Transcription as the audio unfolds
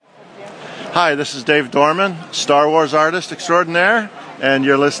Hi, this is Dave Dorman, Star Wars artist extraordinaire, and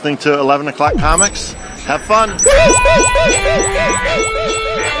you're listening to 11 O'Clock Comics. Have fun!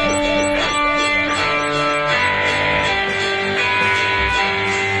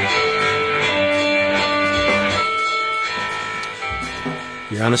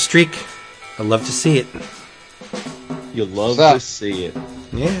 You're on a streak. I love to see it. You love to see it.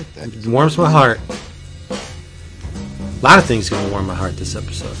 Yeah, it warms my heart. A lot of things are going to warm my heart this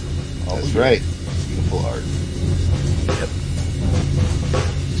episode. That's right. Beautiful art. Yep.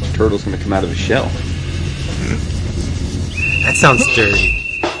 Mr. Turtle's going to come out of his shell. That sounds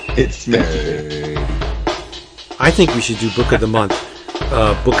dirty. It's dirty. I think we should do Book of the Month,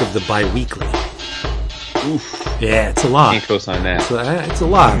 Book of the Bi-Weekly. Oof. Yeah, it's a lot. Can't co-sign that. It's a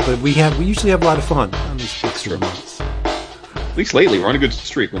lot, but we usually have a lot of fun on these books of the months. At least lately, we're on a good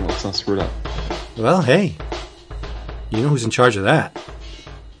streak when it's not screwed up. Well, hey, you know who's in charge of that?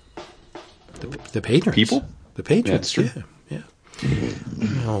 The patrons. People? The patrons. Yeah, that's true. Yeah.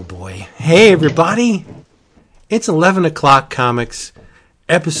 Oh boy. Hey everybody, it's 11 O'Clock Comics,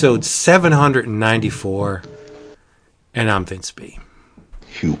 episode 794, and I'm Vince B.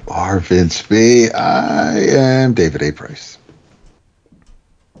 You are Vince B. I am David A. Price.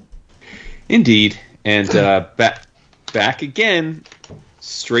 Indeed. And back again,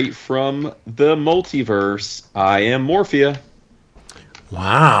 straight from the multiverse, I am Morphia.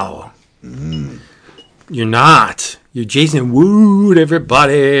 Wow. You're not. You're Jason Wood,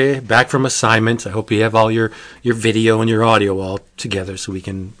 everybody. Back from assignment. I hope you have all your video and your audio all together so we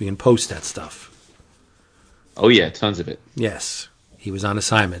can post that stuff. Oh yeah, tons of it. Yes. He was on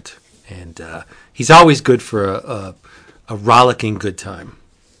assignment, and he's always good for a rollicking good time.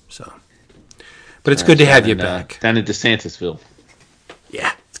 So, but it's good to have you back down in DeSantisville.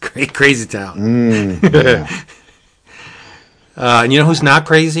 Yeah, it's great, crazy town. Yeah. And you know who's not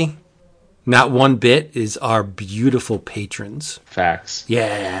crazy? Not one bit is our beautiful patrons. Facts.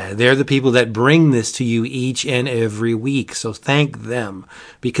 Yeah, they're the people that bring this to you each and every week. So thank them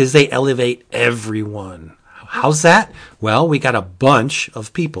because they elevate everyone. How's that? Well, we got a bunch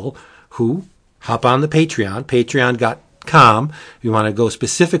of people who hop on the Patreon, patreon.com. If you want to go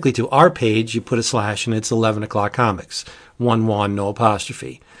specifically to our page, you put a slash and it's 11 O'Clock Comics. 1-1, no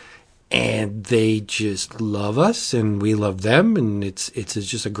apostrophe. And they just love us and we love them. And it's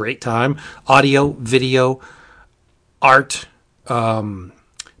just a great time. Audio, video, art,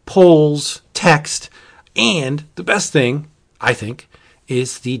 polls, text. And the best thing, I think,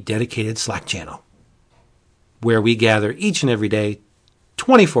 is the dedicated Slack channel, where we gather each and every day,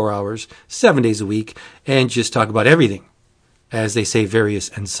 24 hours, 7 days a week, and just talk about everything, as they say, various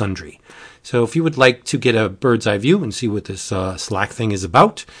and sundry. So if you would like to get a bird's eye view and see what this Slack thing is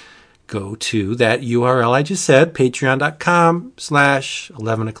about, go to that URL I just said,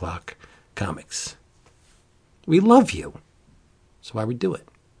 patreon.com/11 O'Clock Comics. We love you. That's why we do it.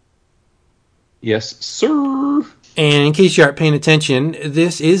 Yes, sir. And in case you aren't paying attention,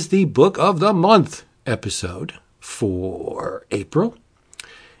 this is the Book of the Month episode for April.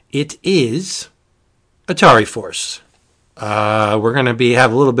 It is Atari Force. We're going to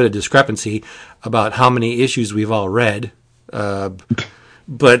have a little bit of discrepancy about how many issues we've all read,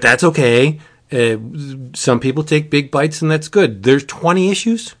 but that's okay. Some people take big bites, and that's good. There's 20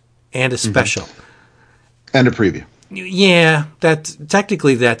 issues and a special. And a preview. Yeah,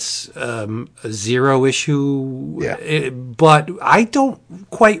 technically that's a 0 issue. Yeah. But I don't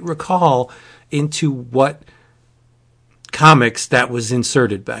quite recall into what comics that was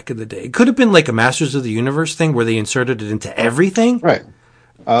inserted back in the day. It could have been like a Masters of the Universe thing where they inserted it into everything. Right.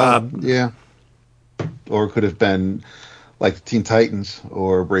 Yeah. Or it could have been like the Teen Titans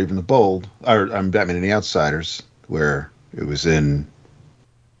or Brave and the Bold, or Batman and the Outsiders, where it was in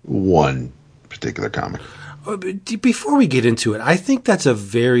one particular comic. Before we get into it, I think that's a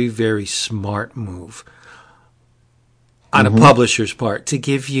very, very smart move on a publisher's part to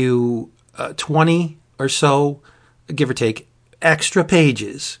give you 20 or so, give or take, extra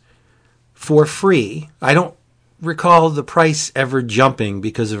pages for free. I don't recall the price ever jumping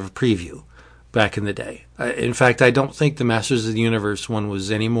because of a preview back in the day. In fact, I don't think the Masters of the Universe one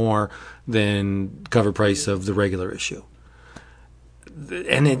was any more than cover price of the regular issue.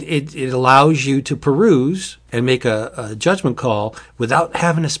 And it allows you to peruse and make a judgment call without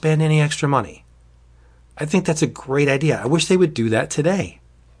having to spend any extra money. I think that's a great idea. I wish they would do that today.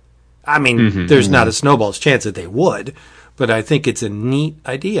 I mean, there's not a snowball's chance that they would, but I think it's a neat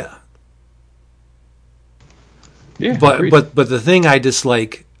idea. Yeah, but the thing I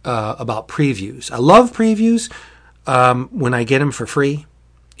dislike about previews, I love previews when I get them for free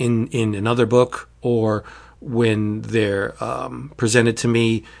in another book or when they're presented to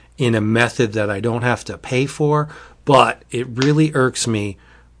me in a method that I don't have to pay for, but it really irks me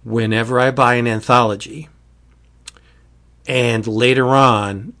whenever I buy an anthology and later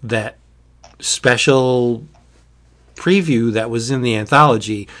on that special preview that was in the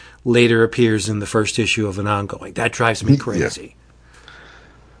anthology later appears in the first issue of an ongoing. That drives me crazy.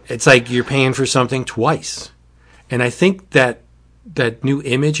 Yeah. It's like you're paying for something twice. And I think that new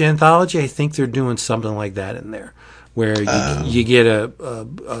Image anthology, I think they're doing something like that in there, where you get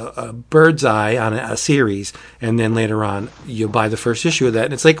a bird's eye on a series, and then later on you buy the first issue of that,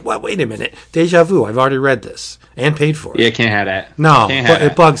 and it's like, well, wait a minute, deja vu. I've already read this and paid for it. Yeah, can't have that. No,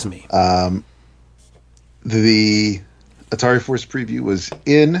 it bugs me. The Atari Force preview was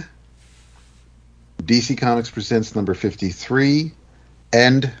in DC Comics Presents number 53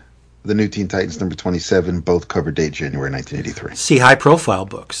 and the New Teen Titans number 27, both cover date January 1983. See, high-profile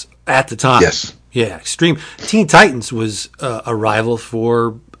books at the time. Yes. Yeah, extreme. Teen Titans was a rival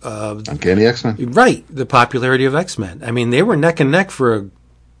for... Uncanny X-Men. Right, the popularity of X-Men. I mean, they were neck and neck for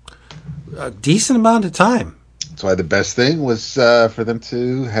a decent amount of time. That's why the best thing was for them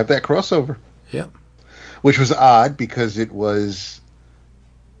to have that crossover. Yeah. Which was odd because it was...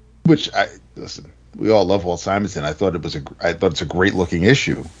 Listen, we all love Walt Simonson. I thought it's a great-looking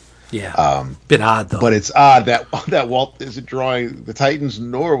issue. Yeah, bit odd though. But it's odd that Walt isn't drawing the Titans,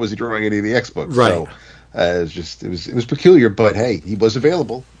 nor was he drawing any of the X books. Right. So it was peculiar. But hey, he was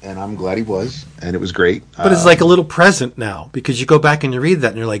available, and I'm glad he was, and it was great. But it's like a little present now because you go back and you read that,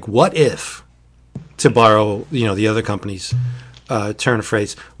 and you're like, what if, to borrow the other company's turn of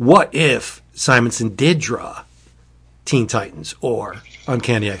phrase, what if Simonson did draw Teen Titans or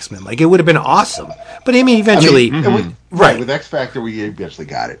Uncanny X-Men? Like, it would have been awesome. But I mean, eventually... right. With X Factor, we eventually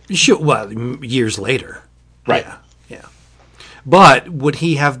got it. Sure, well, years later. Right. Yeah. But would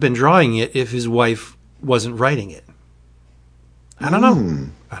he have been drawing it if his wife wasn't writing it? I don't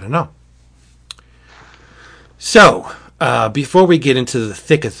know. So, before we get into the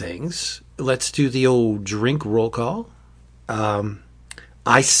thick of things, let's do the old drink roll call.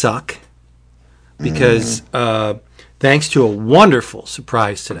 I suck because... thanks to a wonderful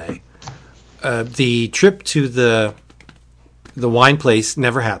surprise today, the trip to the wine place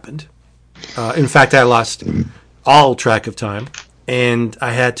never happened. In fact, I lost all track of time, and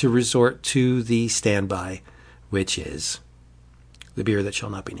I had to resort to the standby, which is the beer that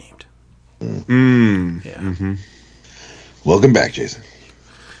shall not be named. Yeah. Mm-hmm. Welcome back, Jason.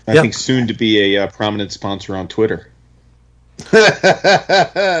 I think soon to be a prominent sponsor on Twitter.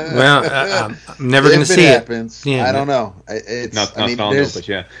 Well, I'm never going to see it. Happens. Yeah, I don't know. It's not but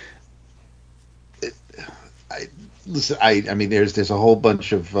yeah. I mean, there's a whole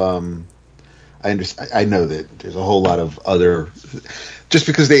bunch of. I know that there's a whole lot of other. Just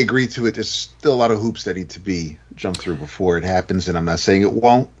because they agree to it, there's still a lot of hoops that need to be jumped through before it happens, and I'm not saying it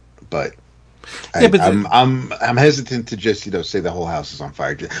won't, but. I'm hesitant to just say the whole house is on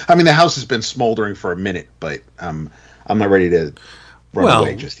fire. I mean, the house has been smoldering for a minute, but I'm not ready to run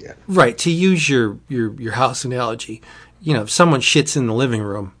away just yet. Right. To use your house analogy, if someone shits in the living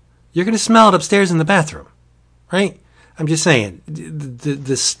room, you're going to smell it upstairs in the bathroom, right? I'm just saying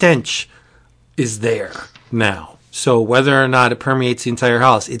the stench is there now. So whether or not it permeates the entire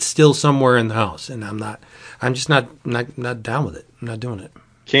house, it's still somewhere in the house, and I'm just not down with it. I'm not doing it.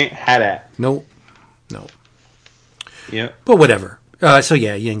 Can't have that. No. Yeah. But whatever. So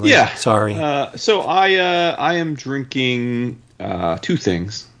yeah, Yingling. Yeah. Sorry. So I am drinking two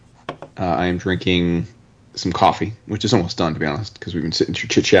things. I am drinking some coffee, which is almost done, to be honest, because we've been sitting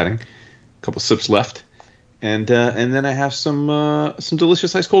chit chatting. A couple sips left, and then I have some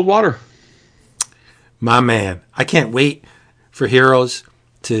delicious ice cold water. My man, I can't wait for Heroes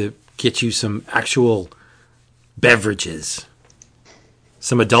to get you some actual beverages.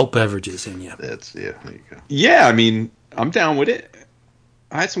 Some adult beverages in you. There you go. Yeah, I mean, I'm down with it.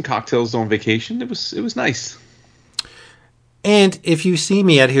 I had some cocktails on vacation. It was nice. And if you see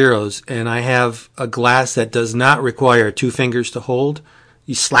me at Heroes and I have a glass that does not require 2 fingers to hold,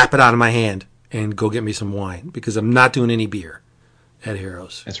 you slap it out of my hand and go get me some wine, because I'm not doing any beer at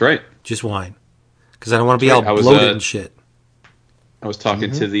Heroes. That's right. Just wine. Because I don't want to be all bloated and shit. I was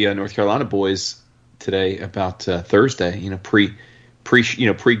talking to the North Carolina boys today about Thursday,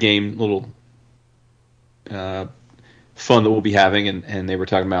 pre-game little fun that we'll be having, and they were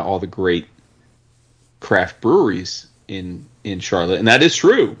talking about all the great craft breweries in Charlotte, and that is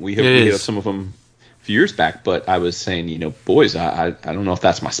true. We have some of them a few years back, but I was saying, boys, I don't know if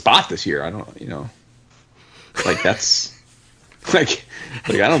that's my spot this year. I don't, like that's like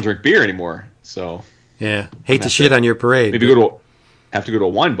I don't drink beer anymore, so yeah, hate to shit on your parade. Maybe go have to go to a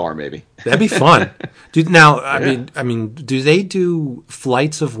wine bar, maybe. That'd be fun. I mean, do they do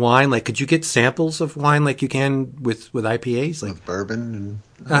flights of wine? Like, could you get samples of wine like you can with IPAs, like with bourbon?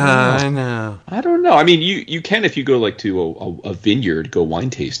 I know. I don't know. I mean, you can if you go like to a vineyard, go wine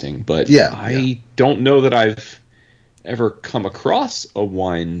tasting. But I don't know that I've ever come across a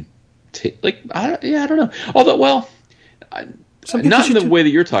wine. I don't know. Although, well, not in the way that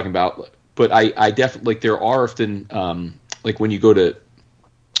you're talking about. But I definitely like there are often like when you go to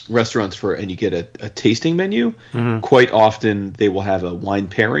restaurants and you get a tasting menu, quite often they will have a wine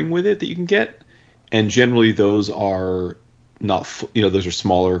pairing with it that you can get, and generally those are not those are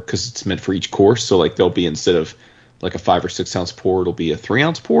smaller because it's meant for each course. So like they'll be, instead of like a 5 or 6 ounce pour, it'll be a 3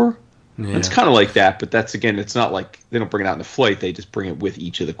 ounce pour. Yeah. It's kind of like that, but that's, again, it's not like they don't bring it out in a flight. They just bring it with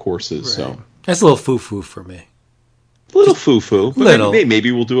each of the courses. Right. So that's a little foo-foo for me. A little foo-foo. But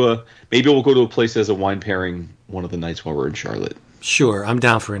maybe we'll go to a place as a wine pairing one of the nights while we're in Charlotte. Sure, I'm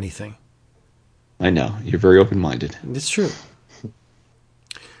down for anything. I know. You're very open-minded. It's true.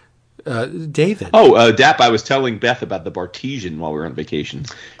 David. Dap, I was telling Beth about the Bartesian while we were on vacation.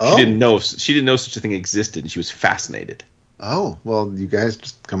 She didn't know such a thing existed, and she was fascinated. Oh, well, you guys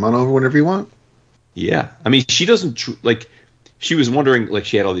just come on over whenever you want. Yeah. I mean, she doesn't, she was wondering, like,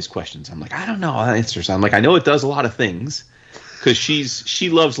 she had all these questions. I'm like, I don't know answers. I'm like, I know it does a lot of things, because she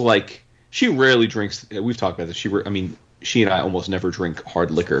loves, like, she rarely drinks, we've talked about this, she and I almost never drink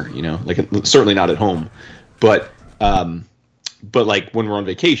hard liquor, like, certainly not at home. But like, when we're on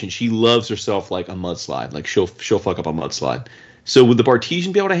vacation, she loves herself like a mudslide. Like, she'll fuck up a mudslide. So would the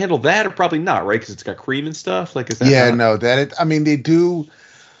Bartesian be able to handle that, or probably not, right? Because it's got cream and stuff. Like, is that? Yeah, no. They do.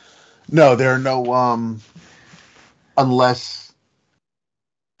 No, there are no. Unless.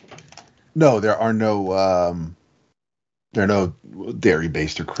 No, there are no. There are no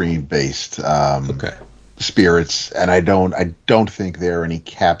dairy-based or cream-based spirits, and I don't think there are any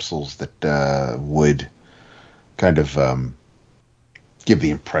capsules that would kind of give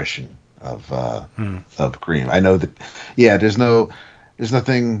the impression of cream. I know that, there's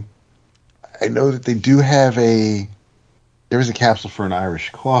nothing. I know that they do have there is a capsule for an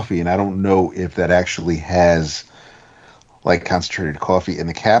Irish coffee, and I don't know if that actually has like concentrated coffee in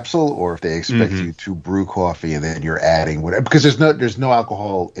the capsule, or if they expect you to brew coffee and then you're adding whatever, because there's no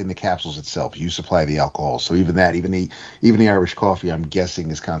alcohol in the capsules itself. You supply the alcohol, so even the Irish coffee, I'm guessing,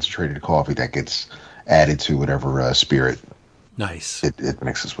 is concentrated coffee that gets added to whatever spirit. Nice. It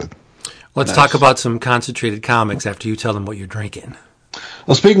mixes with. Let's talk about some concentrated comics after you tell them what you're drinking.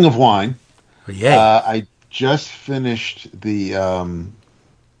 Well, speaking of wine, I just finished the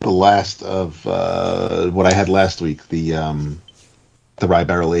last of what I had last week, the rye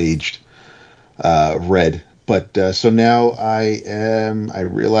barrel aged red. But so now I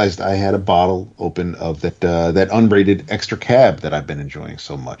realized I had a bottle open of that unrated extra cab that I've been enjoying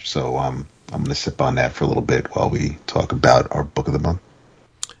so much. So I'm going to sip on that for a little bit while we talk about our book of the month.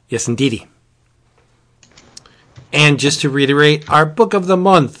 Yes, indeedy. And just to reiterate, our book of the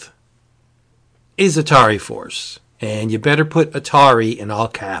month is Atari Force. And you better put Atari in all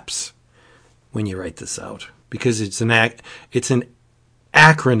caps when you write this out, because it's an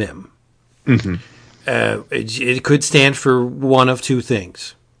acronym. Mm-hmm. It could stand for one of two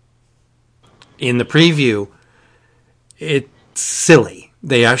things. In the preview, it's silly.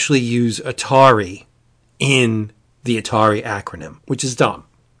 They actually use Atari in the Atari acronym, which is dumb.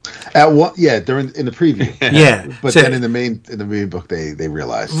 They're in the preview. Yeah, but then in the main book, they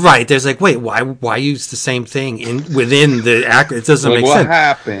realized, right. There's like, wait, why use the same thing within the acronym? It doesn't make sense. What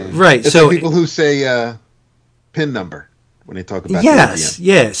happened? Right. It's so like people who say PIN number when they talk about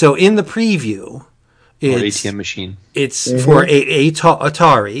yeah. So in the preview, it's ATM machine. It's for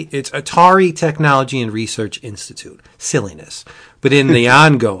Atari. It's Atari Technology and Research Institute. Silliness. But in the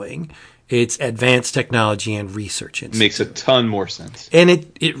ongoing, it's Advanced Technology and Research Institute. Makes a ton more sense. And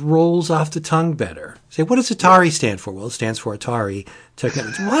it rolls off the tongue better. Say, what does Atari stand for? Well, it stands for Atari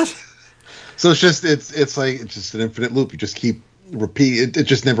Technology. What? So it's just an infinite loop. You just keep repeat. It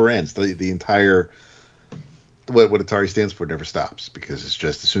just never ends. The entire what Atari stands for never stops, because it's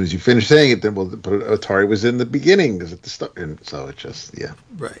just as soon as you finish saying it, then Atari was in the beginning, is at the start, and so it just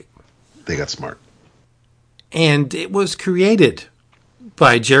right. They got smart. And it was created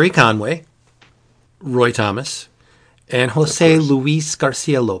by Jerry Conway, Roy Thomas, and Jose Luis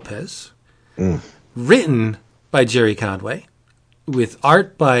Garcia Lopez. Written by Jerry Conway, with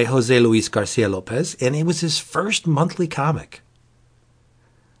art by Jose Luis Garcia Lopez, and it was his first monthly comic.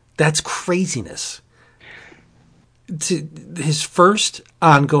 That's craziness. His first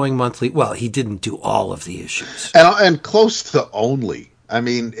ongoing monthly. Well, he didn't do all of the issues, and close to only. I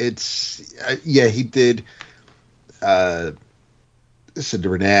mean, it's he did. Sid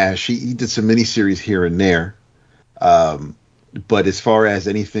Renash, he did some miniseries here and there. But as far as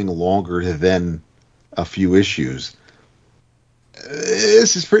anything longer than a few issues,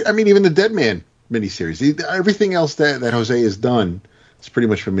 this is pretty. I mean, even the Dead Man miniseries, everything else that Jose has done is pretty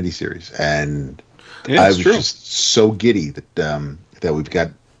much for miniseries, and I was just so giddy that we've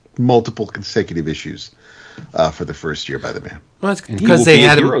got multiple consecutive issues for the first year by the man. Well, that's because they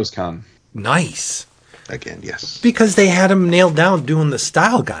had Heroes Con. Nice. Again, yes. Because they had him nailed down doing the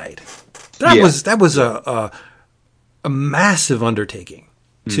style guide. That was a massive undertaking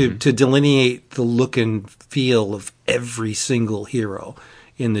to delineate the look and feel of every single hero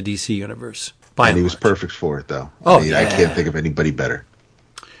in the DC universe. And he was perfect for it, though. I can't think of anybody better.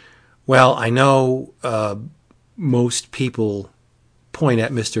 Well, I know most people point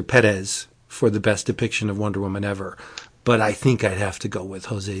at Mr. Perez for the best depiction of Wonder Woman ever, but I think I'd have to go with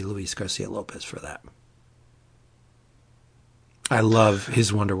Jose Luis Garcia Lopez for that. I love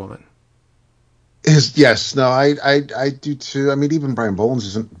his Wonder Woman. I do too. I mean, even Brian Boland's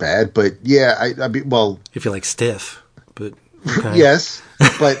isn't bad, but yeah, I mean, well, if you like stiff, but okay. Yes,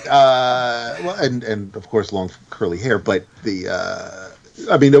 but and of course long curly hair, but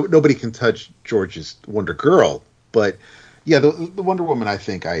I mean, nobody can touch George's Wonder Girl, but yeah, the Wonder Woman, I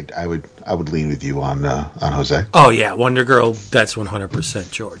think I would lean with you on Jose. Oh yeah, Wonder Girl, that's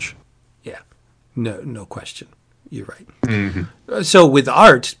 100% George. Yeah, no question. You're right. Mm-hmm. So with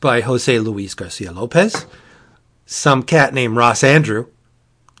art by Jose Luis Garcia Lopez, some cat named Ross Andrew,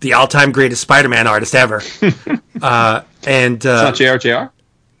 the all-time greatest Spider-Man artist ever, and it's not JR?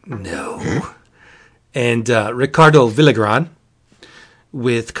 No, and Ricardo Villagrán,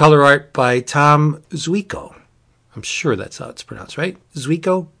 with color art by Tom Zuico. I'm sure that's how it's pronounced, right?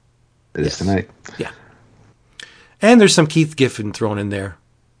 Zuico? It is tonight. Yeah. And there's some Keith Giffen thrown in there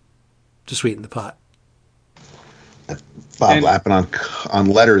to sweeten the pot. Bob Lappin on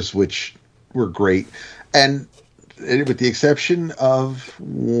letters, which were great. And with the exception of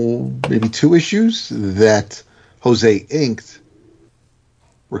maybe 2 issues that Jose inked,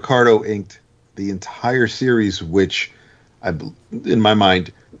 Ricardo inked the entire series, which in my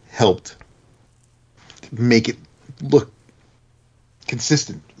mind helped make it look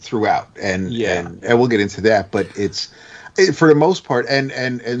consistent throughout. And we'll get into that, but for the most part, and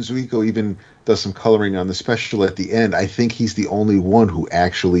Zuico even does some coloring on the special at the end. I think he's the only one who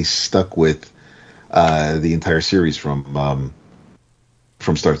actually stuck with the entire series from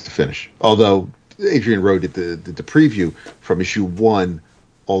start to finish. Although Adrian Rowe did the preview from issue 1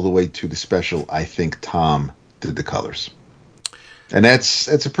 all the way to the special, I think Tom did the colors, and that's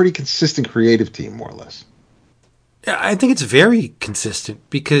a pretty consistent creative team, more or less. Yeah, I think it's very consistent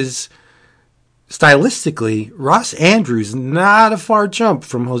because stylistically, Ross Andrews not a far jump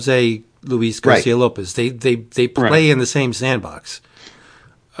from Jose Luis Garcia Lopez. They play in the same sandbox.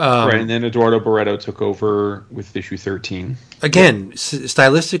 Right, and then Eduardo Barreto took over with issue 13. Again,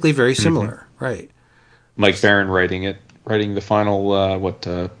 stylistically very similar. Mm-hmm. Right. Mike Barron writing the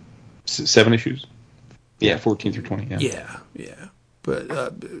final 7 issues? Yeah, 14 through 20. Yeah.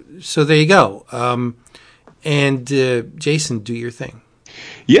 But so there you go. And Jason, do your thing.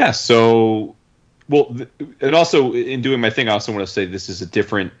 Yeah. So, and also in doing my thing, I also want to say this is a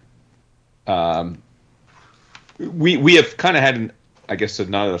different. We have kind of had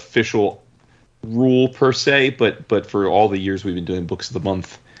not an official rule per se, but for all the years we've been doing Books of the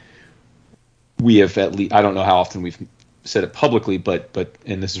Month, we have at least, I don't know how often we've said it publicly, but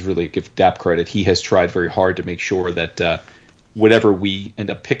and this is really give Dap credit, he has tried very hard to make sure that whatever we end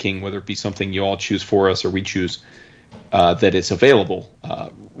up picking, whether it be something you all choose for us or we choose, that it's available,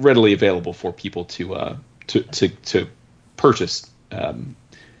 readily available for people to purchase,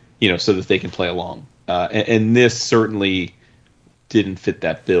 so that they can play along. And this certainly didn't fit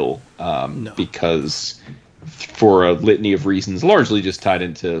that bill, because for a litany of reasons, largely just tied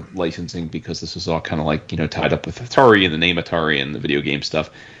into licensing, because this was all kind of like, tied up with Atari and the name Atari and the video game stuff.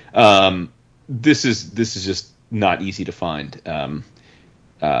 This is just not easy to find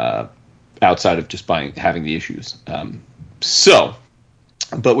outside of just having the issues.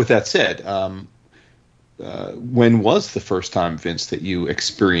 But with that said, when was the first time, Vince, that you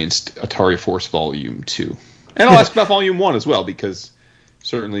experienced Atari Force Volume 2? And I'll ask about Volume 1 as well, because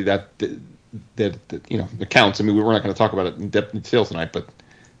certainly that counts. I mean, we're not going to talk about it in detail tonight, but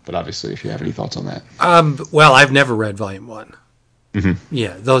obviously, if you have any thoughts on that. Well, I've never read Volume 1. Mm-hmm.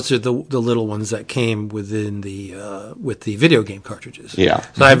 Yeah, those are the little ones that came within the with the video game cartridges. Yeah.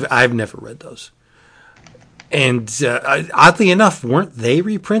 So I've never read those. And oddly enough, weren't they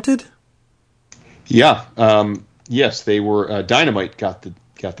reprinted? Yeah. Yes, they were. Dynamite got the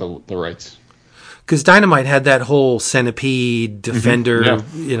rights. because Dynamite had that whole Centipede Defender,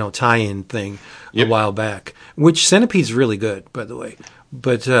 tie-in thing a while back, which Centipede's really good, by the way.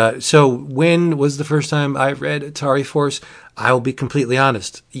 But so when was the first time I read Atari Force? I will be completely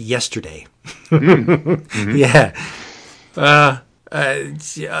honest. Yesterday. Yeah. I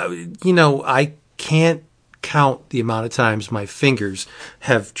can't count the amount of times my fingers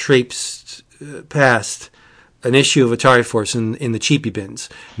have traipsed past an issue of Atari Force in the cheapy bins.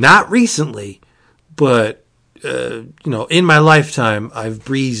 Not recently, but in my lifetime, I've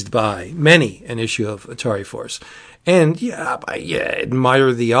breezed by many an issue of Atari Force. And I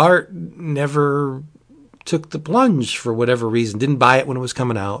admire the art, never took the plunge for whatever reason, didn't buy it when it was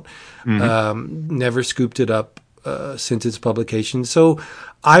coming out, never scooped it up since its publication. So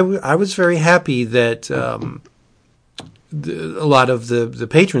I was very happy that a lot of the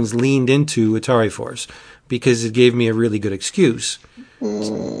patrons leaned into Atari Force because it gave me a really good excuse.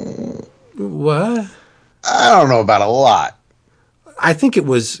 What? I don't know about a lot. I think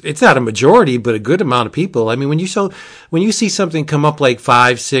it's not a majority, but a good amount of people. I mean, when you see something come up like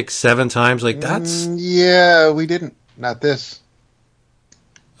 5, 6, 7 times, like that's... Yeah, we didn't. Not this.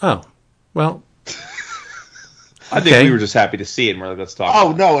 Oh, well. I think we were just happy to see it, and we're like, let's talk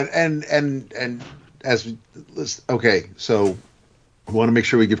about it. No, and as we... Okay, so I want to make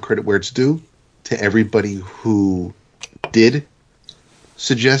sure we give credit where it's due to everybody who did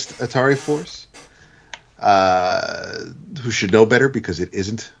suggest Atari Force. Who should know better because it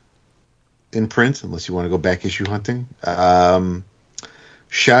isn't in print unless you want to go back issue hunting.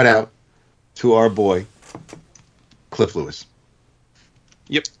 Shout out to our boy Cliff Lewis.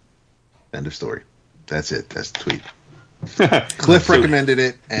 Yep. End of story. That's it. That's the tweet. Cliff recommended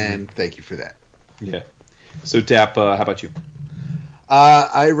it, and thank you for that. Yeah. So Dap, how about you?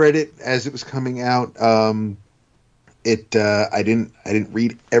 I read it as it was coming out. I didn't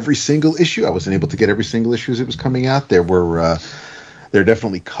read every single issue. I wasn't able to get every single issue as it was coming out. There are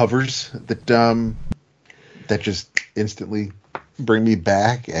definitely covers that just instantly bring me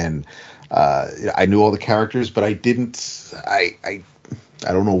back, and I knew all the characters, but I didn't. I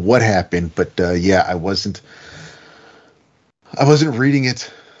don't know what happened, but I wasn't reading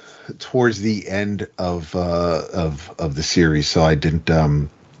it towards the end of the series, so I didn't.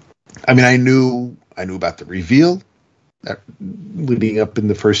 I knew about the reveal leading up in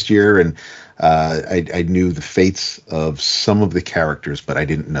the first year, and I knew the fates of some of the characters, but I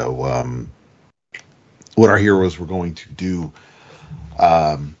didn't know what our heroes were going to do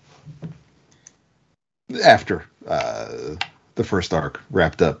after the first arc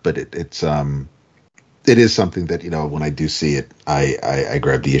wrapped up. But it is something that, when I do see it, I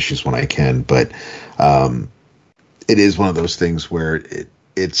grab the issues when I can. But it is one of those things where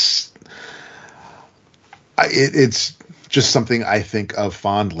it's just something I think of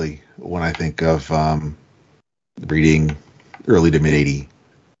fondly when I think of reading early to mid 80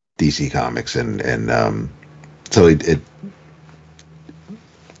 DC comics, and so it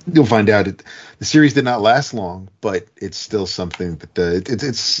you'll find out the series did not last long, but it's still something that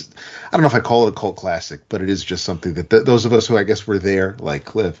it's I don't know if I call it a cult classic, but it is just something that those of us who I guess were there, like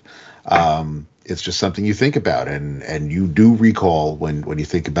Cliff, it's just something you think about, and you do recall when you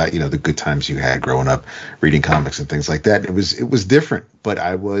think about the good times you had growing up reading comics and things like that. It was different, but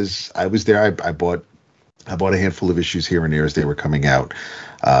I was there. I bought a handful of issues here and there as they were coming out,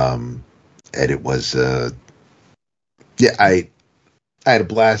 and it was I had a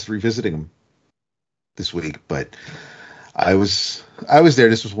blast revisiting them this week. But I was there.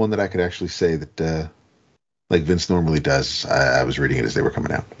 This was one that I could actually say that. Like Vince normally does, I was reading it as they were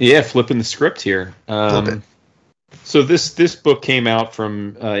coming out. Yeah, flipping the script here. So this book came out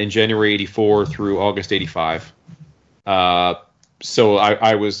from in January '84 through August '85. So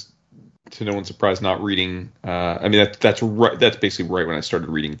I was, to no one's surprise, not reading. That's right. That's basically right when I started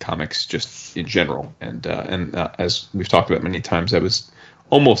reading comics, just in general. And as we've talked about many times, I was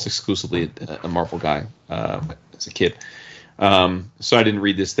almost exclusively a Marvel guy as a kid. So I didn't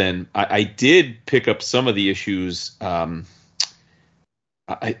read this then. I did pick up some of the issues. I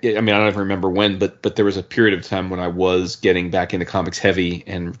don't even remember when, but there was a period of time when I was getting back into comics heavy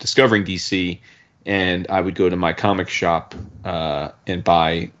and discovering DC, and I would go to my comic shop and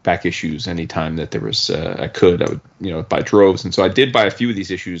buy back issues anytime that there was I could. I would buy droves, and so I did buy a few of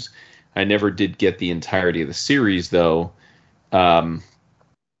these issues. I never did get the entirety of the series though.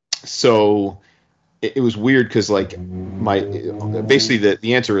 So it was weird because basically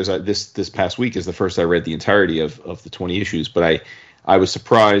the answer is this past week is the first I read the entirety of the 20 issues, but I was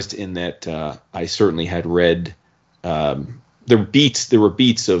surprised in that I certainly had read there were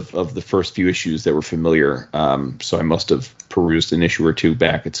beats of the first few issues that were familiar, so I must have perused an issue or two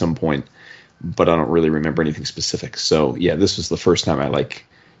back at some point but I don't really remember anything specific. So yeah, this was the first time I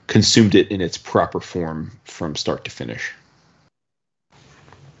consumed it in its proper form from start to finish.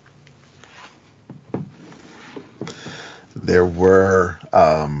 There were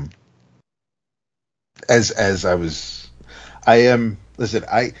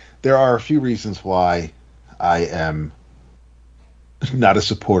there are a few reasons why I am not a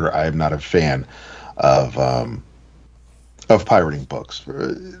supporter. I am not a fan of pirating books,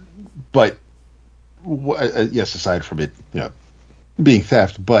 but yes, aside from it, being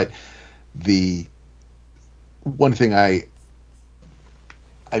theft, but the one thing I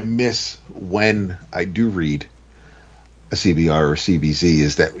miss when I do read a CBR or CBZ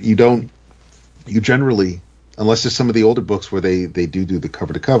is that you generally, unless it's some of the older books where they do the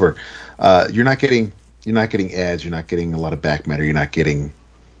cover to cover, you're not getting ads, you're not getting a lot of back matter, you're not getting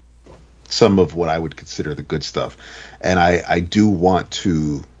some of what I would consider the good stuff. And I do want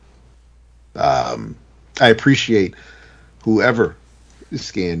to I appreciate whoever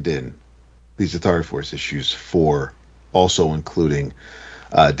scanned in these Atari Force issues for also including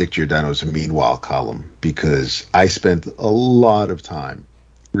Dick Giordano's Meanwhile column, because I spent a lot of time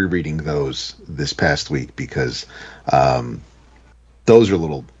rereading those this past week, because those are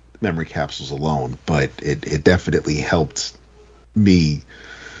little memory capsules alone, but it definitely helped me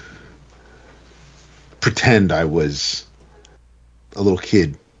pretend I was a little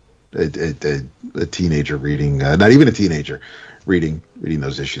kid, a teenager reading, not even a teenager, reading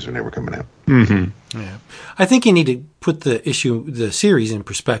those issues when they were coming out. Mm-hmm. Yeah, I think you need to put the series in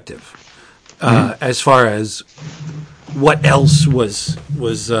perspective, as far as what else was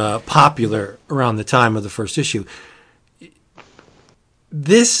popular around the time of the first issue.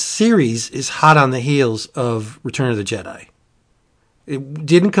 This series is hot on the heels of Return of the Jedi. It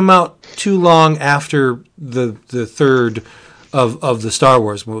didn't come out too long after the third of the Star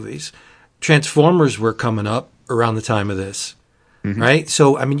Wars movies. Transformers were coming up around the time of this, right?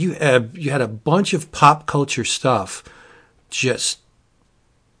 So, I mean, you had a bunch of pop culture stuff just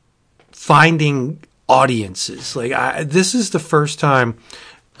finding audiences. This is the first time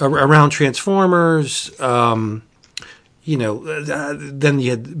around Transformers. Then you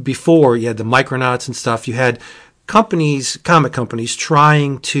had the Micronauts and stuff. You had comic companies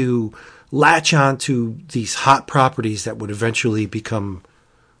trying to latch on to these hot properties that would eventually become,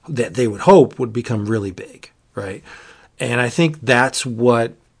 that they would hope would become really big, right? And I think that's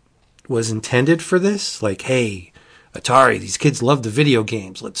what was intended for this. Like, hey, Atari, these kids love the video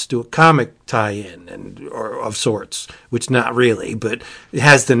games. Let's do a comic tie-in or of sorts, which not really, but it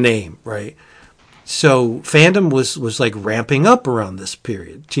has the name, right? So fandom was like ramping up around this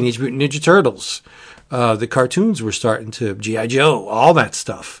period. Teenage Mutant Ninja Turtles, the cartoons were starting to, G.I. Joe, all that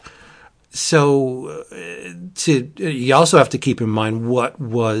stuff. So you also have to keep in mind what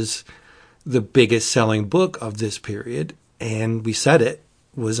was the biggest selling book of this period, and we said it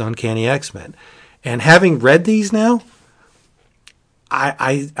was Uncanny X-Men. And having read these now,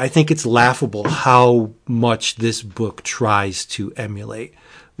 I think it's laughable how much this book tries to emulate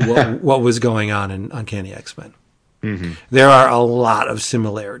what was going on in Uncanny X-Men. Mm-hmm. There are a lot of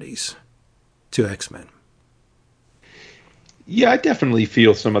similarities to X-Men. Yeah, I definitely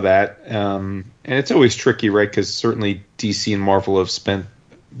feel some of that. And it's always tricky, right? Because certainly DC and Marvel have spent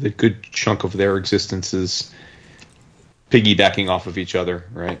the good chunk of their existences piggybacking off of each other,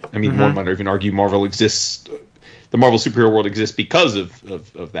 right? I mean, one might even argue Marvel exists, the Marvel superhero world exists because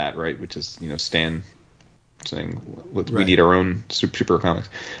of that, right? Which is, Stan saying, we need our own superhero comics.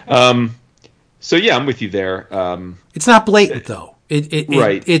 So yeah, I'm with you there. It's not blatant though.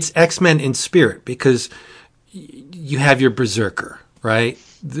 Right. It's X-Men in spirit, because you have your Berserker, right?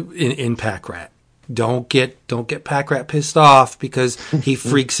 In Pack-Rat. Don't get Pack-Rat pissed off because he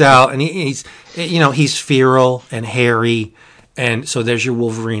freaks out, and he's feral and hairy, and so there's your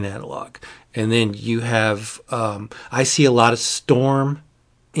Wolverine analog. And then you have I see a lot of Storm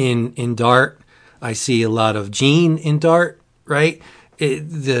in Dart. I see a lot of Jean in Dart, right?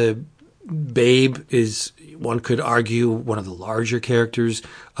 The Babe is, one could argue, one of the larger characters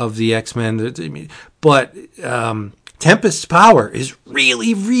of the X-Men. But Tempest's power is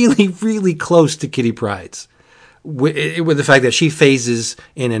really, really, really close to Kitty Pryde's, with the fact that she phases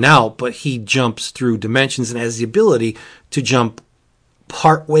in and out, but he jumps through dimensions and has the ability to jump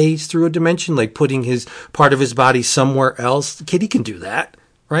part ways through a dimension, like putting his part of his body somewhere else. Kitty can do that,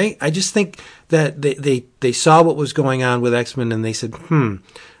 right? I just think that they saw what was going on with X-Men and they said,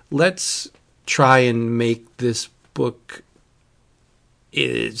 let's try and make this book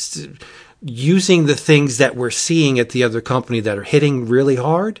is using the things that we're seeing at the other company that are hitting really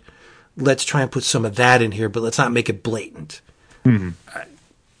hard. Let's try and put some of that in here, but let's not make it blatant. Mm-hmm.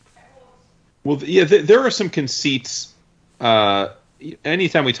 Well, yeah, there are some conceits.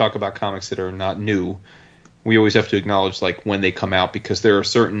 Anytime we talk about comics that are not new, we always have to acknowledge like when they come out, because there are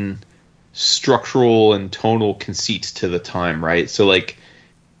certain structural and tonal conceits to the time, right? So like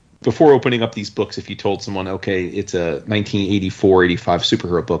before opening up these books, if you told someone, okay, it's a 1984, 85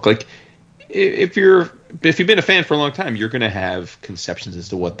 superhero book, like if you've been a fan for a long time, you're going to have conceptions as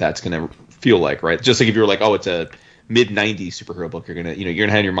to what that's going to feel like, right? Just like if you're like, oh, it's a mid 90s superhero book, you're going to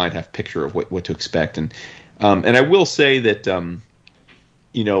have in your mind have a picture of what to expect. And I will say that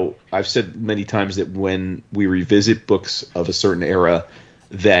I've said many times that when we revisit books of a certain era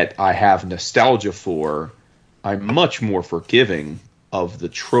that I have nostalgia for, I'm much more forgiving of the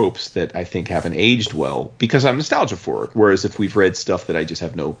tropes that I think haven't aged well because I'm nostalgia for it. Whereas if we've read stuff that I just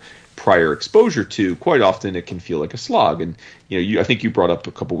have no prior exposure to, quite often it can feel like a slog. And I think you brought up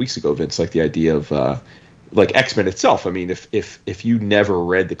a couple weeks ago, Vince, like the idea of like X-Men itself. I mean, if you never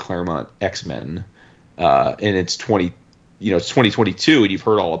read the Claremont X-Men and it's 2022 and you've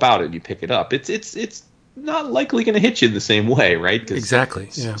heard all about it and you pick it up, it's not likely going to hit you in the same way, right? Exactly.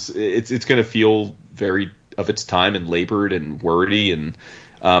 Yeah. It's going to feel very of its time and labored and wordy, and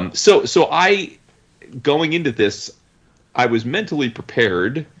so I, going into this, I was mentally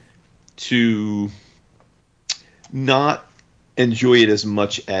prepared to not enjoy it as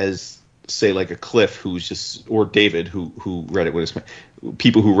much as, say, like a Cliff who's just, or David who read it when it's,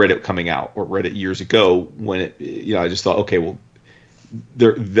 people who read it coming out or read it years ago when it, I just thought, okay, well,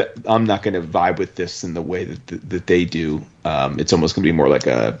 I'm not going to vibe with this in the way that they do. It's almost going to be more like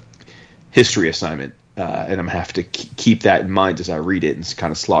a history assignment, and I'm going to have to keep that in mind as I read it and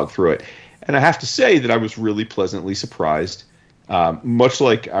kind of slog through it. And I have to say that I was really pleasantly surprised. Much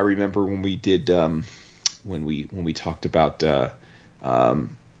like I remember when we did when we talked about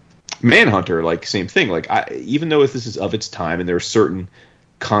Manhunter, like same thing. Like even though this is of its time and there are certain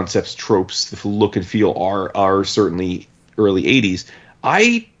concepts, tropes, the look and feel are certainly early 80s,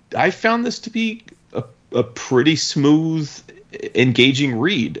 I found this to be a pretty smooth, engaging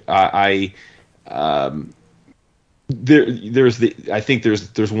read. I think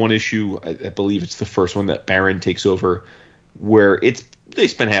there's one issue, I believe it's the first one, that Baron takes over, where they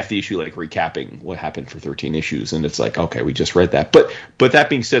spend half the issue like recapping what happened for 13 issues, and it's like, okay, we just read that. But that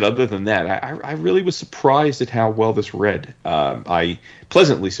being said, other than that, I really was surprised at how well this read. I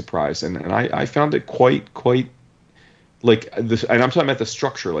pleasantly surprised, and I found it quite like this, and I'm talking about the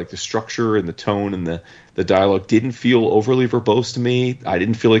structure, like the structure and the tone and the dialogue didn't feel overly verbose to me. I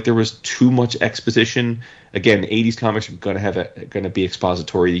didn't feel like there was too much exposition. Again, 80s comics are going to be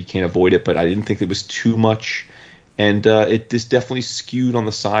expository. You can't avoid it, but I didn't think there was too much. And this definitely skewed on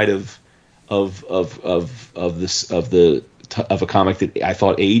the side of a comic that I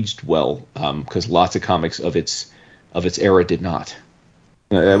thought aged well, because lots of comics of its era did not.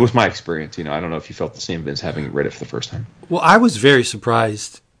 That was my experience. I don't know if you felt the same, Vince, having read it for the first time. Well, I was very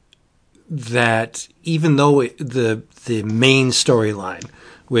surprised that even though the main storyline,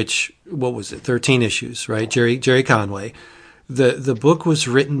 which, what was it, 13 issues, right? Jerry Conway, the book was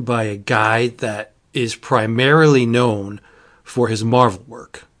written by a guy that is primarily known for his Marvel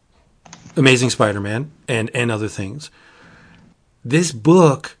work, Amazing Spider-Man and other things. This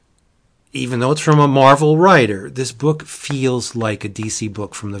book, even though it's from a Marvel writer, this book feels like a DC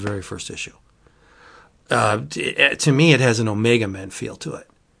book from the very first issue. To me, it has an Omega Men feel to it.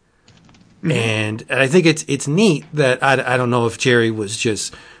 Mm-hmm. And I think it's neat that I don't know if Jerry was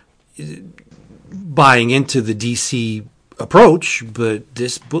just buying into the DC approach, but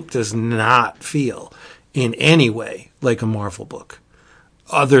this book does not feel in any way like a Marvel book,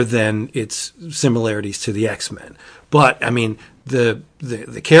 other than its similarities to the X-Men. But I mean, the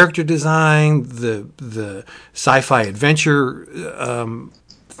character design, the sci-fi adventure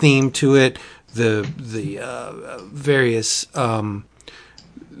theme to it, the various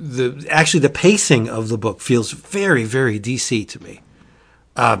actually the pacing of the book feels very, very DC to me.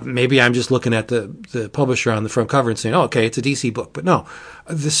 Maybe I'm just looking at the publisher on the front cover and saying, "Oh, okay, it's a DC book," but no,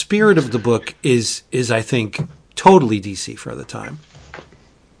 the spirit of the book is I think totally DC for the time.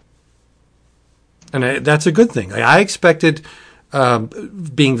 And that's a good thing. I expected,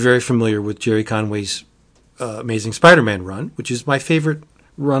 being very familiar with Jerry Conway's Amazing Spider-Man run, which is my favorite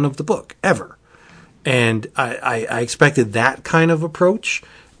run of the book ever. And I expected that kind of approach,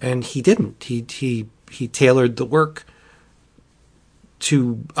 and he didn't. He tailored the work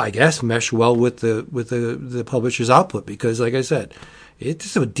to, I guess, mesh well with the publisher's output, because, like I said,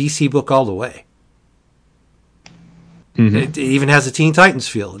 it's a DC book all the way. Mm-hmm. It even has a Teen Titans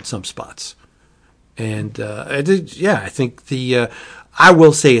feel in some spots. And I think I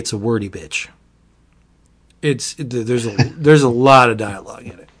will say it's a wordy bitch. There's a lot of dialogue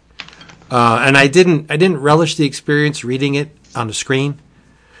in it. And I didn't relish the experience reading it on the screen.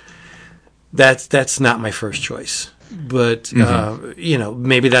 That's not my first choice. But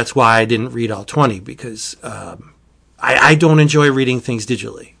maybe that's why I didn't read all 20, because I don't enjoy reading things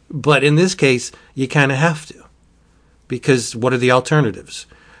digitally. But in this case, you kind of have to, because what are the alternatives?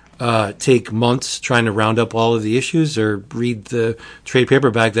 Take months trying to round up all of the issues, or read the trade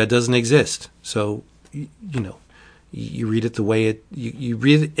paperback that doesn't exist. So, you read it the way you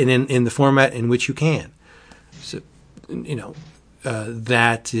read it in the format in which you can. So,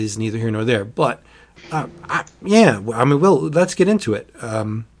 that is neither here nor there. But, let's get into it.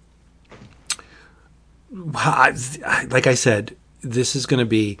 Like I said, this is going to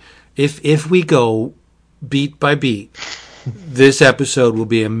be, if we go beat by beat, this episode will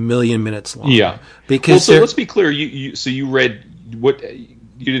be 1,000,000 minutes long. Yeah. Because so let's be clear. You read what? You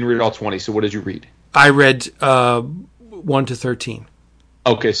didn't read all 20. So what did you read? I read 1 to 13.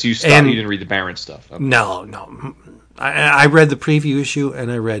 Okay, so you stopped. You didn't read the Baron stuff. Okay. No. I read the preview issue,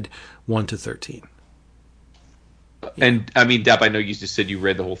 and I read 1 to 13. And I mean, Depp, I know you just said you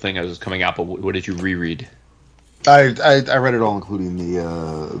read the whole thing as it was coming out, but what did you reread? I read it all, including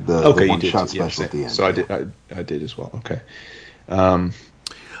the one shot special at the end. So I did as well. Okay. But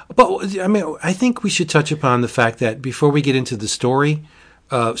I mean, I think we should touch upon the fact that before we get into the stories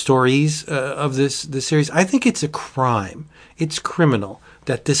of this series, I think it's a crime. It's criminal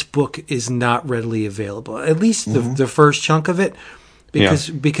that this book is not readily available. At least the first chunk of it,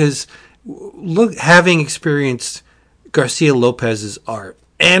 because look, having experienced Garcia Lopez's art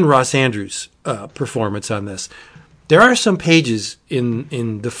and Ross Andrews' performance on this, there are some pages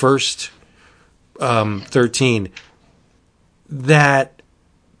in the first 13 that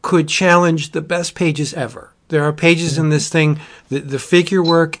could challenge the best pages ever. There are pages in this thing that the figure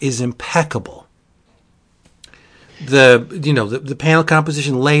work is impeccable. The panel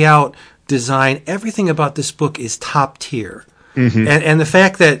composition, layout, design, everything about this book is top tier. And the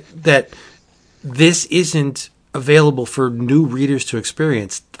fact that this isn't available for new readers to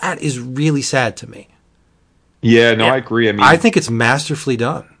experience, that is really sad to me. Yeah, no, I agree. I mean, I think it's masterfully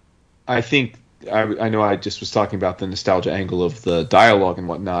done. I think I know I just was talking about the nostalgia angle of the dialogue and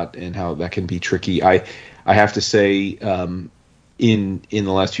whatnot, and how that can be tricky. I have to say, in the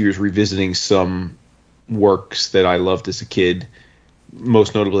last few years, revisiting some works that I loved as a kid,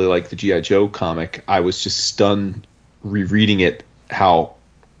 most notably like the G.I. Joe comic, I was just stunned rereading it, how,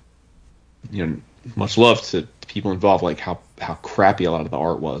 much love to people involved, like how crappy a lot of the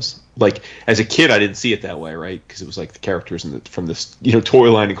art was. Like, as a kid, I didn't see it that way, right? Because it was like the characters from this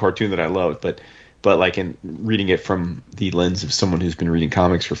toy line and cartoon that I loved. But like, in reading it from the lens of someone who's been reading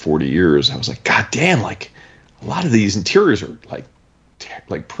comics for 40 years, I was like, God damn! Like, a lot of these interiors are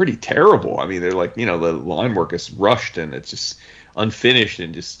like pretty terrible. I mean, they're like, the line work is rushed and it's just unfinished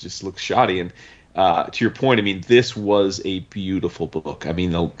and just looks shoddy. And to your point, I mean, this was a beautiful book. I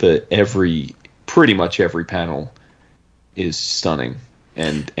mean, pretty much every panel is stunning,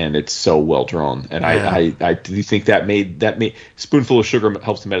 and it's so well drawn. And I do think that made Spoonful of Sugar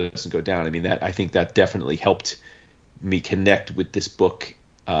helps the medicine go down. I mean, I think that definitely helped me connect with this book,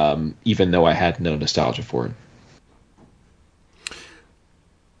 even though I had no nostalgia for it.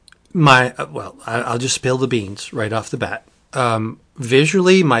 I'll just spill the beans right off the bat.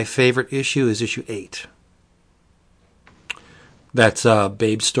 Visually, my favorite issue is issue 8. That's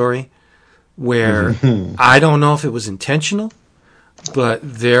Babe's story, where I don't know if it was intentional, but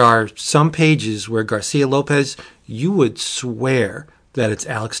there are some pages where Garcia Lopez, you would swear that it's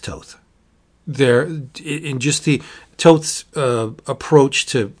Alex Toth. There, in just the Toth's approach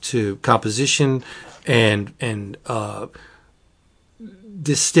to composition and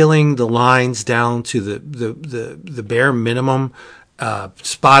distilling the lines down to the bare minimum,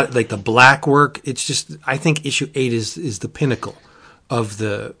 spot, like the black work. It's just, I think issue 8 is the pinnacle of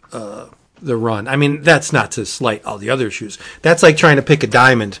the run. I mean, that's not to slight all the other issues. That's like trying to pick a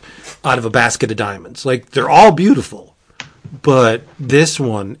diamond out of a basket of diamonds. Like, they're all beautiful, but this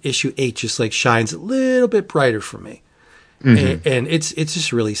one, issue 8, just like shines a little bit brighter for me. And it's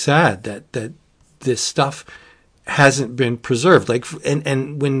just really sad that this stuff hasn't been preserved. Like,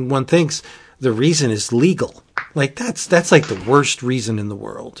 and when one thinks the reason is legal, like that's like the worst reason in the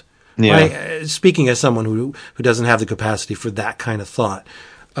world. Yeah. Right? Speaking as someone who doesn't have the capacity for that kind of thought,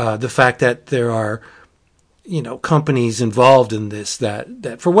 the fact that there are, companies involved in this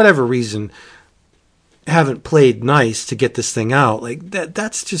that for whatever reason haven't played nice to get this thing out, like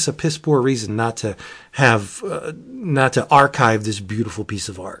that's just a piss poor reason not to archive this beautiful piece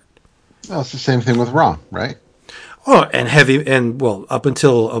of art. Well, it's the same thing with ROM, right? Oh, and up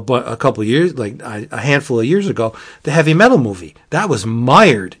until a couple of years, like a handful of years ago, the heavy metal movie that was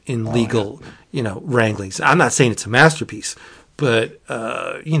mired in legal, wranglings. I'm not saying it's a masterpiece, but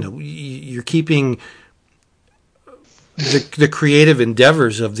you're keeping the creative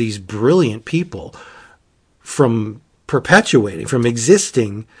endeavors of these brilliant people from perpetuating, from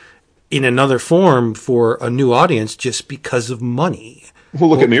existing in another form for a new audience just because of money. Well,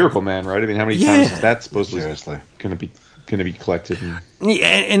 look at Miracle Man, right? I mean, how many times is that supposed to going to be collected?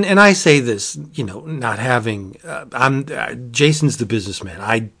 And I say this, not having. Jason's the businessman.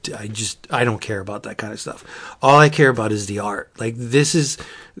 I don't care about that kind of stuff. All I care about is the art. Like this is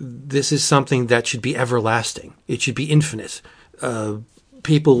something that should be everlasting. It should be infinite.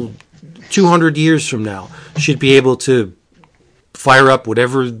 People 200 years from now should be able to fire up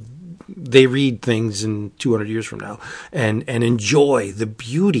whatever they read things in 200 years from now and enjoy the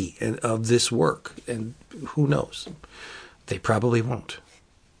beauty of this work. And who knows? They probably won't.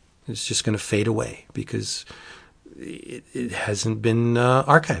 It's just going to fade away because it hasn't been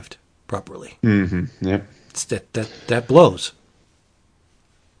archived properly. Mm-hmm. Yep. It's that blows.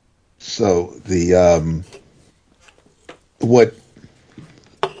 So the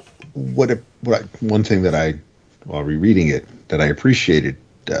one thing that while rereading it, that I appreciated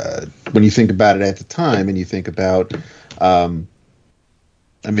when you think about it at the time, and you think about, not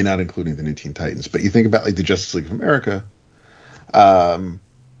including the new Teen Titans, but you think about like the Justice League of America,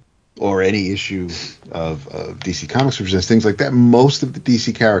 or any issue of DC Comics presents things like that. Most of the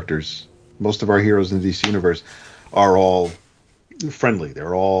DC characters, most of our heroes in the DC universe, are all friendly.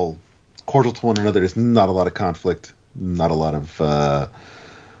 They're all cordial to one another. There's not a lot of conflict, not a lot of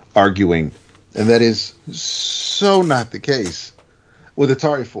arguing, and that is so not the case with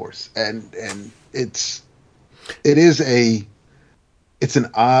Atari Force, and it's an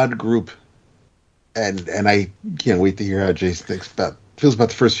odd group, and I can't wait to hear how Jason feels about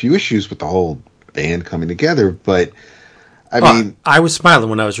the first few issues with the whole band coming together. But I was smiling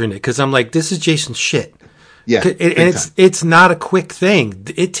when I was reading it because I'm like, this is Jason's shit. Yeah, it's not a quick thing.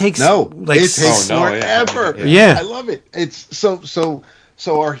 It takes forever. Yeah, I love it. It's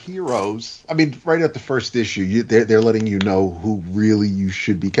so our heroes. I mean, right at the first issue, they're letting you know who really you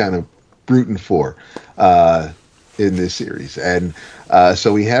should be kind of rooting for in this series, and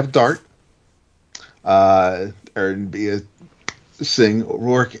so we have Dart, Singh,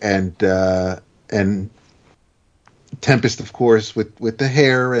 Rourke, and Tempest, of course, with the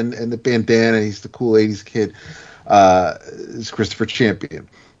hair and the bandana. He's the cool 80s kid. Is Christopher Champion.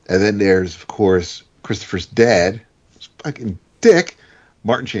 And then there's, of course, Christopher's dad, fucking dick,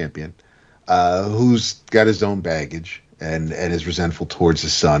 Martin Champion, who's got his own baggage and is resentful towards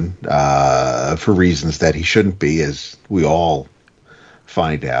his son for reasons that he shouldn't be, as we all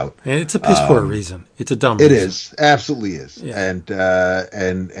find out. And it's a piss poor reason. It's a dumb reason. It is. Absolutely is. Yeah. And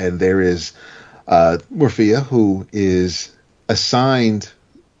there is Morphea, who is assigned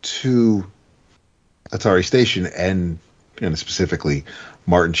to Atari Station, and specifically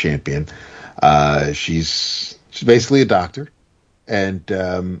Martin Champion. She's basically a doctor, and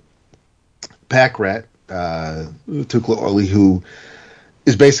Packrat, Tukla Orley, who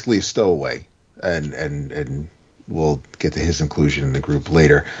is basically a stowaway, and we'll get to his inclusion in the group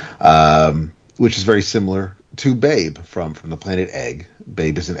later, which is very similar to Babe from the planet Egg.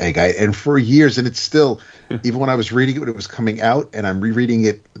 Babe is an egg guy, and for years, and it's still, even when I was reading it when it was coming out, and I'm rereading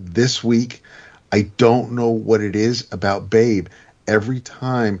it this week, I don't know what it is about Babe. Every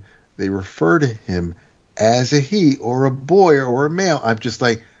time they refer to him as a he or a boy or a male, I'm just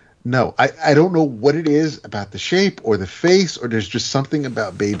like, no, I don't know what it is about the shape or the face, or there's just something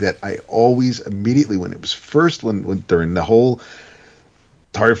about Babe that I always immediately, when it was first, when during the whole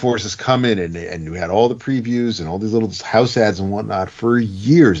Atari Forces come in, and we had all the previews and all these little house ads and whatnot for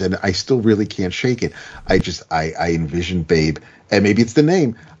years, and I still really can't shake it. I envision Babe, and maybe it's the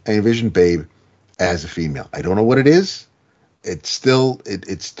name, I envision Babe as a female. I don't know what it is. It's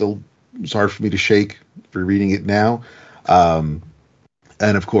hard for me to shake for reading it now.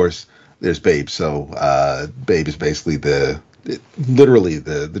 And of course, there's Babe. So Babe is basically literally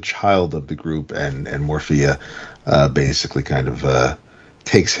the child of the group, and Morphea basically kind of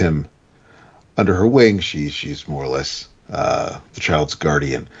takes him under her wing. She's more or less the child's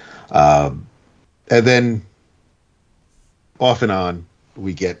guardian. And then off and on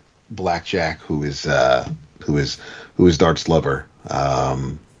we get Blackjack, who is Dart's lover,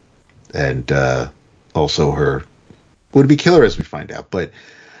 and also her would-be killer, as we find out. But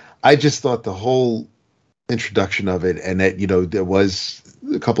I just thought the whole introduction of it, and that there was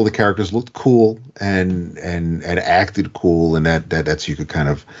a couple of the characters looked cool and acted cool, and that's you could kind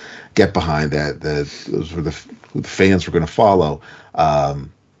of get behind that. Those were the fans were going to follow.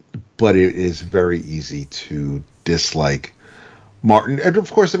 But it is very easy to dislike Martin, and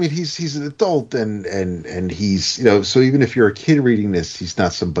of course, I mean he's an adult, and he's so even if you're a kid reading this, he's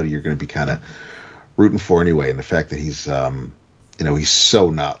not somebody you're going to be kind of rooting for anyway. And the fact that he's he's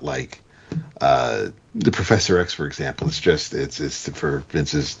so not like the Professor X, for example. It's for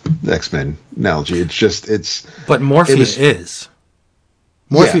Vince's X-Men analogy. But Morpheus is.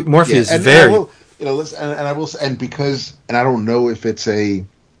 Morpheus is very.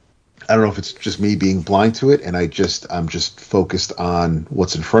 I don't know if it's just me being blind to it, and I'm just focused on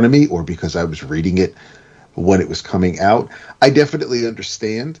what's in front of me, or because I was reading it when it was coming out. I definitely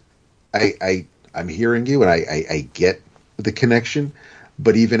understand. I'm hearing you, and I get the connection.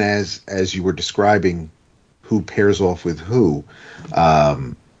 But even as you were describing who pairs off with who,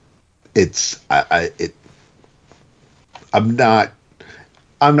 I'm not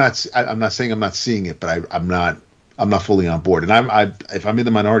saying I'm not seeing it, but I'm not fully on board. And if I'm in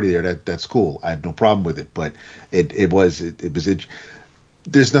the minority there, that's cool. I have no problem with it. But it was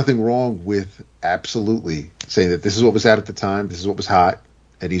there's nothing wrong with absolutely saying that this is what was out at the time, this is what was hot,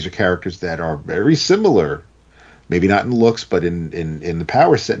 and these are characters that are very similar. Maybe not in looks, but in the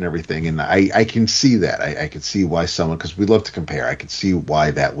power set and everything. And I can see that. I can see why someone, because we love to compare, I can see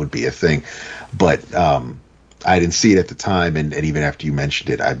why that would be a thing. But I didn't see it at the time, and even after you mentioned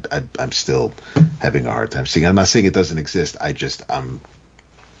it, I'm still having a hard time seeing it. I'm not saying it doesn't exist. I'm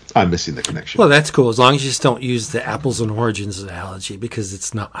missing the connection. Well, that's cool, as long as you just don't use the apples and oranges analogy, because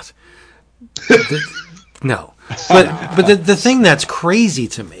it's not. No. But the thing that's crazy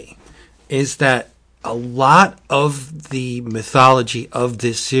to me is that a lot of the mythology of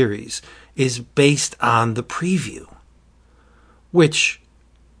this series is based on the preview, which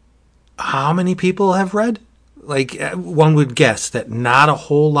how many people have read? Like, one would guess that not a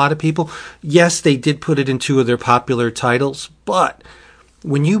whole lot of people. Yes, they did put it in 2 of their popular titles, but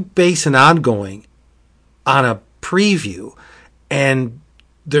when you base an ongoing on a preview and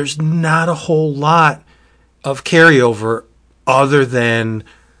there's not a whole lot of carryover other than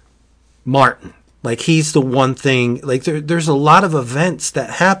Martin. Like, he's the one thing, like there's a lot of events that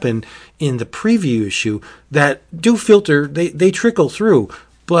happen in the preview issue that do filter, they trickle through.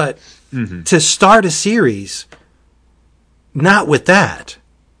 But to start a series, not with that,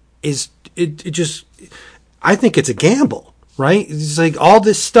 it just, I think it's a gamble, right? It's like all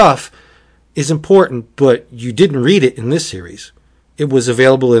this stuff is important, but you didn't read it in this series. It was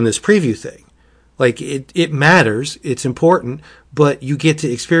available in this preview thing. Like, it matters, it's important, but you get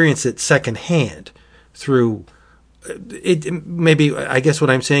to experience it secondhand through it. Maybe, I guess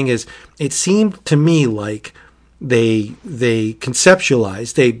what I'm saying is, it seemed to me like they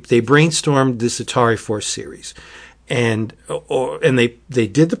conceptualized, they brainstormed this Atari Force series, and they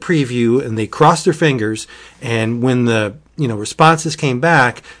did the preview, and they crossed their fingers, and when the responses came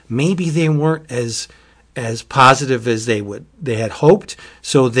back, maybe they weren't as positive as they had hoped,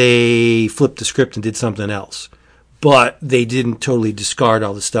 so they flipped the script and did something else. But they didn't totally discard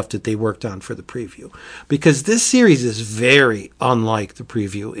all the stuff that they worked on for the preview, because this series is very unlike the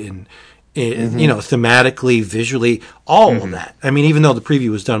preview in thematically, visually, all of that. I mean, even though the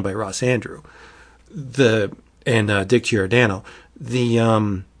preview was done by Ross Andru and Dick Giordano,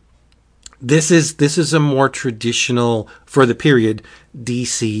 this is a more traditional, for the period,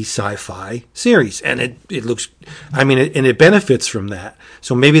 DC sci-fi series, and it looks, and it benefits from that.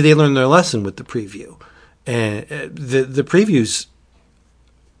 So maybe they learned their lesson with the preview. And the previews,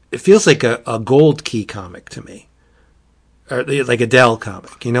 it feels like a Gold Key comic to me, or like a Dell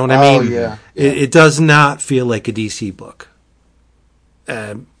comic. You know what I mean? Yeah. It does not feel like a DC book.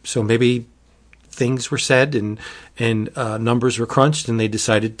 So maybe things were said and numbers were crunched, and they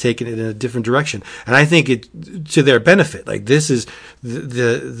decided to take it in a different direction. And I think it to their benefit. Like, this is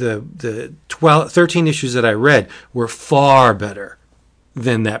the 13 issues that I read were far better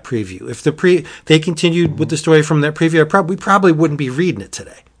than that preview. If they continued with the story from that preview, we probably wouldn't be reading it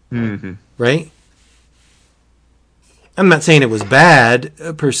today. Mm-hmm. Right? I'm not saying it was bad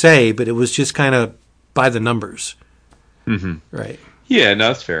per se, but it was just kind of by the numbers. Mm-hmm. Right. Yeah, no,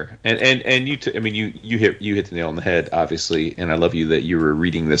 that's fair. And you hit the nail on the head, obviously. And I love you that you were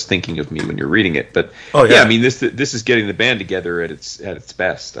reading this thinking of me when you're reading it. But yeah, I mean, this is getting the band together at its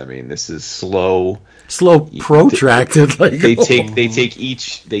best. I mean, this is slow, protracted. They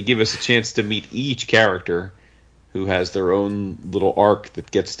give us a chance to meet each character who has their own little arc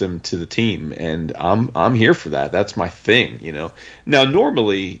that gets them to the team, and I'm here for that. That's my thing, Now,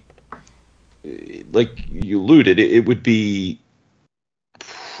 normally, like you alluded, it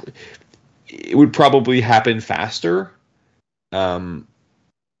would probably happen faster, to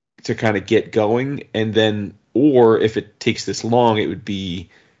kind of get going, and then, or if it takes this long, it would be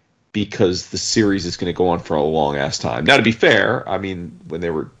because the series is going to go on for a long ass time. Now, to be fair, I mean, when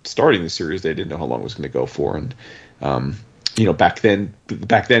they were starting the series, they didn't know how long it was going to go for, and back then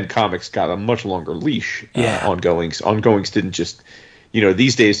comics got a much longer leash. Ongoings didn't just,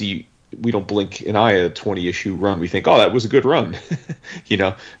 these days we don't blink an eye at a 20-issue run. We think, oh, that was a good run.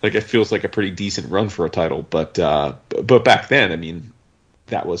 Like it feels like a pretty decent run for a title. But back then, I mean,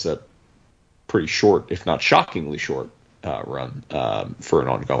 that was a pretty short, if not shockingly short, run for an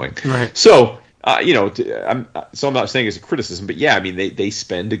ongoing. Right. So, I'm not saying it's a criticism, but yeah, I mean, they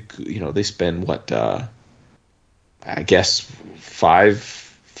spend what, I guess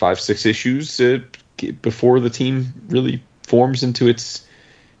 5-6 issues before the team really forms into its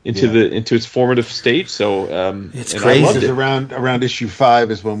formative state. So it's crazy. Around issue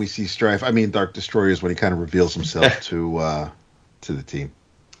 5 is when we see Strife. I mean, Dark Destroyer is when he kind of reveals himself to the team.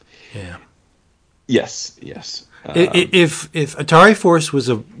 Yeah. Yes. If Atari Force was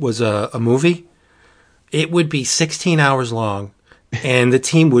a movie, it would be 16 hours long, and the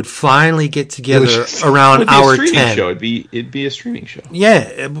team would finally get together around hour 10. It'd be a streaming show. Yeah,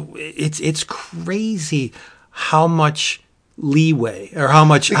 it's crazy how much leeway or how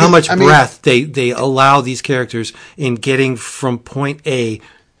much breath they allow these characters in getting from point A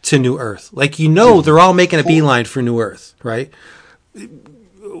to New Earth. Like, they're all making a beeline for New Earth, right?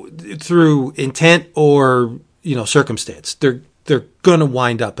 Through intent or circumstance, they're gonna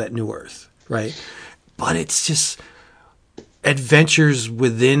wind up at New Earth, right? But it's just adventures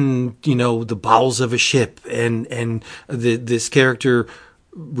within the bowels of a ship, and this character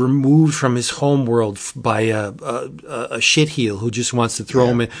removed from his home world by a shitheel who just wants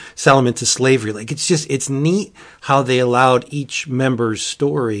to sell him into slavery. Like, it's neat how they allowed each member's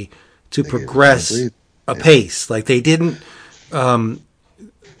story to progress apace. Like, they didn't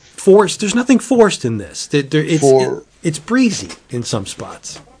force. There's nothing forced in this. It's breezy in some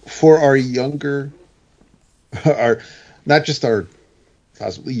spots. For our younger, not just our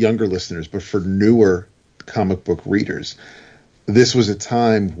possibly younger listeners, but for newer comic book readers, this was a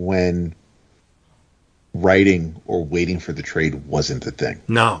time when writing or waiting for the trade wasn't the thing.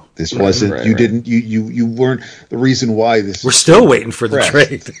 No, this wasn't. Right, didn't. You weren't. The reason why this. We're still waiting for the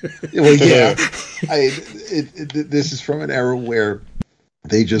trade. Well, yeah. This is from an era where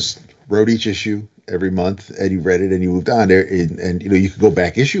they just wrote each issue every month, and you read it and you moved on there, and you could go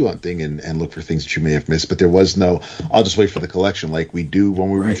back issue hunting and look for things that you may have missed, but there was no, I'll just wait for the collection like we do when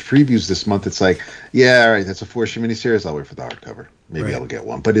we read previews this month. It's like, yeah, all right, that's a 4-issue miniseries, I'll wait for the hardcover, maybe I'll get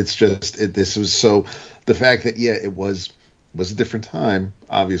one. But it's just this was so, the fact that it was a different time,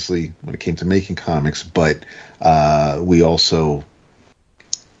 obviously, when it came to making comics, but we also,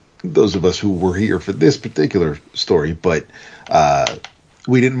 those of us who were here for this particular story, but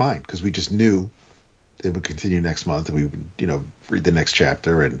we didn't mind because we just knew it would continue next month, and we would, read the next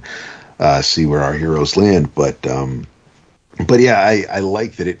chapter and see where our heroes land. But yeah, I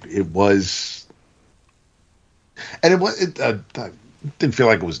like that it was, and it didn't feel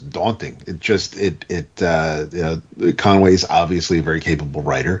like it was daunting. It just Conway is obviously a very capable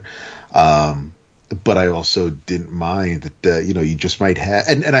writer, but I also didn't mind that you just might have,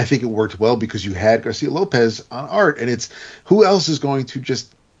 and I think it worked well because you had Garcia Lopez on art, and it's who else is going to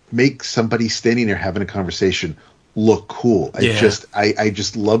just make somebody standing there having a conversation look cool. I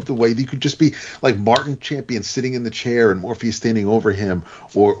just love the way that you could just be like Martin Champion sitting in the chair and Morpheus standing over him,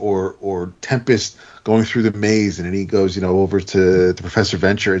 or Tempest going through the maze, and then he goes over to Professor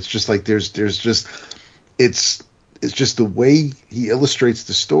Venture. It's just like there's just it's just the way he illustrates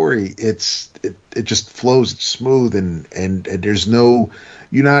the story. It just flows. It's smooth, and there's no,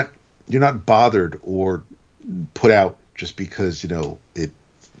 you're not bothered or put out just because it.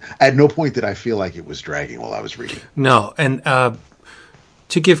 At no point did I feel like it was dragging while I was reading. No, and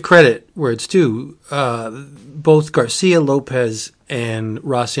to give credit where it's due, both Garcia Lopez and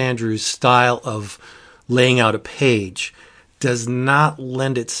Ross Andrews' style of laying out a page does not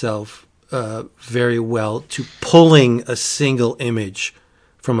lend itself very well to pulling a single image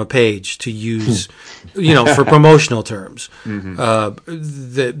from a page to use, for promotional terms. Mm-hmm.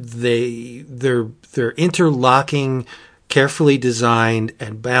 They're interlocking, carefully designed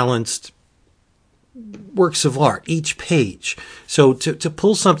and balanced works of art, each page. So to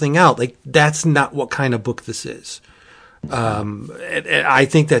pull something out, like, that's not what kind of book this is. And I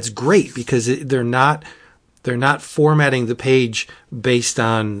think that's great because they're not formatting the page based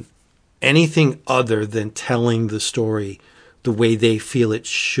on anything other than telling the story the way they feel it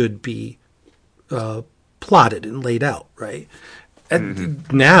should be plotted and laid out, right?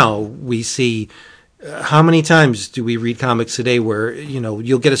 Now we see how many times do we read comics today where,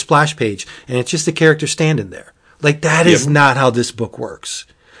 you'll get a splash page and it's just a character standing there. Like, that is not how this book works.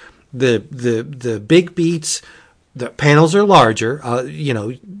 The big beats, the panels are larger,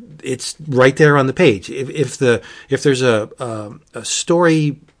 it's right there on the page. If there's a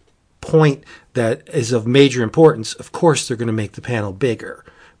story point that is of major importance, of course they're going to make the panel bigger,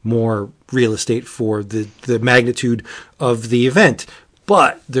 more real estate for the magnitude of the event.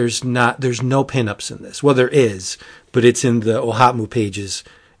 But there's no pinups in this. Well, there is, but it's in the OHATMU pages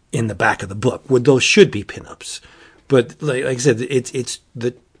in the back of the book. Well, those should be pinups. But like I said, it's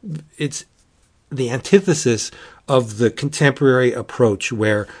the antithesis of the contemporary approach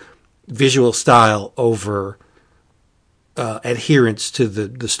where visual style over adherence to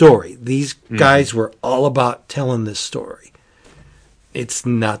the story. These guys were all about telling this story. It's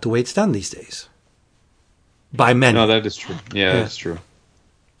not the way it's done these days. By many. No, that is true. Yeah, that's true.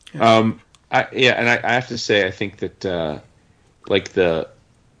 Yeah. I have to say, I think that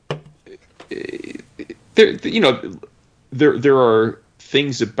there are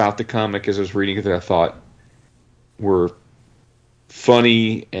things about the comic as I was reading it that I thought were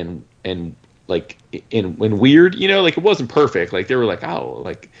funny and weird. Like, it wasn't perfect. Like, they were like, oh,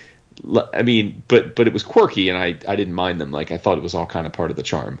 like, I mean, but it was quirky, and I didn't mind them. Like, I thought it was all kind of part of the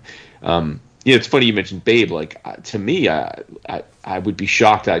charm. It's funny you mentioned Babe. Like, to me, I would be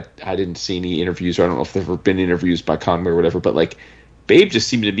shocked. I didn't see any interviews, or I don't know if there have ever been interviews by Conway or whatever. But like, Babe just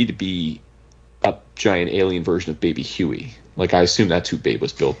seemed to me to be a giant alien version of Baby Huey. Like, I assume that's who Babe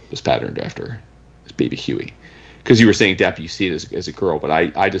was patterned after, is Baby Huey. Because you were saying, Depp, you see it as a girl, but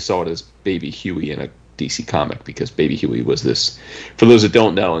I just saw it as Baby Huey in a DC comic, because Baby Huey was this, for those that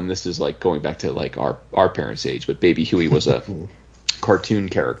don't know, and this is like going back to like our parents' age, but Baby Huey was a cartoon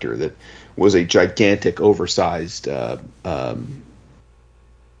character that was a gigantic, oversized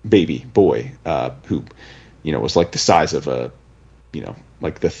baby boy who, was like the size of a,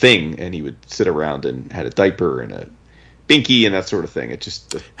 like the Thing, and he would sit around and had a diaper and a binky and that sort of thing.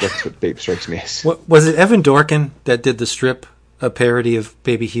 That's what Babe strikes me as. Was it Evan Dorkin that did the strip, a parody of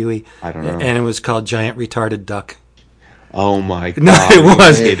Baby Huey? I don't know. And it was called Giant Retarded Duck. Oh my God! No, it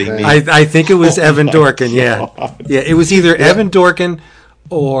was. Kidding me? I think it was Evan Dorkin. Yeah, it was either Evan Dorkin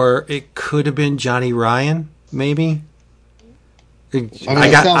or it could have been Johnny Ryan, maybe. It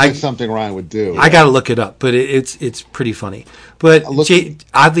sounds like something Ryan would do. I got to look it up, but it's pretty funny. But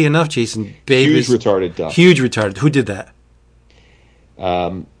oddly enough, Jason, Babe huge retarded duck. Huge retarded. Who did that?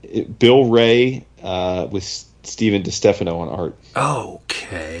 Bill Ray with Steven DeStefano on art.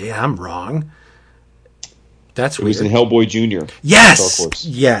 Okay, I'm wrong. That's weird. It was in Hellboy Jr.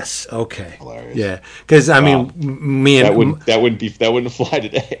 Yes. Okay. Hilarious. Yeah, because I mean, me and that wouldn't fly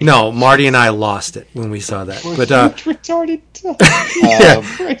today. No, Marty and I lost it when we saw that. But retarded.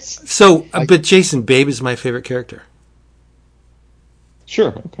 So, but Jason, Babe is my favorite character.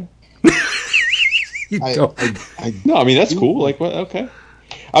 Sure. Okay. No, I mean, that's cool. Like, what? Okay.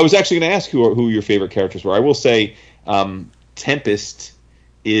 I was actually going to ask who your favorite characters were. I will say, Tempest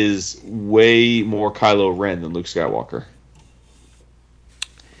is way more Kylo Ren than Luke Skywalker.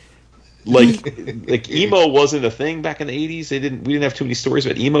 Like emo wasn't a thing back in the 80s. We didn't have too many stories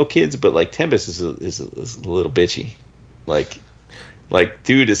about emo kids, but like Tempest is a little bitchy. Like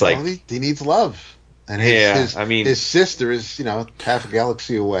dude is like, well, he needs love, and his sister is half a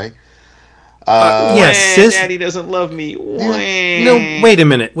galaxy away. Daddy doesn't love me. No, wait a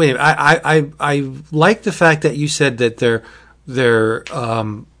minute. I like the fact that you said that they're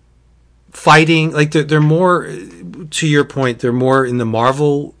fighting, like they're more, to your point, they're more in the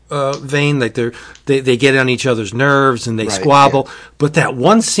Marvel vein, like they get on each other's nerves and they squabble. Yeah. But that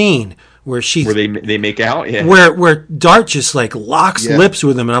one scene where they make out, where Dart just like locks lips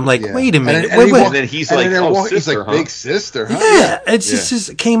with him, and I'm like, wait a minute, wait. And then he's like, he's like, big sister, huh? Yeah, it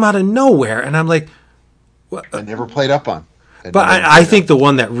just came out of nowhere, and I'm like, what? I never played up on. But I think the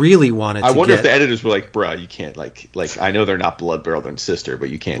one that really wanted. I wonder if the editors were like, "Bruh, you can't like." I know they're not blood brother and sister, but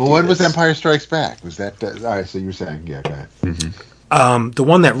you can't. Well, when was Empire Strikes Back? Was that all right? So you're saying, go ahead. Mm-hmm. The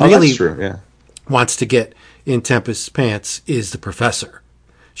one that really wants to get in Tempest's pants is the Professor.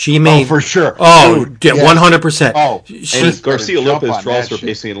 She made for sure. 100%. Oh, and Garcia Lopez draws her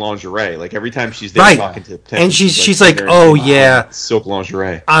basically in lingerie. Like every time she's there talking to Tempest, and she's like, silk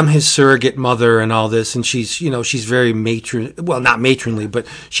lingerie. I'm his surrogate mother and all this, and she's she's very not matronly, but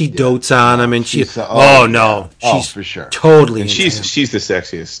she dotes on him, and she's for sure totally. And she's the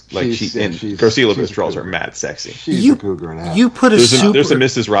sexiest. Like Garcia Lopez draws her mad sexy. She's a cougar and a half. You put there's a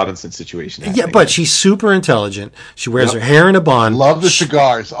Mrs. Robinson situation. Yeah, but she's super intelligent. She wears her hair in a bun. Love the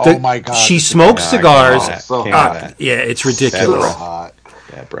cigars. cigars. Oh my god! She smokes cigars. Yeah, it's ridiculous. So hot.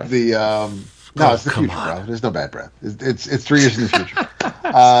 Bad breath. The no, it's the future, bro. There's no bad breath. It's 3 years in the future.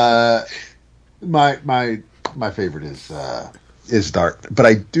 My favorite is Dart, but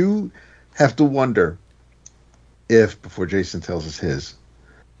I do have to wonder if, before Jason tells us his,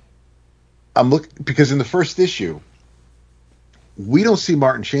 I'm looking, because in the first issue we don't see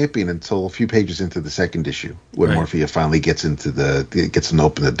Martin Champion until a few pages into the second issue, when Morphia finally gets him to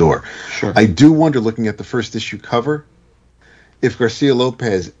open the door. Sure. I do wonder, looking at the first issue cover, if Garcia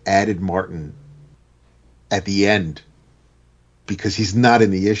Lopez added Martin at the end, because he's not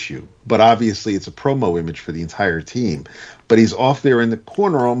in the issue, but obviously it's a promo image for the entire team, but he's off there in the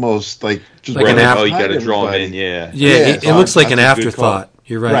corner, almost like just like you got to draw him in. It looks like an afterthought.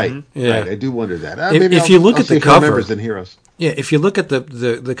 You're right. Right. Yeah. Right. I do wonder that. If you look at the cover, Heroes. Yeah, if you look at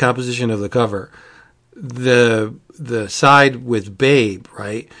the composition of the cover, the side with Babe,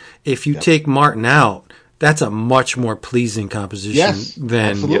 right? If you take Martin out, that's a much more pleasing composition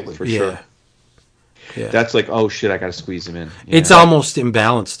than absolutely. For sure. Yeah. That's like, oh shit, I got to squeeze him in. It's almost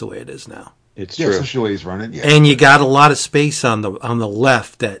imbalanced the way it is now. It's true. Especially the way he's running. Yeah. And you got a lot of space on the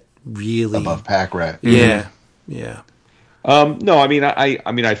left that really above Pack Rat. Yeah. Yeah. No,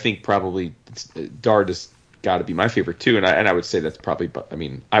 I think probably Dart has got to be my favorite too, and I would say that's probably. I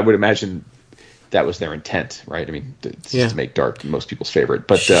mean, I would imagine that was their intent, right? I mean, to make Dart most people's favorite.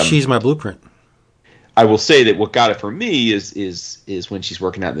 But she's my blueprint. I will say that what got it for me is when she's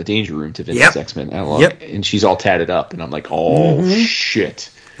working out in the danger room to Vince's X-Men analog, and she's all tatted up, and I'm like, oh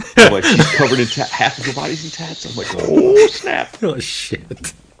shit! I'm like, she's covered in half of her body's in tats. I'm like, oh snap! Oh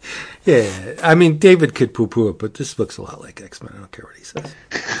shit! Yeah, I mean, David could poo-poo it, but this looks a lot like X-Men. I don't care what he says.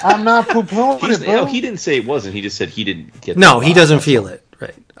 I'm not poo-pooing it, bro. No, he didn't say it wasn't. He just said he didn't get. No, he doesn't feel it,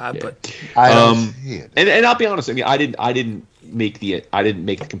 right? But I don't see it. And I'll be honest. I mean, I didn't make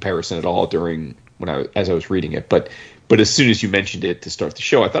the comparison at all during as I was reading it, but as soon as you mentioned it to start the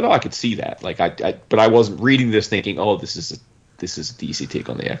show, I thought, I could see that. Like but I wasn't reading this thinking, oh, this is a DC take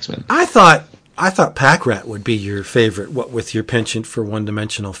on the X-Men. I thought Pack Rat would be your favorite. What with your penchant for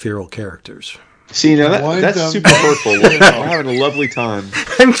one-dimensional feral characters. See, now that's super hurtful. We're having a lovely time,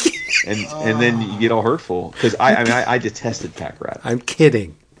 and then you get all hurtful because I detested Pack Rat. I'm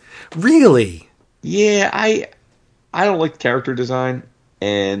kidding. Really? Yeah, I don't like character design,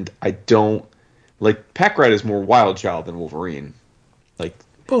 and I don't. Like, Pack Rat is more wild child than Wolverine. Like,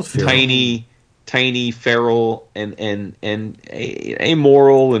 both feral. tiny, feral, and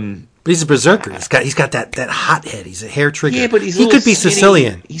amoral, and. But he's a berserker. He's got that hot head. He's a hair trigger. Yeah, but he could be skinny.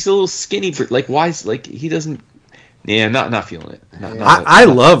 Sicilian. He's a little skinny. Like, why? Like, he doesn't. Yeah, not feeling it. I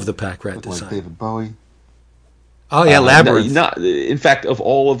love the Pack Rat design. Like David Bowie. Oh yeah, Labyrinth. In fact, of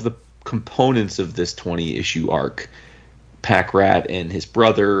all of the components of this 20-issue arc, Pack Rat and his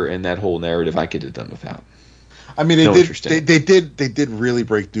brother and that whole narrative, I could have done without. I mean, they did really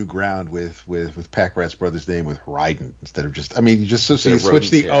break new ground with Pack Rat's brother's name with Raiden instead of just. I mean, you just so you switch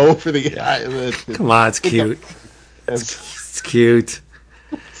the O for the. Come on, it's cute. It's cute.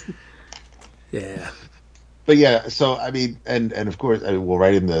 Yeah. But yeah, so I mean, and of course,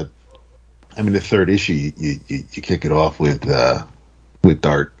 right in the third issue, you kick it off with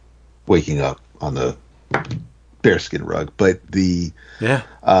Dart waking up on the bearskin rug, but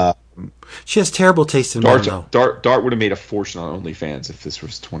she has terrible taste in men, though. Dart would have made a fortune on OnlyFans if this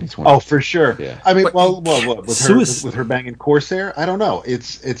was 2020. Oh, for sure. Yeah. I mean, with her banging Corsair, I don't know.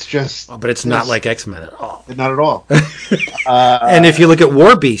 It's just. Oh, but it's not like X-Men at all. Not at all. And if you look at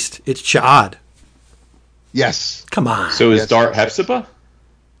War Beast, it's Ch'ad. Yes. Come on. So is Dart Hepzibah?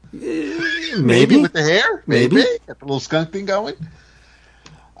 Maybe with the hair. Maybe got the little skunk thing going.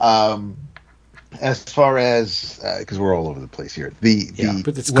 As far as because we're all over the place here, but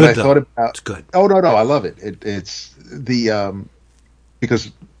it's good though. It's good. Oh no, I love it. It's the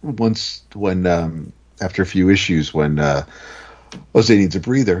because when after a few issues when Jose needs a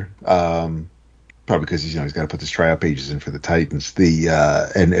breather, probably because he's got to put his tryout pages in for the Titans.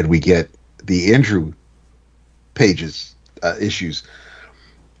 And we get the Andrew pages issues,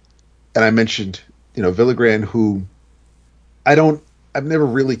 and I mentioned Villagrán, who I've never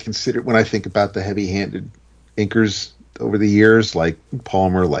really considered when I think about the heavy-handed inkers over the years, like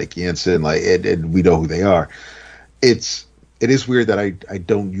Palmer, like Jansen, and we know who they are. It is weird that I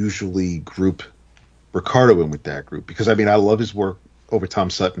don't usually group Ricardo in with that group, because I love his work over Tom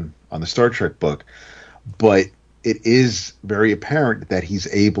Sutton on the Star Trek book, but it is very apparent that he's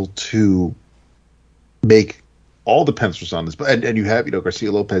able to make all the pencils on this. And you have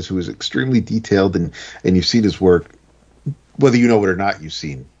Garcia Lopez, who is extremely detailed, and you've seen his work. Whether you know it or not, you've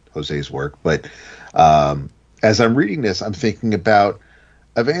seen Jose's work. But as I'm reading this, I'm thinking about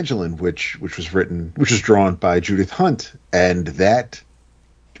Evangeline, which was drawn by Judith Hunt, and that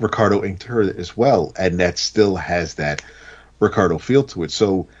Ricardo inked her as well, and that still has that Ricardo feel to it.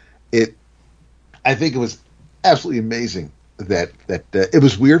 So I think it was absolutely amazing that it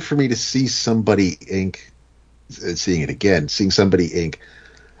was weird for me to see somebody ink, seeing somebody ink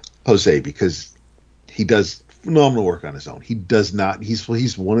Jose, because he does phenomenal work on his own. He does not.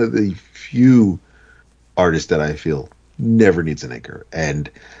 He's one of the few artists that I feel never needs an inker, and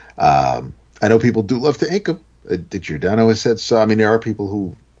I know people do love to ink him. Giordano has said so. I mean, there are people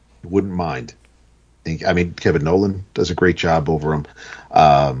who wouldn't mind. I mean, Kevin Nolan does a great job over him,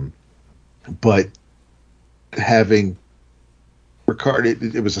 but having Ricardo,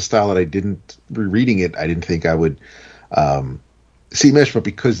 it was a style that I didn't. Rereading it, I didn't think I would see mesh, but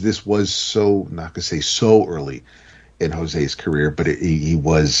because this was so, not to say so early in Jose's career, but he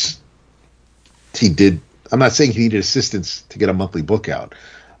did. I'm not saying he needed assistance to get a monthly book out,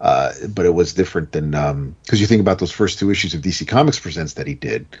 but it was different than because you think about those first 2 issues of DC Comics Presents that he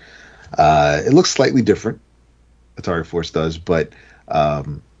did. It looks slightly different, Atari Force does, but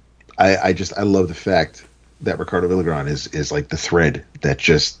I love the fact that Ricardo Villagrán is like the thread that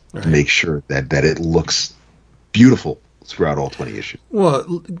just makes sure that it looks beautiful throughout all 20 issues. Well,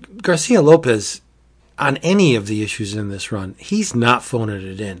 Garcia Lopez, on any of the issues in this run, he's not phoning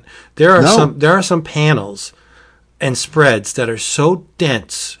it in. There are some panels and spreads that are so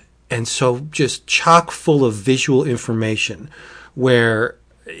dense and so just chock full of visual information, where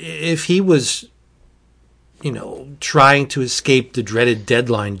if he was, trying to escape the dreaded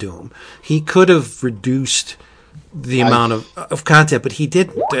deadline doom, he could have reduced the amount of content, but he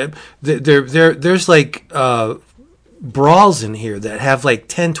didn't. There's like brawls in here that have like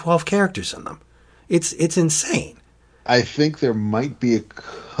 10, 12 characters in them. It's insane. I think there might be a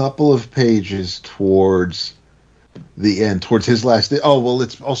couple of pages towards the end, towards his last day. Oh, well,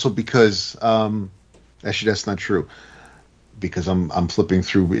 it's also because actually that's not true, because I'm flipping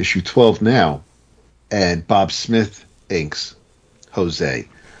through issue 12 now, and Bob Smith inks Jose,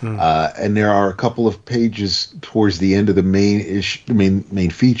 and there are a couple of pages towards the end of the main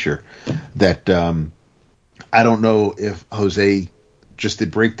feature that I don't know if Jose just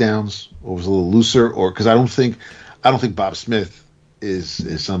did breakdowns or was a little looser, or because I don't think Bob Smith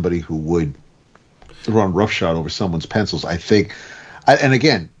is somebody who would run roughshod over someone's pencils. I think, and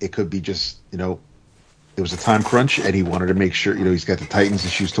again, it could be just it was a time crunch, and he wanted to make sure he's got the Titans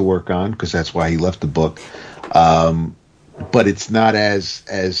issues to work on, because that's why he left the book. But it's not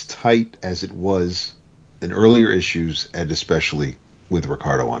as tight as it was in earlier issues, and especially with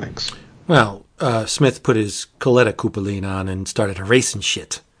Ricardo on inks. Well, Smith put his Coletta Cooperline on and started erasing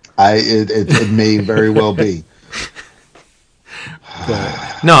shit. It may very well be.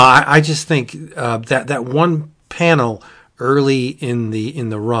 No, I just think that one panel early in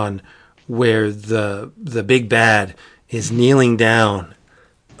the run where the big bad is kneeling down,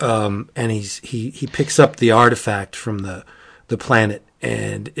 and he picks up the artifact from the planet,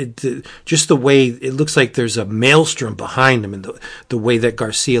 and just the way it looks like there's a maelstrom behind him, and the way that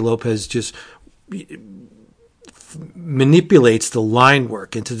Garcia Lopez just manipulates the line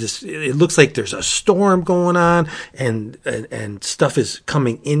work into this. It looks like there's a storm going on, and stuff is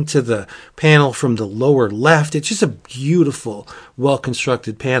coming into the panel from the lower left. It's just a beautiful,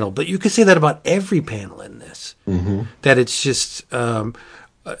 well-constructed panel. But you could say that about every panel in this. Mm-hmm. That it's just a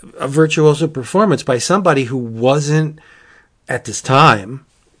virtuoso performance by somebody who wasn't, at this time,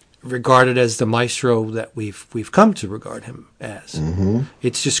 regarded as the maestro that we've come to regard him as. Mm-hmm.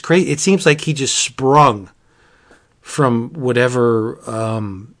 It's just crazy. It seems like he just sprung from whatever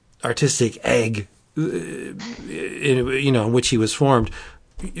artistic egg, in which he was formed.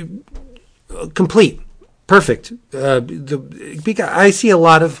 Complete, perfect. I see a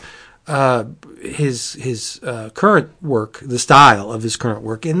lot of his current work, the style of his current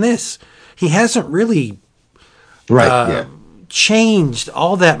work in this. He hasn't really changed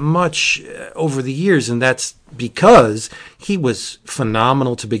all that much over the years, and that's because he was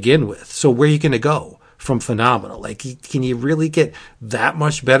phenomenal to begin with. So where are you going to go from phenomenal? Like, can you really get that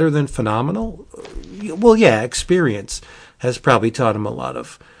much better than phenomenal? Well, yeah, experience has probably taught him a lot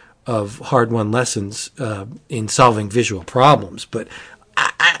of hard-won lessons in solving visual problems, but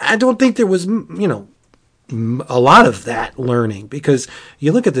I don't think there was, a lot of that learning, because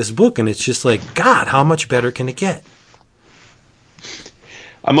you look at this book and it's just like, God, how much better can it get?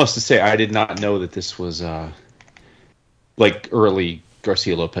 I must say, I did not know that this was like early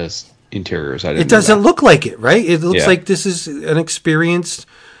Garcia Lopez interiors. It doesn't look like it, right? It looks like this is an experienced,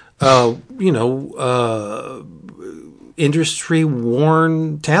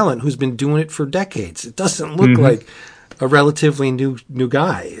 industry-worn talent who's been doing it for decades. It doesn't look like a relatively new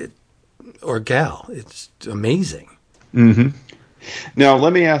guy or gal. It's amazing. Mm-hmm. Now,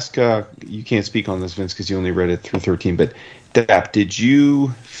 let me ask, you can't speak on this, Vince, because you only read it through 13, but Dap, did you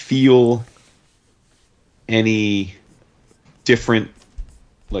feel any different,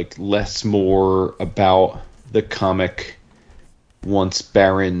 like less more about the comic once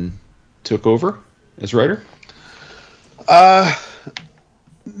Baron took over as writer?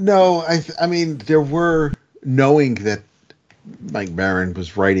 No, I mean, there were, knowing that Mike Baron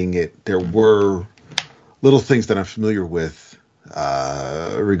was writing it, there were little things that I'm familiar with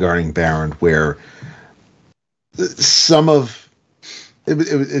regarding Baron, where some of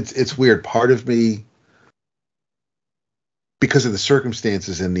it's weird. Part of me, because of the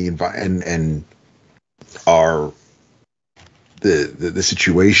circumstances and the and our the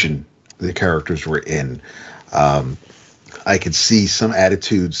situation the characters were in, I could see some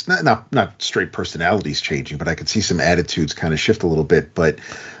attitudes, not straight personalities changing, but I could see some attitudes kind of shift a little bit. But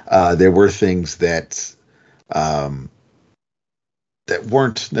there were things that that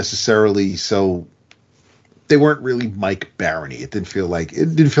weren't necessarily so. They weren't really Mike Baron-y. It didn't feel like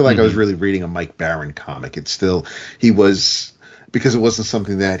I was really reading a Mike Baron comic. It's still, he was, because it wasn't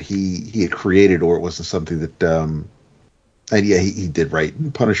something that he had created, or it wasn't something that and yeah, he did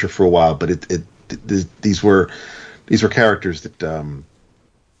write Punisher for a while, but these were characters that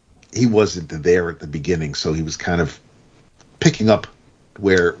he wasn't there at the beginning, so he was kind of picking up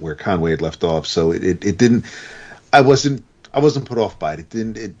where Conway had left off. So it didn't, I wasn't put off by it.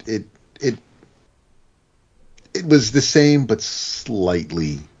 It was the same, but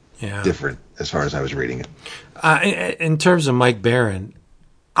slightly different as far as I was reading it. In terms of Mike Baron,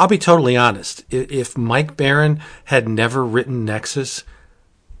 I'll be totally honest. If Mike Baron had never written Nexus,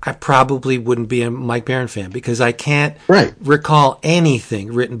 I probably wouldn't be a Mike Baron fan, because I can't recall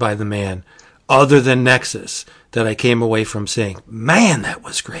anything written by the man other than Nexus that I came away from saying, man, that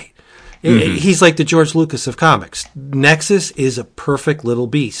was great. He's like the George Lucas of comics. Nexus is a perfect little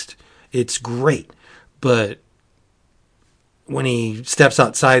beast. It's great. But when he steps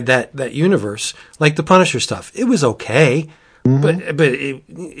outside that universe, like the Punisher stuff, it was okay. But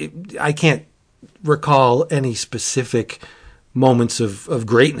I can't recall any specific moments of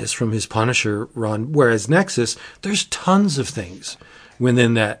greatness from his Punisher run. Whereas Nexus, there's tons of things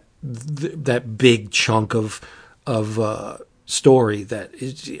within that big chunk of story that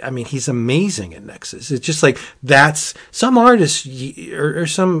is, I mean, he's amazing in Nexus. It's just like, that's some artists or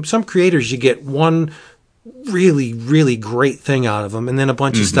some creators, you get one really, really great thing out of them, and then a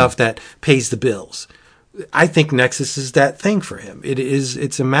bunch of stuff that pays the bills. I think Nexus is that thing for him.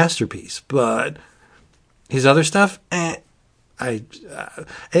 It's a masterpiece, but his other stuff, I'm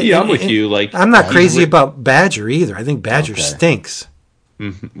with you. Like, I'm not crazy about Badger either. I think Badger stinks.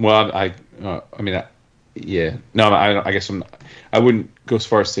 Mm-hmm. Well, I guess I wouldn't go as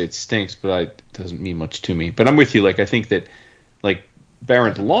far as to say it stinks, but it doesn't mean much to me. But I'm with you. Like, I think that, like,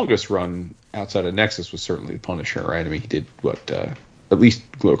 Baron's longest run outside of Nexus was certainly the Punisher, right? I mean, he did at least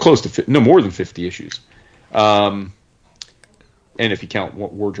close to no more than 50 issues. And if you count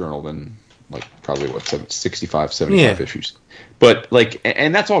War Journal, then like probably 65, 75 issues. But like,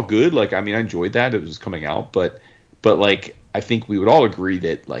 and that's all good. Like, I mean, I enjoyed that. It was coming out, but like, I think we would all agree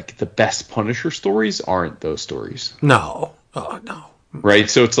that like the best Punisher stories aren't those stories. No. Oh, no. Right.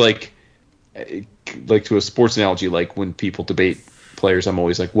 So it's like to a sports analogy, like when people debate players, I'm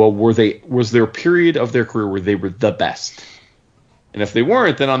always like, well, was there a period of their career where they were the best? And if they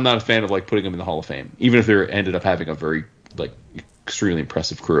weren't, then I'm not a fan of like putting them in the Hall of Fame, even if they ended up having a very like extremely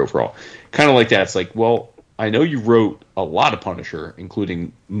impressive career overall. Kind of like that. It's like, well, I know you wrote a lot of Punisher,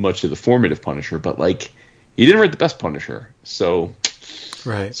 including much of the formative Punisher, but like you didn't write the best Punisher. So,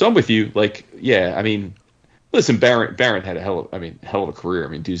 right. So I'm with you. Like, yeah, I mean, listen, Baron had a hell of a career. I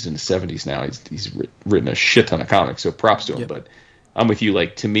mean, dude's in the 70s now. He's written a shit ton of comics, so props to him. Yep. But I'm with you.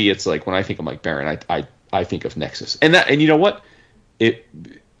 Like, to me, it's like when I think of Mike Baron, I think of Nexus, and you know what?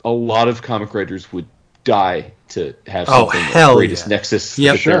 A lot of comic writers would die to have something the greatest Nexus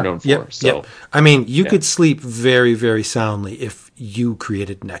that they're known for. So, I mean, you could sleep very, very soundly if you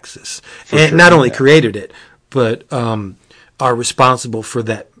created Nexus, and not only created it, but are responsible for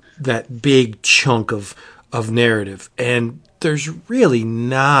that big chunk of narrative. And there's really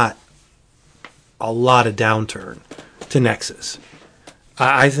not a lot of downturn to Nexus.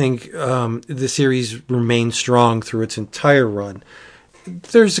 I think the series remains strong through its entire run.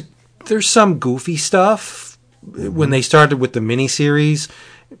 There's some goofy stuff when they started with the miniseries.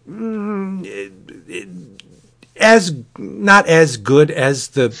 Not as good as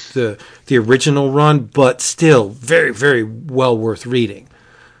the original run, but still very, very well worth reading.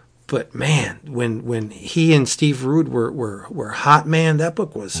 But man, when he and Steve Rude were hot, man, that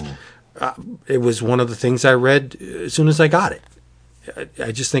book was it was one of the things I read as soon as I got it.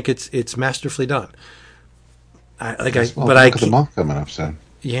 I just think it's masterfully done. Look at the month coming up soon.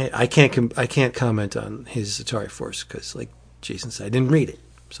 Yeah, I can't comment on his Atari Force because, like Jason said, I didn't read it.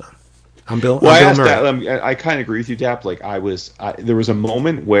 So I'm Bill. Well, I'm Bill Murray. I kind of agree with you, Dap. Like there was a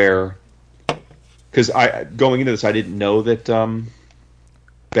moment where, because going into this, I didn't know that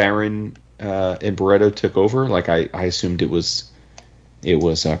Baron and Barreto took over. Like I assumed it was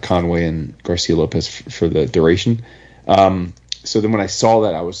Conway and Garcia Lopez for the duration. So then when I saw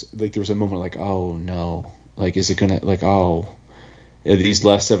that, I was like, there was a moment like, oh no, like is it gonna like are these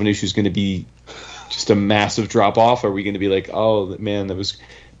last 7 issues going to be just a massive drop off? Are we going to be like, oh man, that was?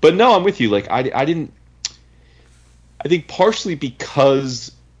 But no, I'm with you. Like I didn't. I think partially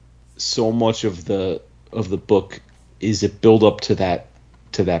because so much of the book is a build up to that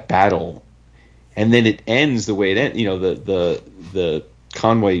battle, and then it ends the way it ends. You know, the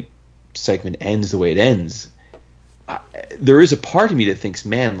Conway segment ends the way it ends. There is a part of me that thinks,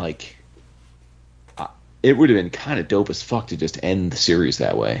 man, like it would have been kind of dope as fuck to just end the series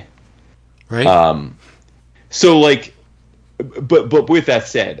that way, right? So like, but with that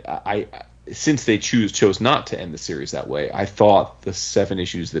said, I since they chose not to end the series that way, I thought the 7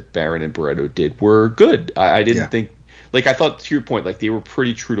 issues that Baron and Barreto did were good. I didn't think, like, I thought, to your point, like they were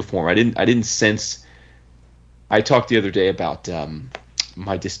pretty true to form. I didn't sense. I talked the other day about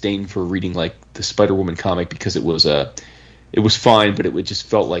my disdain for reading like the Spider-Woman comic because it was fine, but it just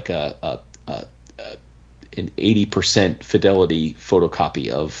felt like an 80% fidelity photocopy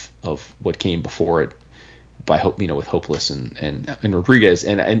of what came before it with Hopeless and Rodriguez,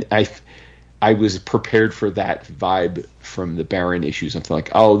 and I was prepared for that vibe from the Baron issues. I'm like,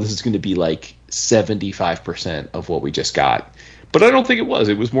 oh, this is going to be like 75% of what we just got, but I don't think it was.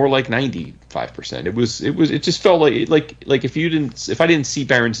 It was more like 95%. It just felt like if I didn't see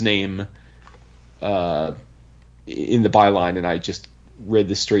Baron's name in the byline and I just read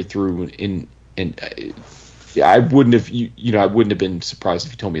this straight through I wouldn't have been surprised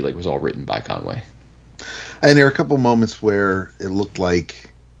if you told me like it was all written by Conway. And there were a couple moments where it looked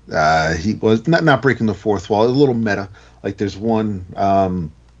like he was not breaking the fourth wall. A little meta. Like there's one, I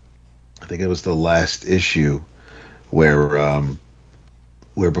think it was the last issue where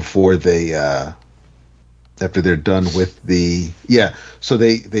before they after they're done with so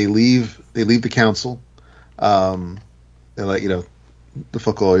they leave the council. They're like, the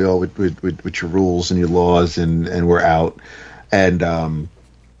fuck all y'all with your rules and your laws, and we're out. And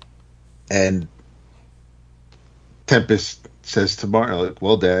Tempest says to Martin, like,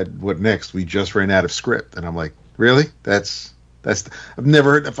 well, Dad, what next? We just ran out of script. And I'm like, really? That's I've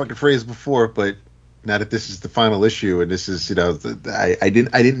never heard that fucking phrase before, but now that this is the final issue and this is, I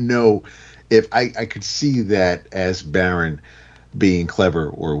didn't know if I could see that as Baron being clever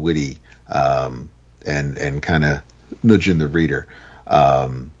or witty, and kind of nudging the reader.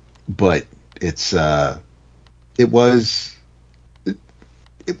 But it was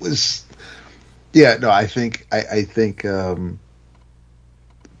I think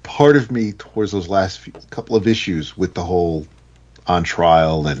part of me towards those last couple of issues with the whole on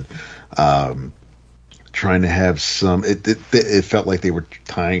trial and trying to have some it felt like they were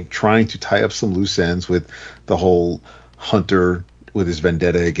trying to tie up some loose ends with the whole Hunter with his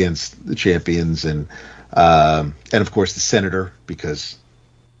vendetta against the champions and of course the senator, because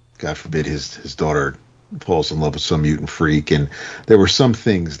God forbid his daughter falls in love with some mutant freak, and there were some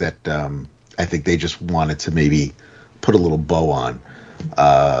things that I think they just wanted to maybe put a little bow on.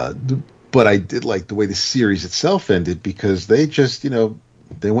 But I did like the way the series itself ended, because they just,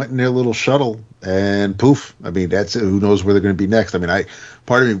 they went in their little shuttle and poof. I mean, that's who knows where they're going to be next. I mean,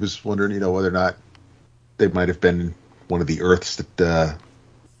 part of me was wondering, whether or not they might have been one of the Earths that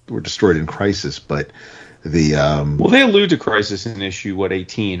were destroyed in Crisis, but the well, they allude to Crisis in issue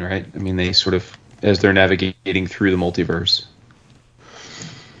 18, right? I mean, they sort of, as they're navigating through the multiverse.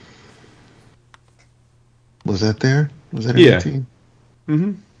 Was that there? Was that in 18?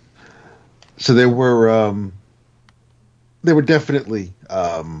 Mm-hmm. So they were definitely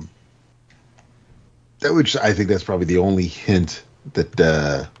which I think that's probably the only hint that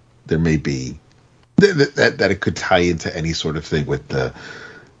there may be that it could tie into any sort of thing with the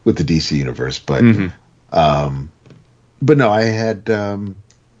DC universe, but but no, I had I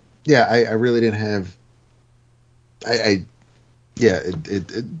really didn't have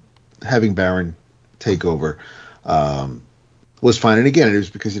having Baron take over was fine. And again, it was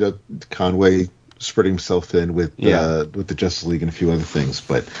because Conway spreading himself thin with the Justice League and a few other things,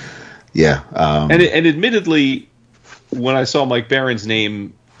 but and admittedly, when I saw Mike Baron's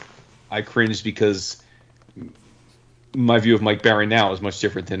name I cringed because my view of Mike Baron now is much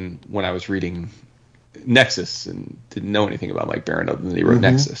different than when I was reading Nexus and didn't know anything about Mike Baron other than he wrote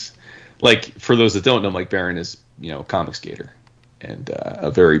Nexus. Like, for those that don't know, Mike Baron is, a comic skater and a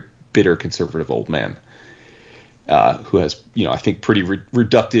very bitter conservative old man who has, I think pretty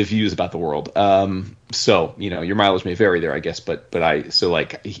reductive views about the world. So, your mileage may vary there, I guess, but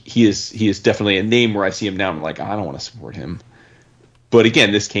he is definitely a name where I see him now. I'm like, I don't want to support him. But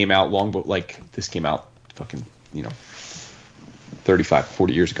again, this came out fucking, 35,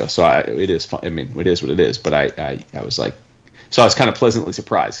 40 years ago. So it is fun. I mean, it is what it is. But I was like, so I was kind of pleasantly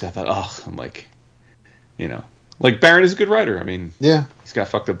surprised. I thought, I'm like, like Baron is a good writer. I mean, yeah, he's got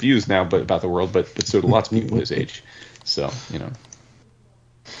fucked up views now, but about the world, but so do lots of people his age. So,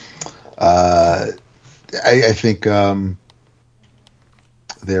 I think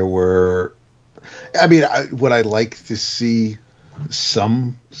there were. I mean, would I like to see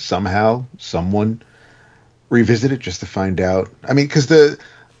somehow someone revisit it just to find out? I mean, because the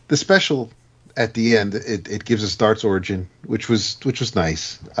special at the end it gives us Dart's origin, which was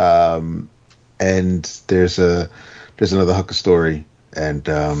nice. And there's another Hucka story, and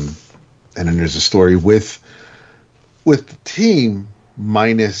then there's a story with the team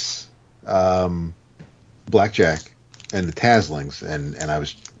minus Blackjack and the Taslings, and I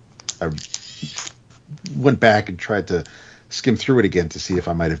went back and tried to skim through it again to see if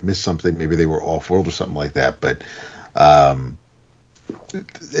I might have missed something. Maybe they were off-world or something like that, but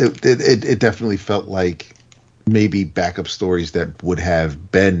it definitely felt like maybe backup stories that would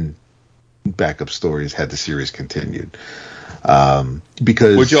have been backup stories had the series continued.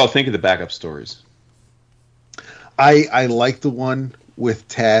 Because what'd you all think of the backup stories? I like the one with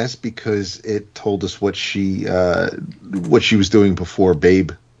Taz because it told us what she was doing before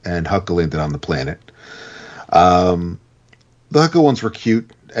Babe and Hucka landed on the planet. The Hucka ones were cute,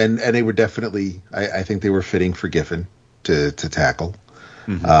 and they were definitely, I think they were fitting for Giffen to tackle,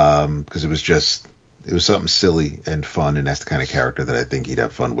 because it was something silly and fun, and that's the kind of character that I think he'd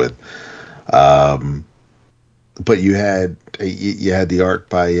have fun with. But you had the art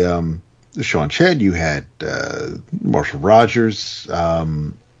by Sean Chen, you had Marshall Rogers.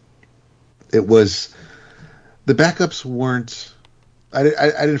 It was, the backups weren't. I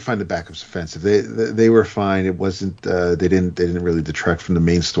didn't find the backups offensive. They were fine. It wasn't. They didn't really detract from the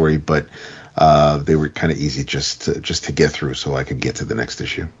main story, but they were kind of easy just to get through, so I could get to the next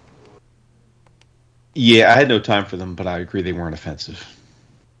issue. Yeah, I had no time for them, but I agree they weren't offensive.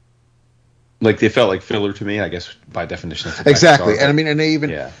 Like, they felt like filler to me, I guess, by definition. Exactly, and I mean, and they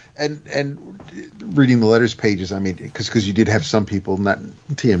even and reading the letters pages. I mean, because you did have some people, not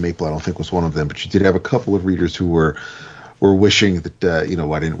T.M. Maple, I don't think was one of them, but you did have a couple of readers who were wishing that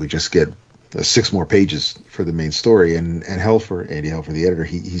why didn't we just get 6 more pages for the main story? And Andy Helfer, the editor,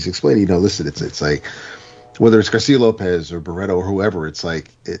 he's explaining, listen, it's like, whether it's Garcia Lopez or Barreto or whoever, it's like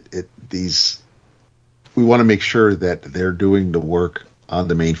we want to make sure that they're doing the work on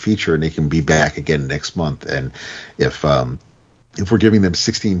the main feature and they can be back again next month. And if we're giving them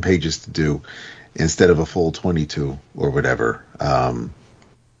 16 pages to do instead of a full 22 or whatever,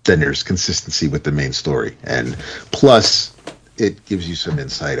 then there's consistency with the main story, and plus it gives you some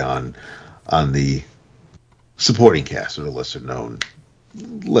insight on the supporting cast, or the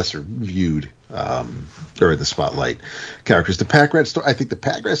lesser viewed or in the spotlight characters. The Packrat story, I think the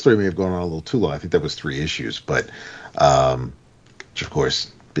Packrat story may have gone on a little too long. I think that was 3 issues, but which of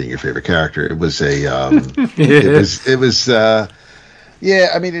course, being your favorite character, it was a it was.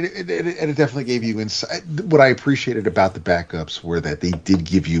 Yeah, I mean, it definitely gave you insight. What I appreciated about the backups were that they did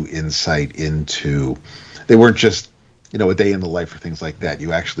give you insight into. They weren't just, a day in the life or things like that.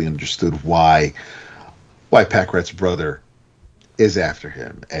 You actually understood why Packrat's brother is after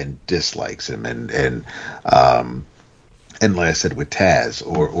him and dislikes him, and like I said, with Taz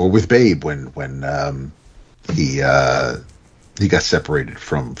or with Babe when he got separated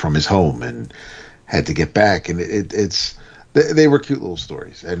from his home and had to get back, and it's. They were cute little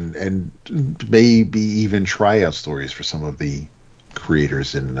stories, and maybe even tryout stories for some of the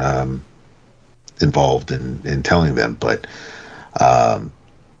creators involved in telling them. But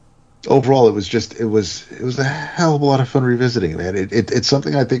overall, it was a hell of a lot of fun revisiting, man. It's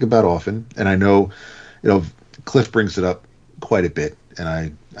something I think about often, and I know, Cliff brings it up quite a bit, and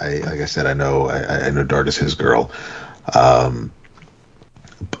I like I said, I know Dart is his girl, and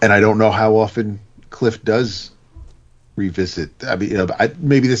I don't know how often Cliff does revisit. I mean,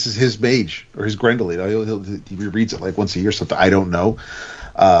 maybe this is his Mage or his Grendel. He rereads it like once a year or something. I don't know.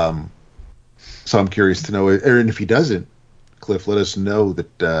 So I'm curious to know. And if he doesn't, Cliff, let us know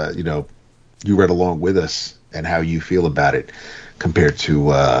that you read along with us and how you feel about it compared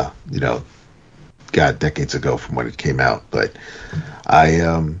to decades ago from when it came out. But I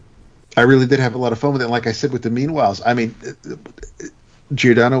really did have a lot of fun with it. And like I said, with the Meanwhiles, I mean,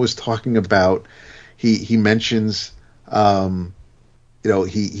 Giordano was talking about, he mentions,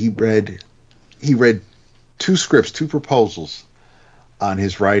 he read 2 scripts, 2 proposals on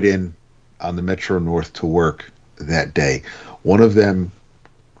his write-in on the Metro North to work that day. One of them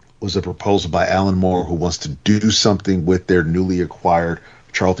was a proposal by Alan Moore, who wants to do something with their newly acquired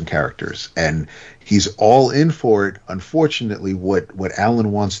Charlton characters, and he's all in for it. Unfortunately, what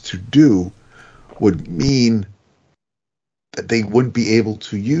Alan wants to do would mean that they wouldn't be able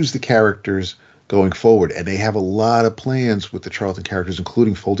to use the characters going forward, and they have a lot of plans with the Charlton characters,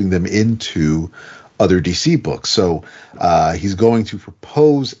 including folding them into other DC books. So he's going to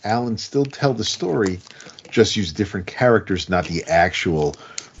propose Alan still tell the story, just use different characters, not the actual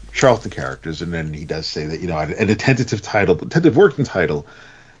Charlton characters. And then he does say that, and a tentative working title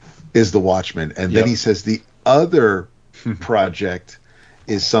is The Watchmen. And then he says the other project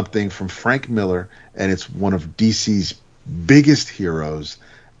is something from Frank Miller, and it's one of DC's biggest heroes.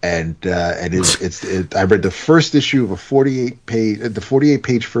 And I read the first issue of a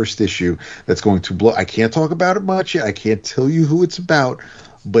 48-page first issue that's going to blow. I can't talk about it much yet. I can't tell you who it's about,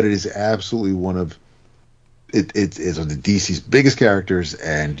 but it is absolutely one of it is one of the DC's biggest characters,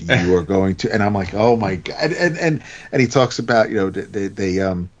 and you are going to. And I'm like, oh my god! And he talks about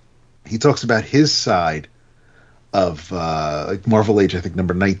he talks about his side of like Marvel Age. I think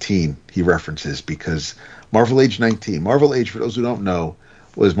number 19 he references, because Marvel Age 19. Marvel Age, for those who don't know,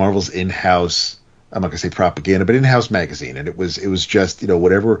 was Marvel's in-house, I'm not going to say propaganda, but in-house magazine. And it was just,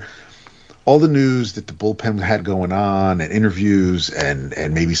 whatever, all the news that the bullpen had going on, and interviews,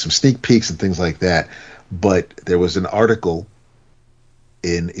 and maybe some sneak peeks and things like that. But there was an article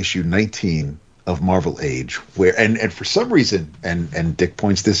in issue 19 of Marvel Age where, and for some reason, and Dick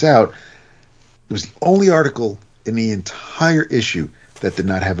points this out, it was the only article in the entire issue that did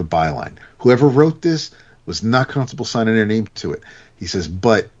not have a byline. Whoever wrote this was not comfortable signing their name to it. He says,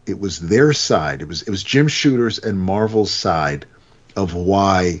 but it was their side. It was Jim Shooter's and Marvel's side of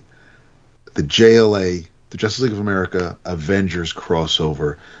why the JLA, the Justice League of America, Avengers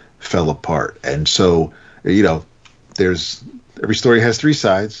crossover fell apart. And so, there's every story has 3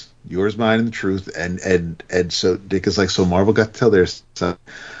 sides: yours, mine, and the truth. And so Dick is like, so Marvel got to tell their side.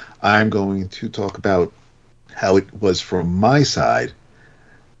 I'm going to talk about how it was from my side,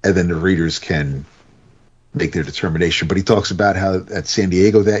 and then the readers can make their determination. But he talks about how at San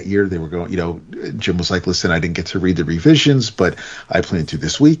Diego that year they were going, Jim was like, listen, I didn't get to read the revisions, but I plan to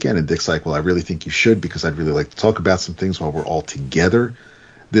this weekend. And Dick's like, well, I really think you should, because I'd really like to talk about some things while we're all together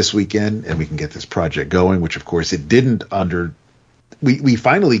this weekend, and we can get this project going, which of course it didn't we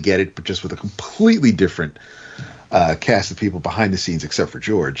finally get it, but just with a completely different cast of people behind the scenes, except for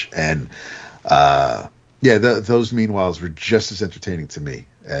George. And those Meanwhiles were just as entertaining to me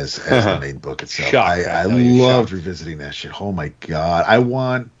as the main book itself. I loved revisiting that shit. Oh my god, I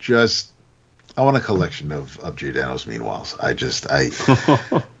want a collection of Giordano's Meanwhiles. I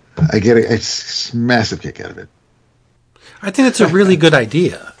get a massive kick out of it. I think it's a really good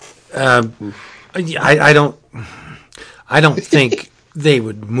idea. I don't think they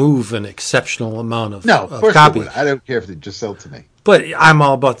would move an exceptional amount of copies. I don't care if they just sell to me. But I'm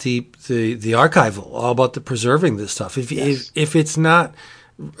all about the archival, all about the preserving this stuff. If it's not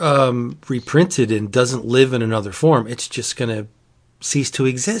reprinted and doesn't live in another form, it's just going to cease to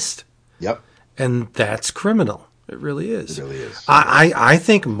exist. Yep. And that's criminal. It really is. It really is. I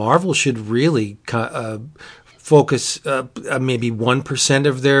think Marvel should really focus maybe 1%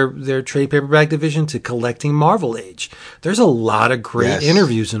 of their trade paperback division to collecting Marvel Age. There's a lot of great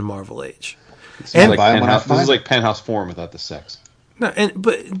interviews in Marvel Age. This is like Penthouse Forum without the sex. No,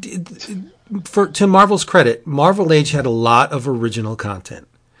 to Marvel's credit, Marvel Age had a lot of original content.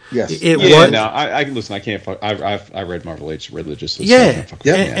 Yes. I can listen. I can't. I read Marvel Age religiously. Yeah,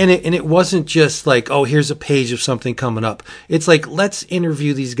 and it wasn't just like, oh, here's a page of something coming up. It's like, let's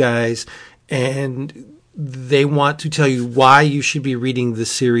interview these guys, and they want to tell you why you should be reading the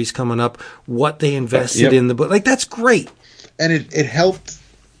series coming up, what they invested in the book. Like, that's great. And it helped.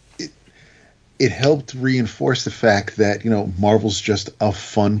 It helped reinforce the fact that Marvel's just a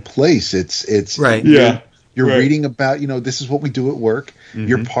fun place. It's right. You're reading about, this is what we do at work. Mm-hmm.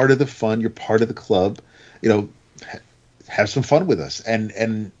 You're part of the fun. You're part of the club. Have some fun with us.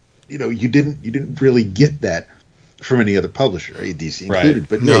 And you didn't really get that from any other publisher, DC included.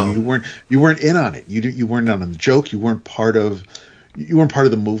 But you weren't in on it. You weren't on the joke. You weren't part of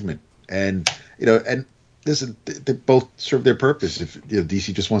the movement. And listen, they both serve their purpose. If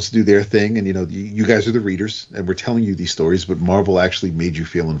DC just wants to do their thing, and you guys are the readers, and we're telling you these stories, but Marvel actually made you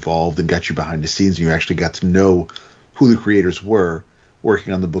feel involved and got you behind the scenes, and you actually got to know who the creators were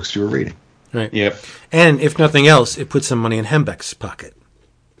working on the books you were reading. Right. Yep. And if nothing else, it put some money in Hembeck's pocket.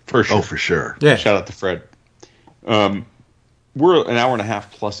 For sure. Oh, for sure. Yeah. Shout out to Fred. We're an hour and a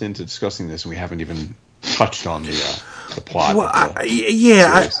half plus into discussing this, and we haven't even touched on the plot. Well, I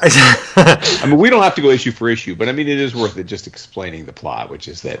mean, we don't have to go issue for issue, but I mean, it is worth it just explaining the plot, which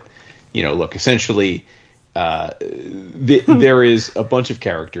is that, look, essentially, there is a bunch of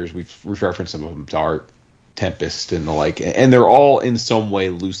characters. We've referenced some of them, Dart, Tempest, and the like, and they're all in some way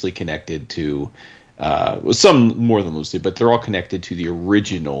loosely connected to, some more than loosely, but they're all connected to the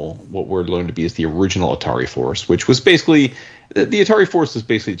original, what we're learned to be as the original Atari Force, which was basically, the Atari Force was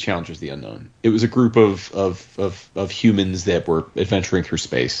basically the Challengers of the Unknown. It was a group of humans that were adventuring through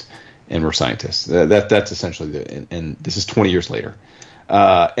space and were scientists. That's essentially and this is 20 years later.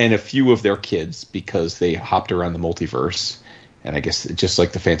 And a few of their kids, because they hopped around the multiverse, and I guess just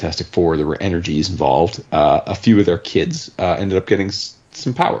like the Fantastic Four, there were energies involved. A few of their kids ended up getting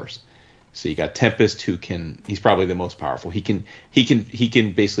some powers. So you got Tempest, he's probably the most powerful. He can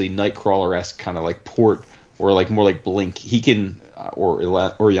basically Nightcrawler-esque kind of like port, or like more like Blink. He can, or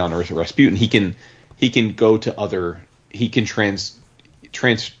Orion or Rasputin. He can go to other. He can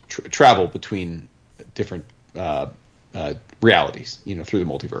travel between different realities, through the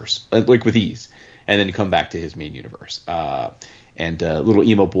multiverse, like with ease, and then come back to his main universe. And little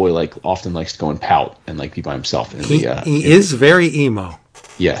emo boy often likes to go and pout and be by himself. He is very emo.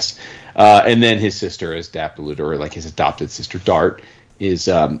 Yes. And then his sister, as Dap alluded, or his adopted sister Dart, is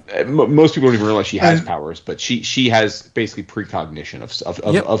most people don't even realize she has powers, but she has basically precognition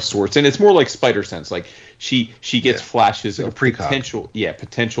of sorts, and it's more like spider sense. Like she gets flashes of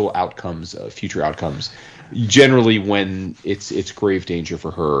potential outcomes, future outcomes. Generally, when it's grave danger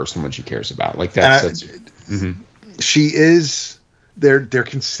for her or someone she cares about, she is. They're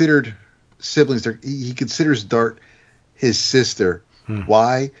considered siblings. He considers Dart his sister.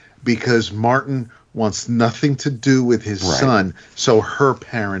 Why? Because Martin wants nothing to do with his son, so her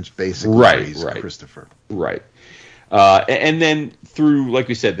parents basically raise Christopher. Right. And then through, like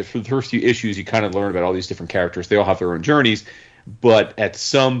we said, for the first few issues, you kind of learn about all these different characters. They all have their own journeys, but at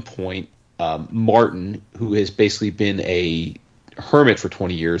some point, Martin, who has basically been a hermit for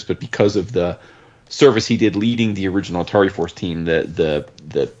 20 years, but because of the service he did leading the original Atari Force team,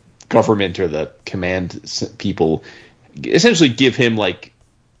 the government or the command people essentially give him like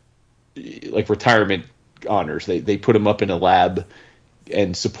retirement honors. They put him up in a lab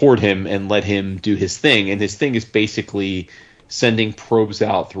and support him and let him do his thing. And his thing is basically sending probes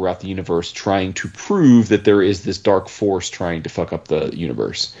out throughout the universe, trying to prove that there is this dark force trying to fuck up the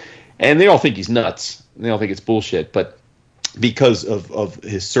universe. And they all think he's nuts. They all think it's bullshit. But because of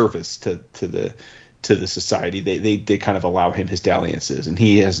his service to the society, they kind of allow him his dalliances, and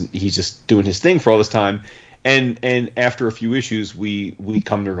he's just doing his thing for all this time. And after a few issues, we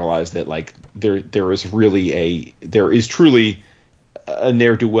come to realize that there is truly a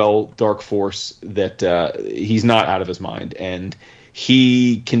ne'er-do-well dark force that he's not out of his mind, and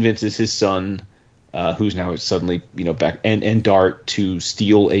he convinces his son, who's now suddenly back, and Dart to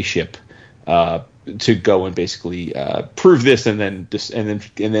steal a ship to go and basically prove this, and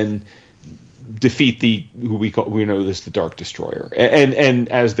then defeat the Dark Destroyer. And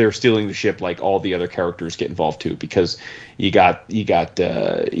as they're stealing the ship, all the other characters get involved too, because they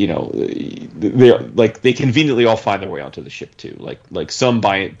conveniently all find their way onto the ship too. Like some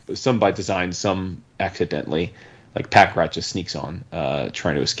by design, some accidentally. Like Packrat just sneaks on,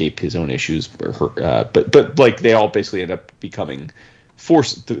 trying to escape his own issues, but they all basically end up becoming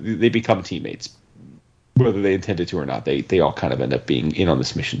they become teammates, whether they intended to or not. They all kind of end up being in on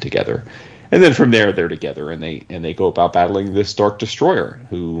this mission together. And then from there, they're together, and they go about battling this Dark Destroyer,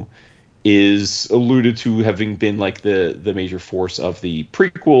 who is alluded to having been the major force of the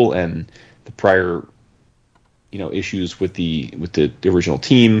prequel and the prior, issues with the original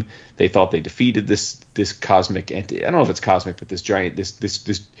team. They thought they defeated this cosmic entity. I don't know if it's cosmic, but this giant,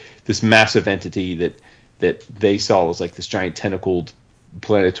 this massive entity that they saw as this giant tentacled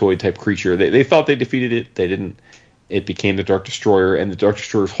planetoid type creature. They thought they defeated it. They didn't. It became the Dark Destroyer, and the Dark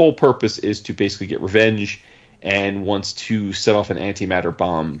Destroyer's whole purpose is to basically get revenge and wants to set off an antimatter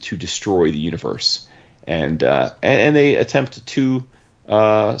bomb to destroy the universe. And they attempt to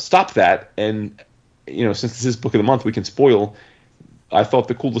stop that. And, since this is Book of the Month, we can spoil. I thought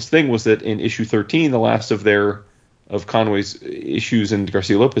the coolest thing was that in issue 13, the last of Conway's issues and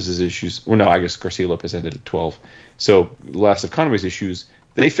Garcia Lopez's issues, well, no, I guess Garcia Lopez ended at 12. So the last of Conway's issues,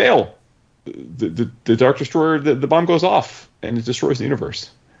 they fail. the Dark Destroyer, the bomb goes off and it destroys the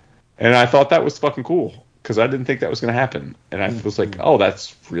universe. And I thought that was fucking cool because I didn't think that was going to happen. And I was like, oh,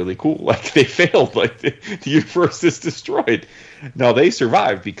 that's really cool. Like, they failed. Like, the universe is destroyed. Now, they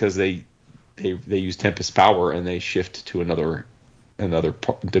survived because they use Tempest power and they shift to another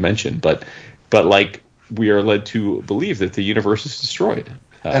dimension. But like, we are led to believe that the universe is destroyed.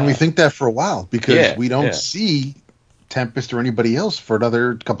 And we think that for a while because we don't see Tempest or anybody else for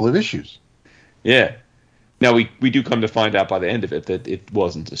another couple of issues. Yeah. Now we do come to find out by the end of it that it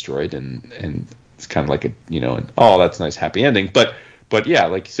wasn't destroyed, and it's kind of like that's a nice happy ending. But yeah,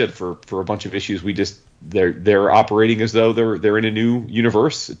 like you said, for a bunch of issues, they're operating as though they're in a new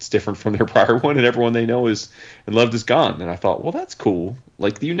universe. It's different from their prior one, and everyone they know is and loved is gone. And I thought, well, that's cool.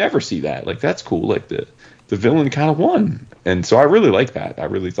 Like, you never see that. Like, that's cool. Like, the villain kind of won, and so I really like that. I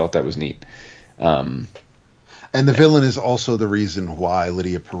really thought that was neat. And the villain is also the reason why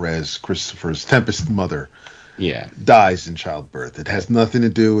Lydia Perez, Christopher's Tempest mother, dies in childbirth. It has nothing to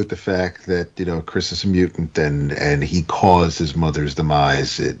do with the fact that Chris is a mutant and he caused his mother's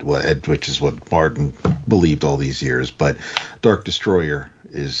demise, which is what Martin believed all these years. But Dark Destroyer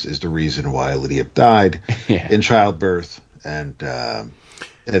is the reason why Lydia died in childbirth, and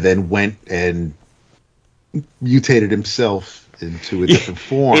then went and mutated himself into a different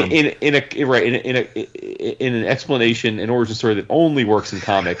form in an explanation, an origin story that only works in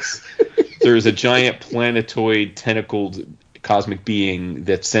comics. There is a giant planetoid tentacled cosmic being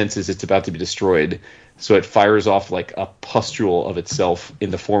that senses it's about to be destroyed, so it fires off like a pustule of itself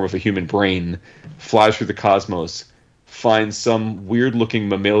in the form of a human brain, flies through the cosmos, finds some weird looking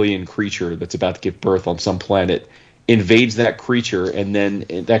mammalian creature that's about to give birth on some planet, invades that creature, and then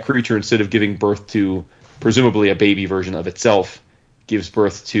that creature, instead of giving birth to presumably a baby version of itself, gives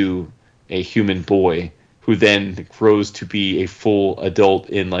birth to a human boy who then grows to be a full adult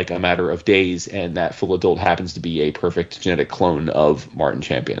in like a matter of days, and that full adult happens to be a perfect genetic clone of Martin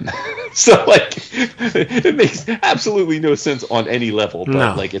Champion. So like, it makes absolutely no sense on any level,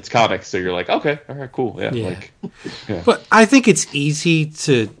 but like, it's comics, so you're like, okay, all right, cool, like, But I think it's easy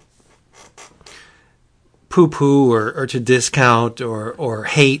to poo-poo or to discount or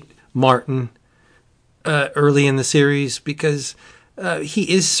hate Martin early in the series because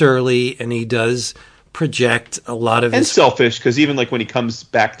he is surly and he does project a lot of and selfish, because even like when he comes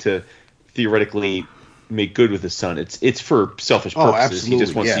back to theoretically make good with his son, it's for selfish purposes. Absolutely, he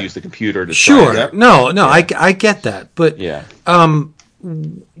just wants to use the computer to I get that, but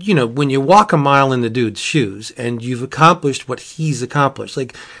when you walk a mile in the dude's shoes and you've accomplished what he's accomplished,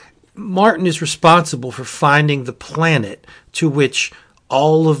 like Martin is responsible for finding the planet to which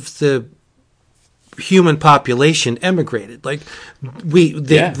all of the human population emigrated. Like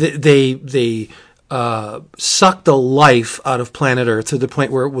they sucked the life out of planet Earth to the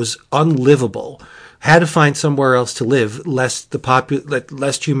point where it was unlivable. Had to find somewhere else to live, lest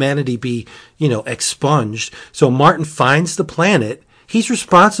humanity be, expunged. So Martin finds the planet. He's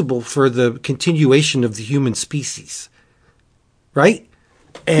responsible for the continuation of the human species, right?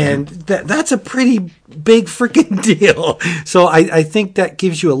 And that's a pretty big freaking deal. So I think that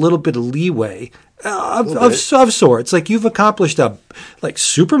gives you a little bit of leeway of sorts. Like, you've accomplished like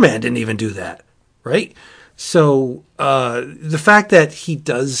Superman didn't even do that. Right? So the fact that he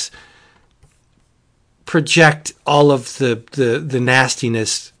does project all of the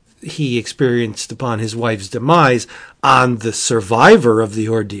nastiness he experienced upon his wife's demise on the survivor of the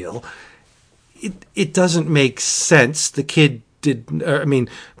ordeal, it doesn't make sense. The kid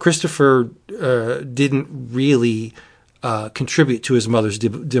Christopher didn't really contribute to his mother's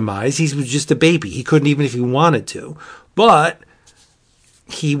demise. He was just a baby. He couldn't, even if he wanted to. But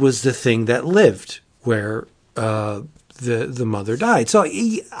he was the thing that lived where the mother died. So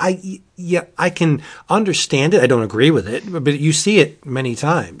I can understand it. I don't agree with it, but you see it many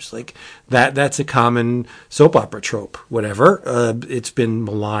times. Like that's a common soap opera trope. Whatever. It's been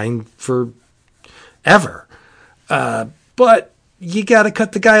maligned forever. But you got to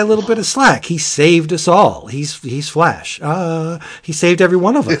cut the guy a little bit of slack. He saved us all. He's Flash. He saved every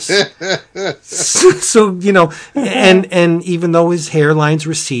one of us. so and even though his hairline's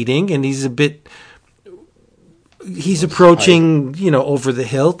receding and he's approaching, over the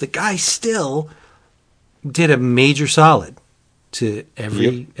hilt, the guy still did a major solid to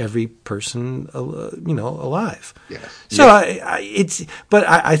every person, alive. Yes. So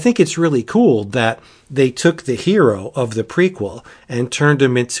I think it's really cool that they took the hero of the prequel and turned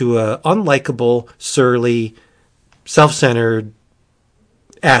him into a unlikable, surly, self-centered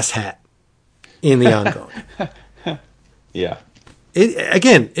asshat in the ongoing. Yeah.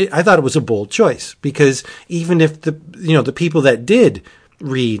 I thought it was a bold choice because even if the people that did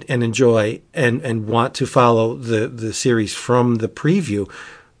read and enjoy and want to follow the series from the preview,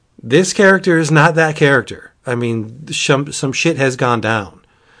 this character is not that character. I mean, some shit has gone down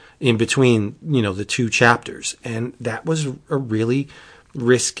in between, the two chapters, and that was a really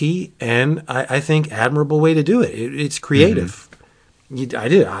risky and I think admirable way to do it. It's creative. Mm-hmm.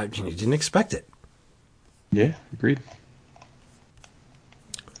 I didn't expect it. Yeah, agreed.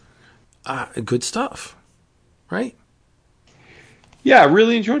 Good stuff, right? Yeah, I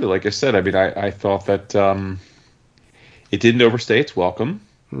really enjoyed it. Like I said, I mean, I thought that it didn't overstay its welcome.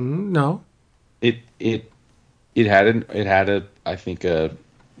 No, it had I think a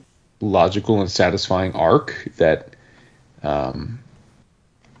logical and satisfying arc that,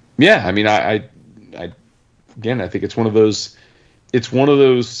 yeah. I mean, I again, I think it's one of those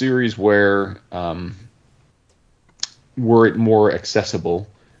series where were it more accessible,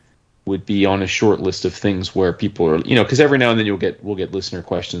 would be on a short list of things where people are, because every now and then we'll get listener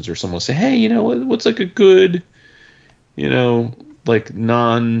questions, or someone will say, hey, what's like a good, like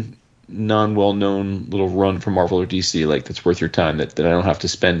non well-known little run from Marvel or DC, like that's worth your time, that I don't have to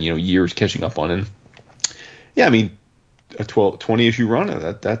spend, years catching up on. And yeah, I mean, a 20 issue run,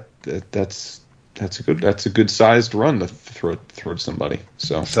 that's a good sized run to throw to somebody.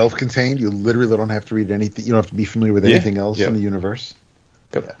 So self-contained, you literally don't have to read anything. You don't have to be familiar with anything else in the universe.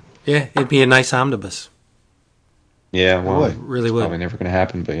 Yep. Yeah, it'd be a nice omnibus. Yeah, well, it really would. Probably never going to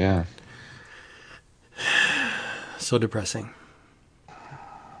happen, but yeah. So depressing.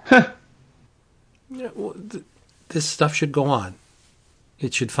 Huh. Yeah, well, this stuff should go on.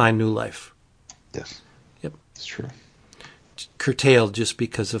 It should find new life. Yes. Yep. It's true. Curtailed just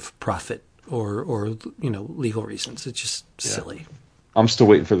because of profit or legal reasons. It's just silly. I'm still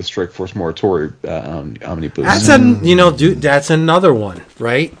waiting for the Strike Force moratorium omnibus. That's another one,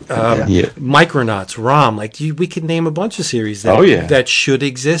 right? Yeah. Micronauts, ROM, we could name a bunch of series that should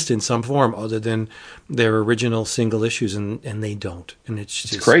exist in some form other than their original single issues, and they don't. And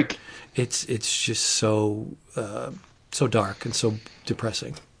it's great. It's just so dark and so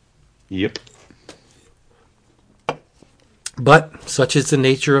depressing. Yep. But such is the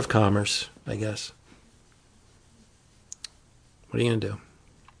nature of commerce, I guess. What are you going to do?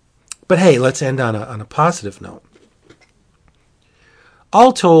 But hey, let's end on a positive note.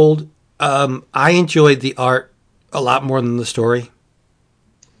 All told, I enjoyed the art a lot more than the story.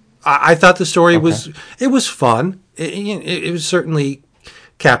 I thought the story was fun. It was certainly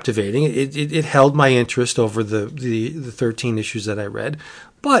captivating. It held my interest over the 13 issues that I read.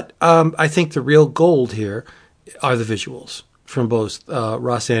 But I think the real gold here are the visuals from both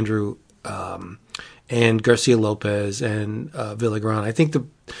Ross Andru and Garcia Lopez and Villagrán. I think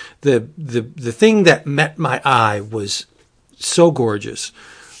the thing that met my eye was so gorgeous.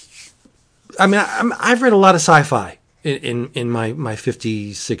 I mean, I've read a lot of sci-fi in my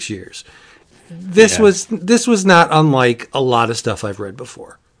 56 years. This was not unlike a lot of stuff I've read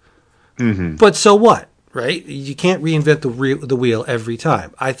before. Mm-hmm. But so what, right? You can't reinvent the wheel every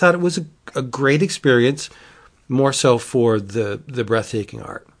time. I thought it was a great experience, more so for the breathtaking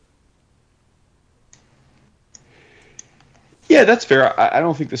art. Yeah, that's fair. I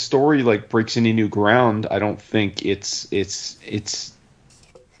don't think the story breaks any new ground. I don't think it's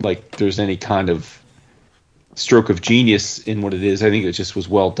like there's any kind of stroke of genius in what it is. I think it just was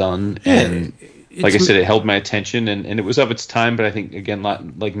well done, and like I said, it held my attention, and it was of its time. But I think again, not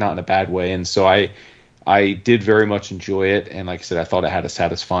in a bad way. And so I did very much enjoy it, and like I said, I thought it had a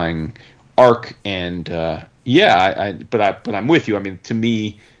satisfying arc. And but I'm with you. I mean, to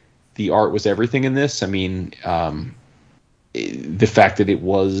me, the art was everything in this. I mean. The fact that it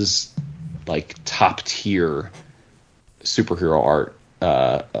was top tier superhero art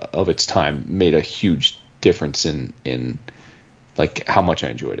of its time made a huge difference in how much I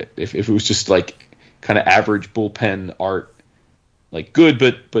enjoyed it. If it was just kind of average bullpen art, good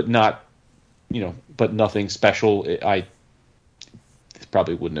but not but nothing special, it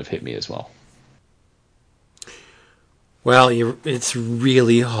probably wouldn't have hit me as well. Well, it's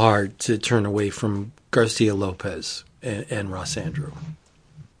really hard to turn away from Garcia Lopez and Ross Andru.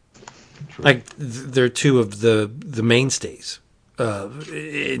 True. They're two of the mainstays.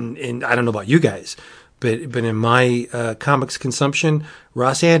 In I don't know about you guys, but in my comics consumption,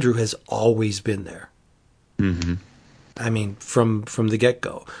 Ross Andru has always been there. Mm-hmm. I mean, from the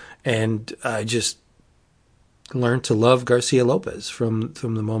get-go, and I just learned to love Garcia Lopez from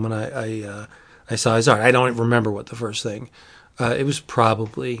the moment I saw his art. I don't remember what the first thing. It was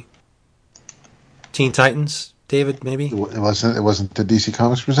probably Teen Titans. David, maybe it wasn't the DC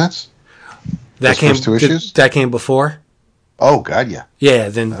Comics Presents. That came first two issues. That came before. Oh God, yeah. Yeah,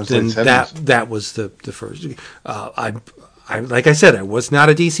 then that was the first. like I said, I was not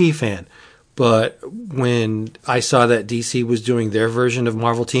a DC fan, but when I saw that DC was doing their version of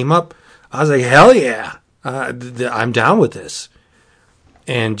Marvel Team Up, I was like, hell yeah, I'm down with this.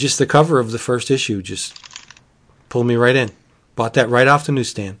 And just the cover of the first issue just pulled me right in. Bought that right off the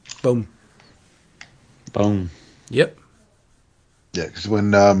newsstand. Boom. Boom. Yep. Yeah, because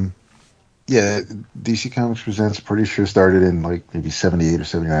when DC Comics Presents, pretty sure started in like maybe 78 or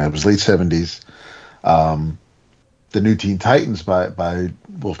 79. It was late 70s. The New Teen Titans by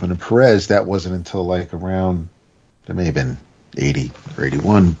Wolfman and Perez, that wasn't until like around, it may have been 80 or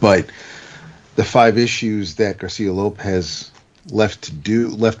 81, but the 5 issues that Garcia Lopez left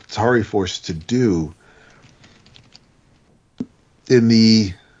Atari Force to do in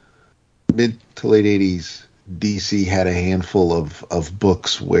the mid to late 80s, DC had a handful of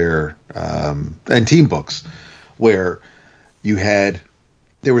books where, and team books, where they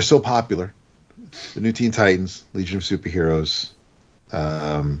were so popular. The New Teen Titans, Legion of Superheroes.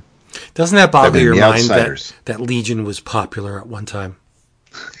 Doesn't that boggle your mind that Legion was popular at one time?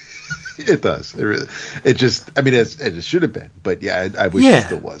 It does. It should have been. But yeah, I wish it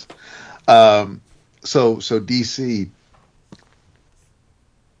still was. So DC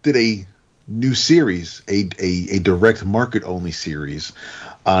did a new series, a direct market only series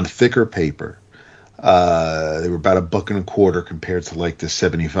on thicker paper. They were about $1.25 compared to like the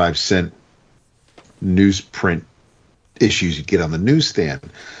 75-cent newsprint issues you get on the newsstand.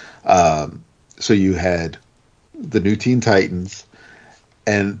 So you had the New Teen Titans,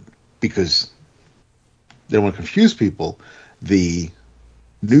 and because they don't want to confuse people, the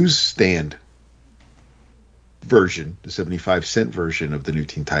newsstand version, the 75-cent version of the New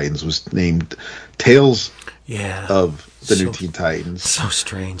Teen Titans, was named Tales of the New Teen Titans. So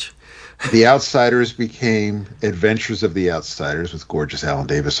strange. The Outsiders became Adventures of the Outsiders with gorgeous Alan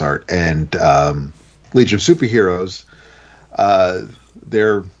Davis art, and Legion of Superheroes,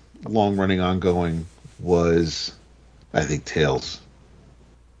 their long-running ongoing was, I think, Tales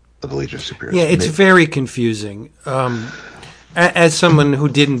of the Legion of Superheroes. Yeah, it's very confusing. As someone who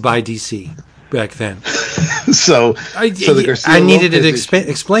didn't buy DC back then, so the Garcia I needed it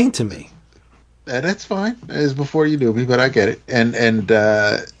explained to me. And that's fine. It was before you knew me, but I get it. And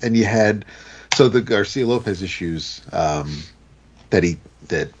you had the Garcia Lopez issues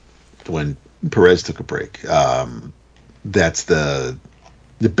that when Perez took a break. That's the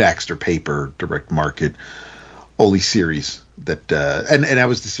Baxter Paper direct market only series that and that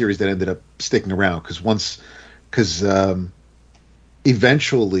was the series that ended up sticking around because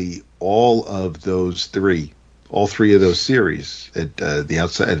eventually all three of those series, the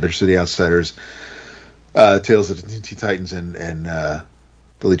Adventures of the Outsiders, Tales of the Teen Titans, and the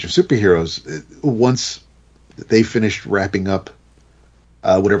Legion of Superheroes, once they finished wrapping up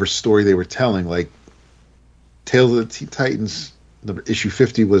whatever story they were telling, like Tales of the Teen Titans, issue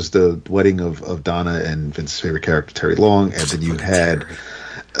 50 was the wedding of Donna and Vince's favorite character, Terry Long, and then you had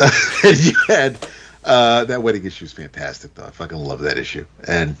that wedding issue is fantastic, though. I fucking love that issue.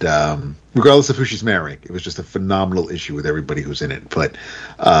 And regardless of who she's marrying, it was just a phenomenal issue with everybody who's in it. But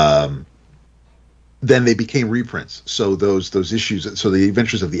then they became reprints. So those issues, so the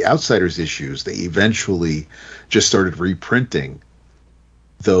Adventures of the Outsiders issues, they eventually just started reprinting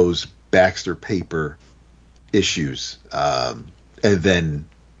those Baxter Paper issues. And then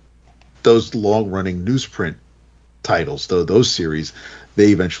those long-running newsprint titles, those series, they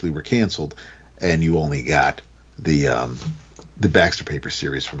eventually were canceled, and you only got the Baxter Paper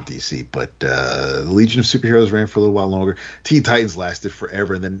series from DC. But the Legion of Superheroes ran for a little while longer. Teen Titans lasted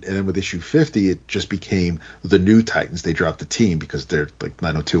forever, and then with issue 50, it just became the New Titans. They dropped the team because they're like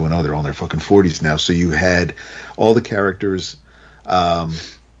 90210. They're all in their fucking 40s now. So you had all the characters, and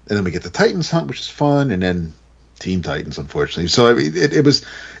then we get the Titans Hunt, which is fun, and then Teen Titans, unfortunately. So I mean, it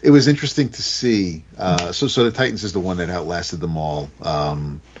was interesting to see. So the Titans is the one that outlasted them all.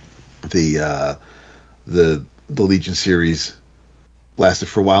 The Legion series lasted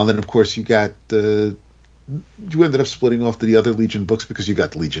for a while, and then of course you ended up splitting off to the other Legion books because you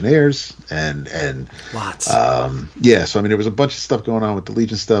got the Legionnaires and lots. So I mean, there was a bunch of stuff going on with the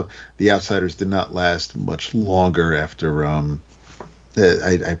Legion stuff. The Outsiders did not last much longer after.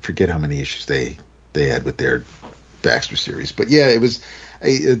 I forget how many issues they had with their Baxter series, but yeah, it was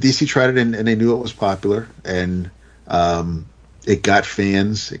DC tried it and they knew it was popular, and it got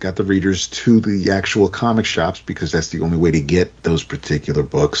fans, it got the readers to the actual comic shops because that's the only way to get those particular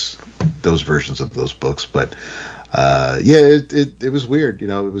books, those versions of those books. But it was weird, it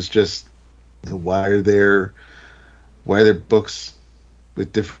was just, why are there books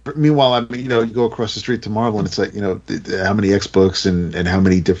with different? Meanwhile, I mean, you go across the street to Marvel and it's like, how many X books and how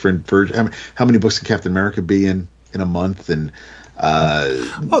many different versions, how many books can Captain America be in? in a month, and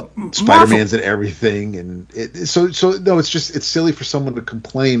Spider-Man's and everything, and so no, it's silly for someone to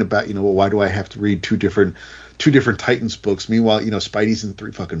complain about, well, why do I have to read two different Titans books? Meanwhile, Spidey's in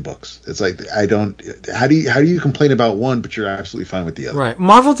 3 fucking books. It's like, I don't. How do you complain about one, but you're absolutely fine with the other? Right.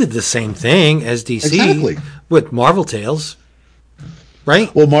 Marvel did the same thing as DC exactly. with Marvel Tales.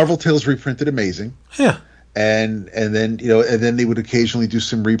 Right. Well, Marvel Tales reprinted amazing. Yeah. And then they would occasionally do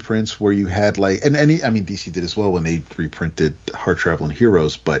some reprints where you had DC did as well when they reprinted Heart Traveling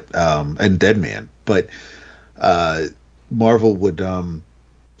Heroes, but and Dead Man, but Marvel would.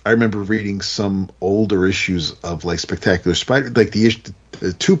 I remember reading some older issues of like Spectacular Spider, like the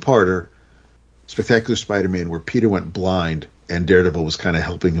 2-parter Spectacular Spider-Man, where Peter went blind and Daredevil was kind of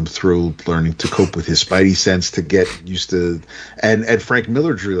helping him through learning to cope with his Spidey sense to get used to. And Frank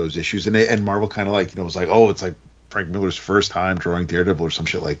Miller drew those issues, and Marvel kind of was like, oh, it's like Frank Miller's first time drawing Daredevil or some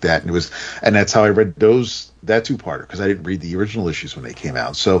shit like that, and that's how I read that 2-parter, because I didn't read the original issues when they came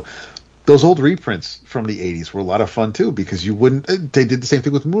out. So those old reprints from the 80s were a lot of fun too, because they did the same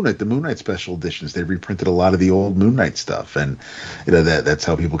thing with Moon Knight, the Moon Knight special editions. They reprinted a lot of the old Moon Knight stuff, and that's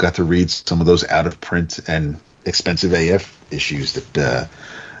how people got to read some of those out of print and expensive AF issues that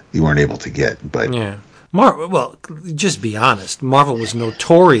you weren't able to get. But yeah, well, just be honest, Marvel was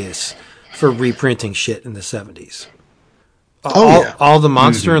notorious for reprinting shit in the 70s. All the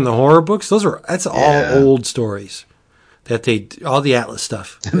monster and the horror books, that's all old stories. All the Atlas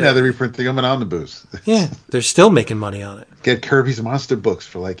stuff. Now they're reprinting them in omnibus. Yeah, they're still making money on it. Get Kirby's monster books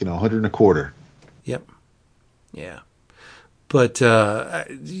for $100.25. Yep. Yeah. But,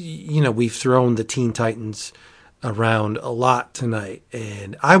 we've thrown the Teen Titans around a lot tonight,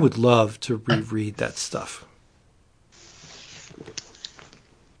 and I would love to reread that stuff.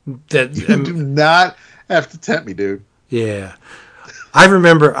 You do not have to tempt me, dude. Yeah. I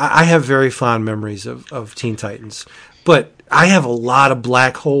remember, I have very fond memories of Teen Titans, but I have a lot of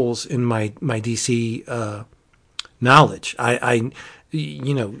black holes in my DC knowledge. I've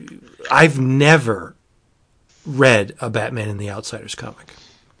never read a Batman and the Outsiders comic.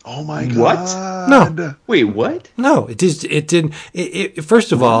 Oh my God! What? No. Wait, what? No, it didn't.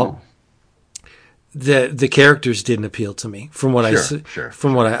 First of all, the characters didn't appeal to me from what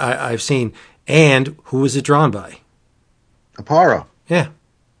I've seen. And who was it drawn by? Aparo. Yeah.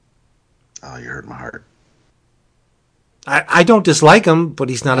 Oh, you hurt my heart. I don't dislike him, but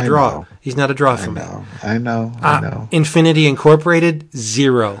he's not a draw. He's not a draw for me. I know. Infinity Incorporated,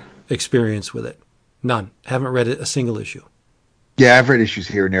 0 experience with it. None. Haven't read a single issue. Yeah, I've read issues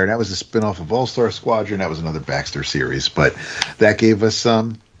here and there. That was a spin-off of All-Star Squadron. That was another Baxter series. But that gave us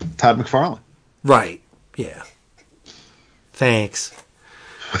Todd McFarlane. Right. Yeah. Thanks.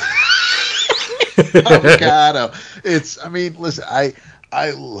 Avocado. Listen, I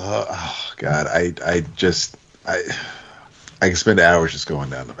love, oh God, I can spend hours just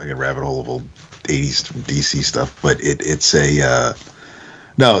going down like a rabbit hole of old 80s DC stuff, but it's a,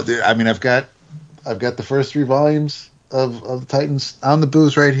 no, I've got the first 3 volumes of the Titans on the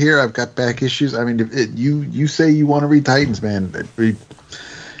booze right here. I've got back issues. You say you want to read Titans, man.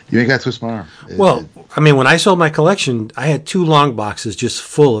 You ain't got to twist my arm. When I sold my collection, I had 2 long boxes just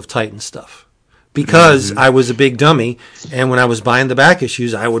full of Titan stuff because I was a big dummy. And when I was buying the back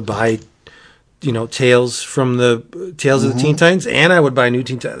issues, I would buy, Tales of the Teen Titans, and I would buy New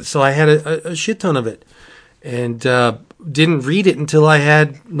Teen Titans. So I had a shit ton of it, and didn't read it until I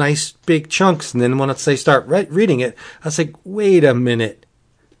had nice big chunks. And then once I start reading it, I was like, wait a minute,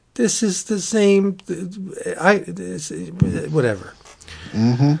 this is the same. Whatever.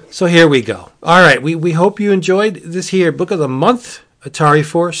 Mm-hmm. So here we go. All right, we hope you enjoyed this here Book of the Month, Atari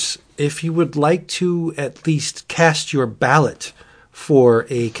Force. If you would like to at least cast your ballot for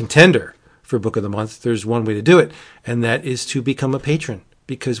a contender for Book of the Month, there's one way to do it, and that is to become a patron,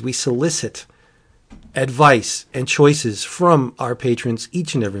 because we solicit advice and choices from our patrons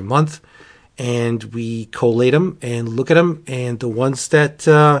each and every month, and we collate them and look at them, and the ones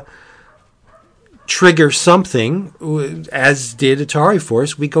that trigger something, as did Atari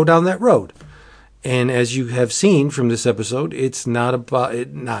Force, we go down that road. And as you have seen from this episode, it's not about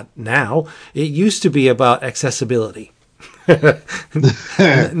it. Not now. It used to be about accessibility.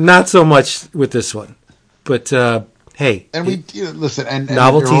 Not so much with this one, but hey. And we listen. And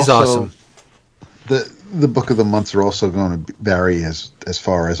novelty's awesome. The Book of the Months are also going to vary as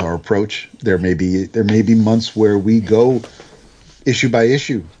far as our approach. There may be months where we go issue by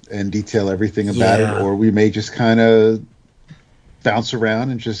issue and detail everything about it, or we may just kind of bounce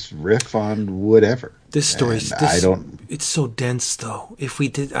around and just riff on whatever. This story's it's so dense though. If we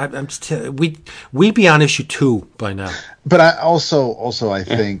did, I'm just we'd be on issue 2 by now. But I also I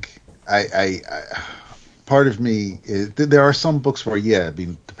think I part of me is there are some books where, yeah, I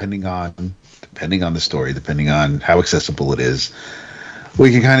mean, depending on the story, depending on how accessible it is,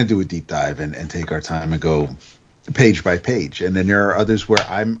 we can kind of do a deep dive and take our time and go page by page. And then there are others where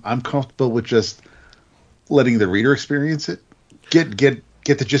I'm comfortable with just letting the reader experience it, get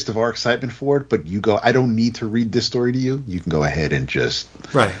the gist of our excitement for it. But you go, I don't need to read this story to you. You can go ahead and just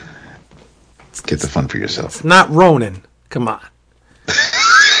get the fun for yourself. It's not Ronin. Come on.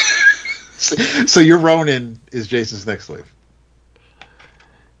 So your Ronin is Jason's Next Wave.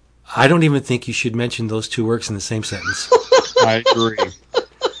 I don't even think you should mention those two works in the same sentence. I agree.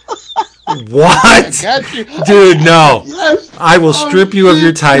 What? Dude, no. Yes. I will strip you of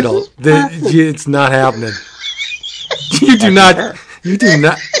your title. It's not happening. You do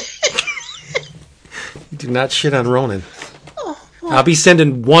not shit on Ronin. I'll be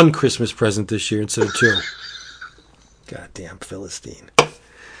sending one Christmas present this year instead of two. Goddamn Philistine.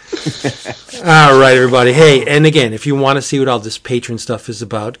 All right, everybody. Hey, and again, if you want to see what all this patron stuff is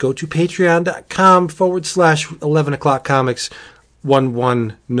about, go to patreon.com/11 o'clock comics,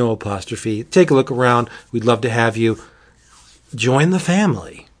 11 no apostrophe. Take a look around. We'd love to have you join the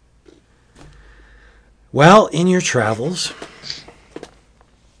family. Well, in your travels,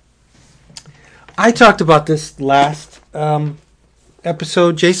 I talked about this last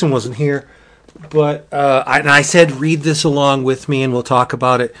episode. Jason wasn't here. But I said, read this along with me and we'll talk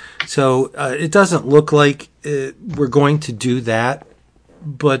about it. So it doesn't look like we're going to do that.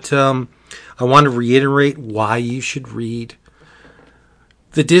 But I want to reiterate why you should read.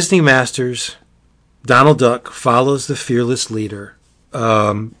 The Disney Masters, Donald Duck Follows the Fearless Leader.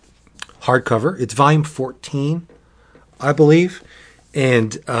 Hardcover. It's volume 14, I believe.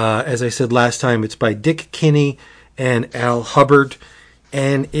 And as I said last time, it's by Dick Kinney and Al Hubbard.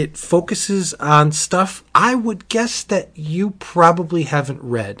 And it focuses on stuff I would guess that you probably haven't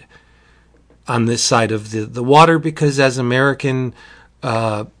read on this side of the water, because as American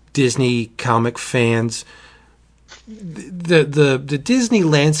Disney comic fans, the Disney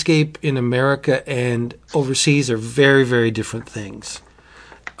landscape in America and overseas are very, very different things.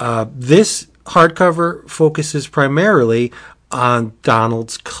 This hardcover focuses primarily on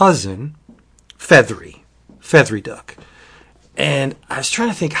Donald's cousin, Feathery Duck. And I was trying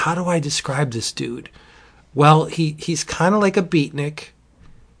to think, how do I describe this dude? Well, he's kind of like a beatnik.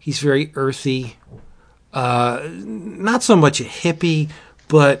 He's very earthy. Not so much a hippie,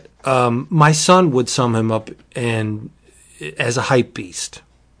 but my son would sum him up as a hype beast.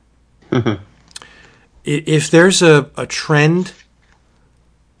 If there's a trend,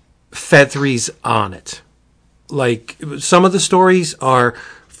 Feathery's on it. Like, some of the stories are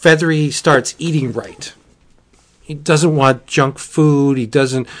Feathery starts eating right. He doesn't want junk food. He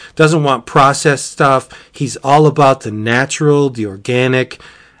doesn't want processed stuff. He's all about the natural, the organic,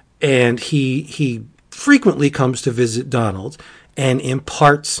 and he frequently comes to visit Donald and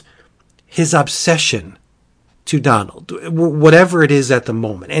imparts his obsession to Donald, whatever it is at the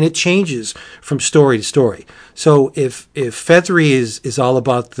moment, and it changes from story to story. So if Feathery is all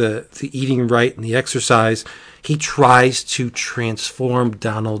about the eating right and the exercise, he tries to transform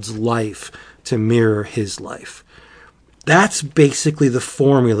Donald's life to mirror his life. That's basically the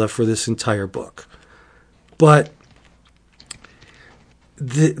formula for this entire book. But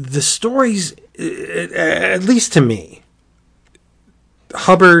the stories, at least to me,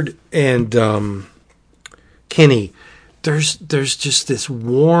 Hubbard and Kinney, there's just this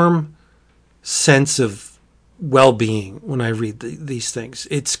warm sense of well-being when I read these things.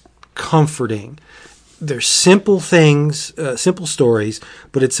 It's comforting. They're simple things, simple stories,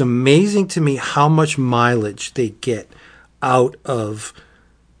 but it's amazing to me how much mileage they get out of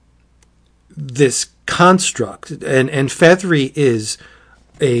this construct. And Feathery is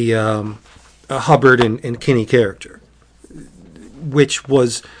a Hubbard and Kinney character, which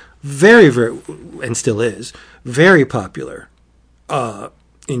was very, very, and still is, very popular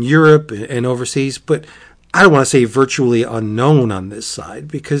in Europe and overseas, but I don't want to say virtually unknown on this side,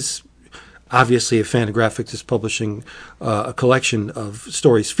 because obviously if Fantagraphics is publishing a collection of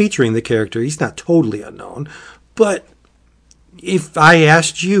stories featuring the character, he's not totally unknown. But if I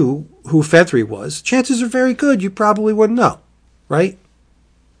asked you who Feathery was, chances are very good you probably wouldn't know, right?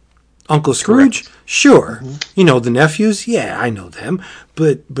 Uncle Scrooge? Correct. Sure. Mm-hmm. You know the nephews? Yeah, I know them.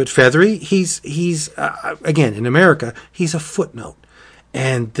 But Feathery, he's again, in America, he's a footnote.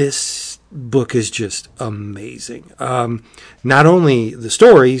 And this book is just amazing. Not only the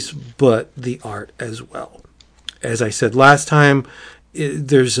stories, but the art as well. As I said last time,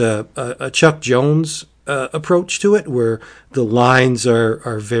 there's a Chuck Jones approach to it, where the lines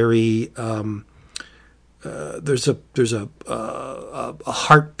are very. There's a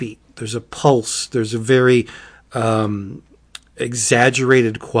heartbeat There's a pulse. There's a very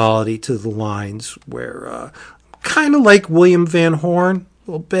exaggerated quality to the lines where kind of like William Van Horn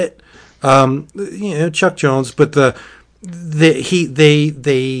a little bit, Chuck Jones, but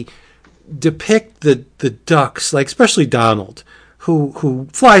they depict the ducks, like especially Donald, who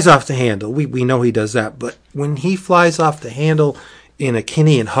flies off the handle. We know he does that, but when he flies off the handle in a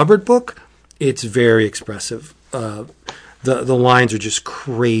Kinney and Hubbard book, it's very expressive. The lines are just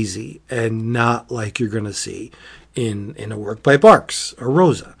crazy and not like you're going to see in a work by Barks or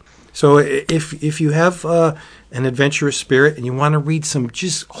Rosa. So if you have an adventurous spirit and you want to read some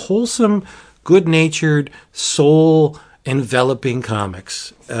just wholesome, good-natured, soul-enveloping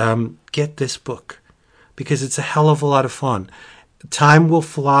comics, get this book because it's a hell of a lot of fun. Time will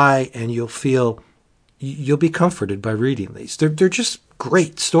fly and you'll be comforted by reading these. They're just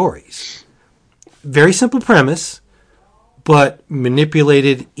great stories. Very simple premise, but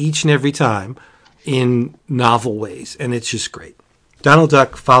manipulated each and every time in novel ways, and it's just great. Donald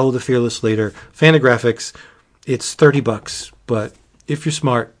Duck, Follow the Fearless Leader, Fantagraphics. It's $30, but if you're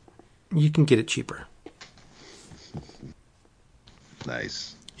smart, you can get it cheaper.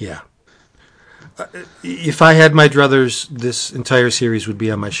 Nice. Yeah. If I had my druthers, this entire series would be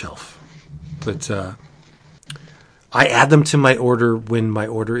on my shelf. But I add them to my order when my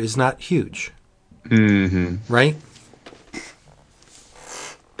order is not huge. Mm-hmm. Right?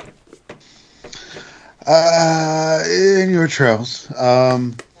 In your travels.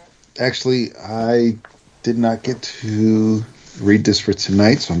 Actually, I did not get to read this for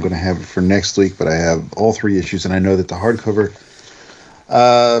tonight, so I'm going to have it for next week, but I have all 3 issues, and I know that the hardcover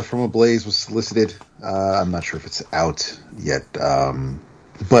from Ablaze was solicited. I'm not sure if it's out yet,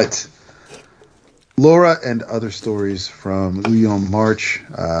 but Laura and Other Stories from Uyom March.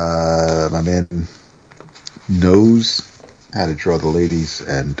 My man knows how to draw the ladies,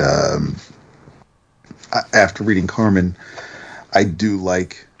 and after reading Carmen, I do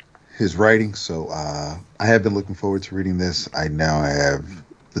like his writing, so I have been looking forward to reading this. I now have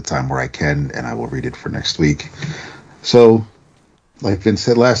the time where I can, and I will read it for next week. So, like Vince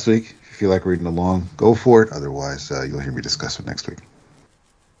said last week, if you feel like reading along, go for it. Otherwise, you'll hear me discuss it next week.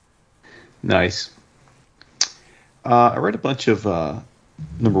 Nice. I read a bunch of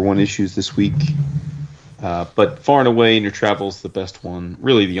number 1 issues this week, but far and away in your travels, the best one,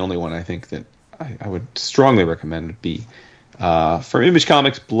 really the only one I think that I would strongly recommend would be from Image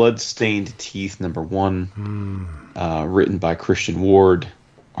Comics, Blood-Stained Teeth, number 1, written by Christian Ward,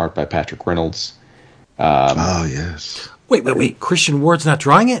 art by Patrick Reynolds. Oh, yes. Wait. Christian Ward's not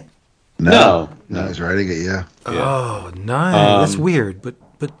drawing it? No, he's writing it, yeah. Oh, nice. That's weird, but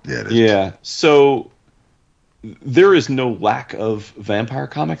yeah, it is. Yeah. So there is no lack of vampire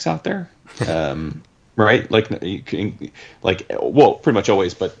comics out there. Right? Well, pretty much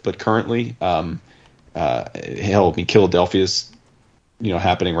always, but currently, Philadelphia's,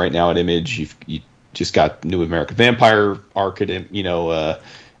 happening right now at Image. You just got New American Vampire arc at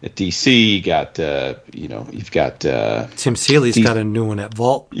DC. You got, you've got Tim Seeley's got a new one at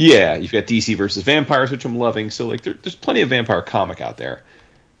Vault. Yeah, you've got DC versus Vampires, which I'm loving. So there's plenty of vampire comic out there.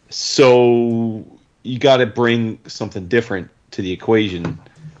 So you got to bring something different to the equation.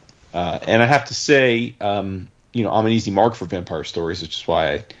 And I have to say, I'm an easy mark for vampire stories, which is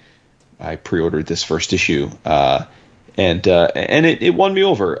why I pre-ordered this first issue, and it won me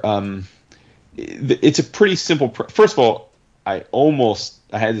over. It's a pretty simple. First of all, I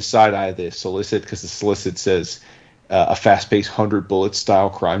had to decide I had to solicit because the solicit says a fast-paced 100 bullet style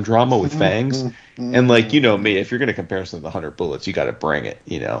crime drama with fangs, and me, if you're going to compare something to 100 bullets, you got to bring it,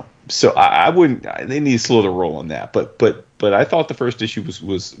 So I wouldn't. They need to slow the roll on that, but I thought the first issue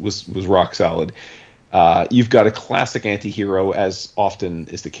was rock solid. You've got a classic anti-hero, as often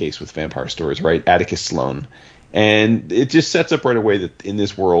is the case with vampire stories, right? Atticus Sloane. And it just sets up right away that in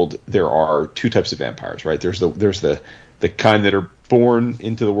this world there are 2 types of vampires, right? There's the kind that are born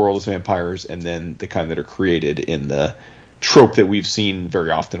into the world as vampires, and then the kind that are created in the trope that we've seen very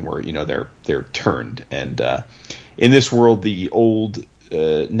often, where they're turned. And in this world, the old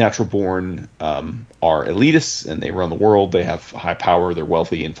natural born are elitists, and they run the world. They have high power. They're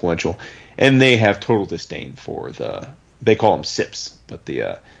wealthy, influential. And they have total disdain for they call them SIPs, but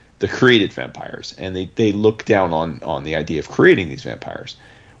the created vampires. And they look down on the idea of creating these vampires.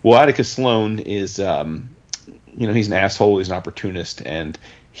 Well, Atticus Sloane is, he's an asshole, he's an opportunist, and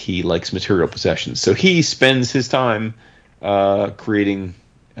he likes material possessions. So he spends his time turning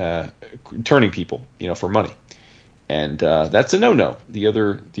people, for money. And that's a no-no. The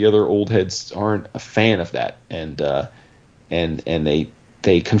other old heads aren't a fan of that. And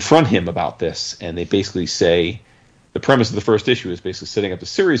they confront him about this, and they basically say, the premise of the first issue is basically setting up the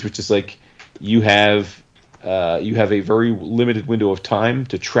series, which is like you have a very limited window of time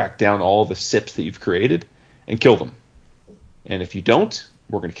to track down all the SIPs that you've created and kill them. And if you don't,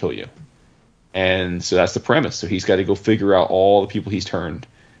 we're going to kill you. And so that's the premise. So he's got to go figure out all the people he's turned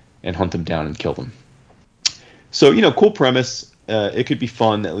and hunt them down and kill them. So, cool premise. It could be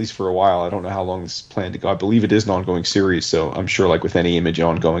fun, at least for a while. I don't know how long this is planned to go. I believe it is an ongoing series, so I'm sure like with any Image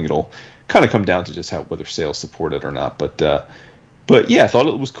ongoing, it'll kind of come down to just whether sales support it or not. But yeah, I thought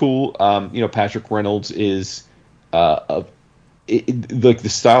it was cool. Patrick Reynolds is like the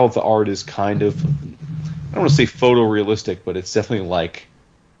style of the art is kind of, I don't want to say photorealistic, but it's definitely like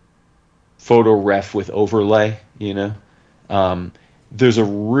photo ref with overlay, There's a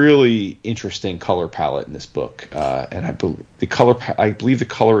really interesting color palette in this book, and I believe the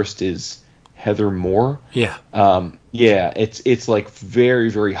colorist is Heather Moore. Yeah. It's like very,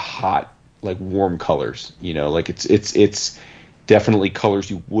 very hot, like warm colors. Like it's definitely colors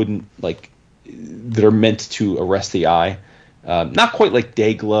you wouldn't like that are meant to arrest the eye. Not quite like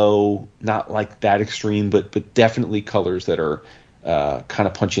day glow, not like that extreme, but definitely colors that are kind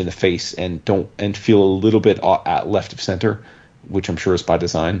of punch you in the face and feel a little bit at left of center, which I'm sure is by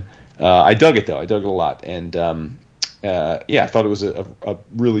design. I dug it though. I dug it a lot, and I thought it was a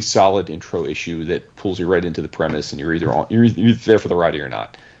really solid intro issue that pulls you right into the premise, and you're either there for the ride or you're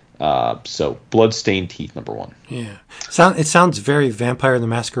not. So, Bloodstained Teeth #1. Yeah, it sounds very Vampire the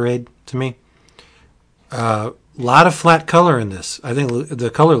Masquerade to me. A lot of flat color in this. I think the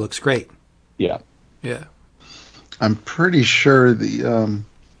color looks great. Yeah. I'm pretty sure the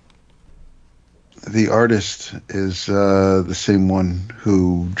artist is the same one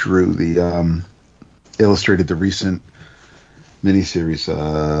who illustrated the recent miniseries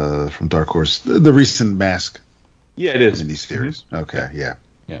from Dark Horse, the recent Mask. Yeah, it is miniseries. Mm-hmm. Okay, yeah.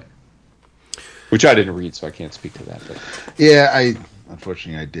 Which I didn't read, so I can't speak to that. But. Yeah,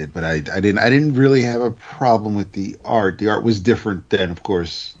 unfortunately I did, but I didn't really have a problem with the art. The art was different than, of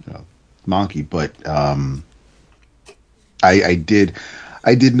course, Monkey, but I did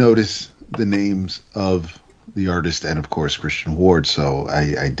notice the names of the artist and, of course, Christian Ward. So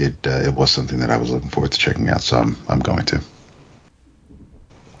I did. It was something that I was looking forward to checking out. So I'm going to.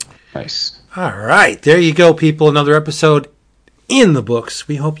 Nice. All right, there you go, people. Another episode in the books.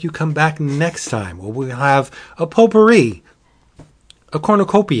 We hope you come back next time, where we'll have a potpourri, a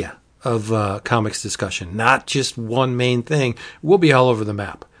cornucopia of comics discussion, not just one main thing. We'll be all over the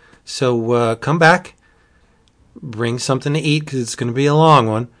map. So come back, bring something to eat because it's going to be a long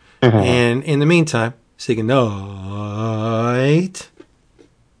one. Mm-hmm. And in the meantime, say goodnight.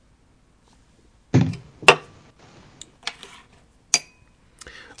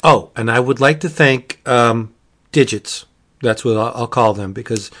 Oh, and I would like to thank Digits. That's what I'll call them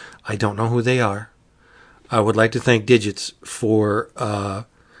because I don't know who they are. I would like to thank Digits for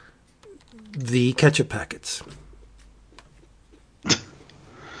the ketchup packets.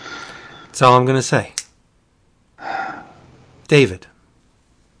 That's all I'm going to say. David.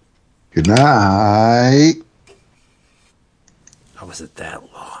 Good night. How was it that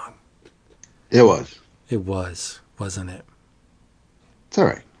long? It was. It was, wasn't it? It's all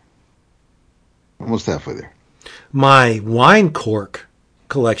right. Almost halfway there. My wine cork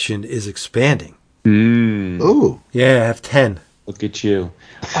collection is expanding. Ooh. Yeah, I have 10. Look at you.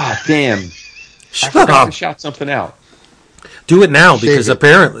 Ah, damn. Shut I forgot up. to shout something out. Do it now because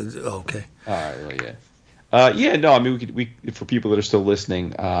apparently... Okay. All right, well, yeah. I mean, we for people that are still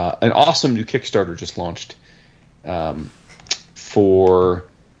listening, an awesome new Kickstarter just launched for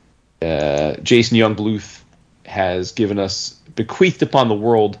Jason Youngbluth has bequeathed upon the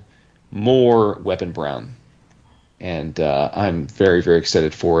world more Weapon Brown. And I'm very, very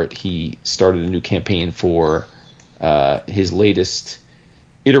excited for it. He started a new campaign for his latest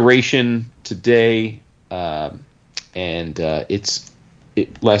iteration today, and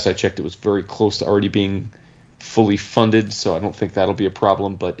last I checked, it was very close to already being fully funded, so I don't think that'll be a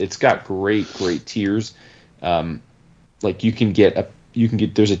problem. But it's got great tiers. Like you can get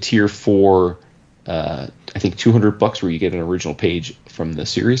there's a tier for I think $200 where you get an original page from the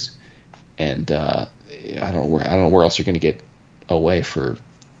series, and I don't know where else you're going to get away for.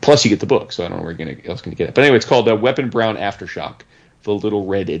 Plus, you get the book, so I don't know where you're else going to get it. But anyway, it's called Weapon Brown Aftershock, the Little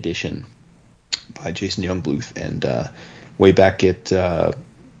Red Edition, by Jason Youngbluth, and way back at I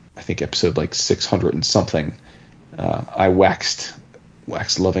think episode like 600 and something, I waxed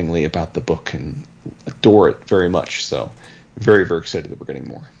lovingly about the book and adore it very much. So, very, very excited that we're getting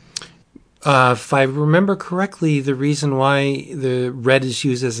more. If I remember correctly, the reason why the red is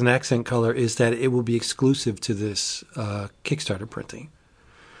used as an accent color is that it will be exclusive to this Kickstarter printing.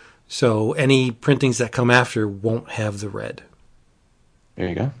 So any printings that come after won't have the red. There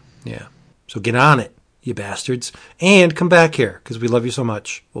you go. Yeah. So get on it, you bastards. And come back here, because we love you so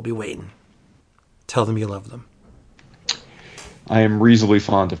much. We'll be waiting. Tell them you love them. I am reasonably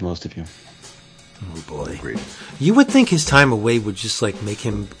fond of most of you. Oh, boy. Agreed. You would think his time away would just, like, make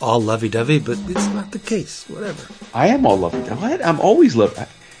him all lovey-dovey, but it's not the case. Whatever. I am all lovey-dovey. I'm always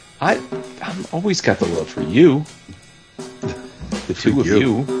I'm always got the love for you. The two of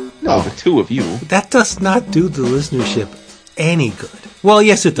you. No, the two of you. That does not do the listenership any good. Well,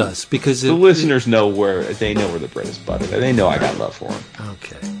 yes, it does, because the listeners know where the bread is buttered. They know I got love for them.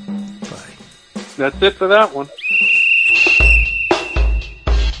 Okay. Bye. That's it for that one.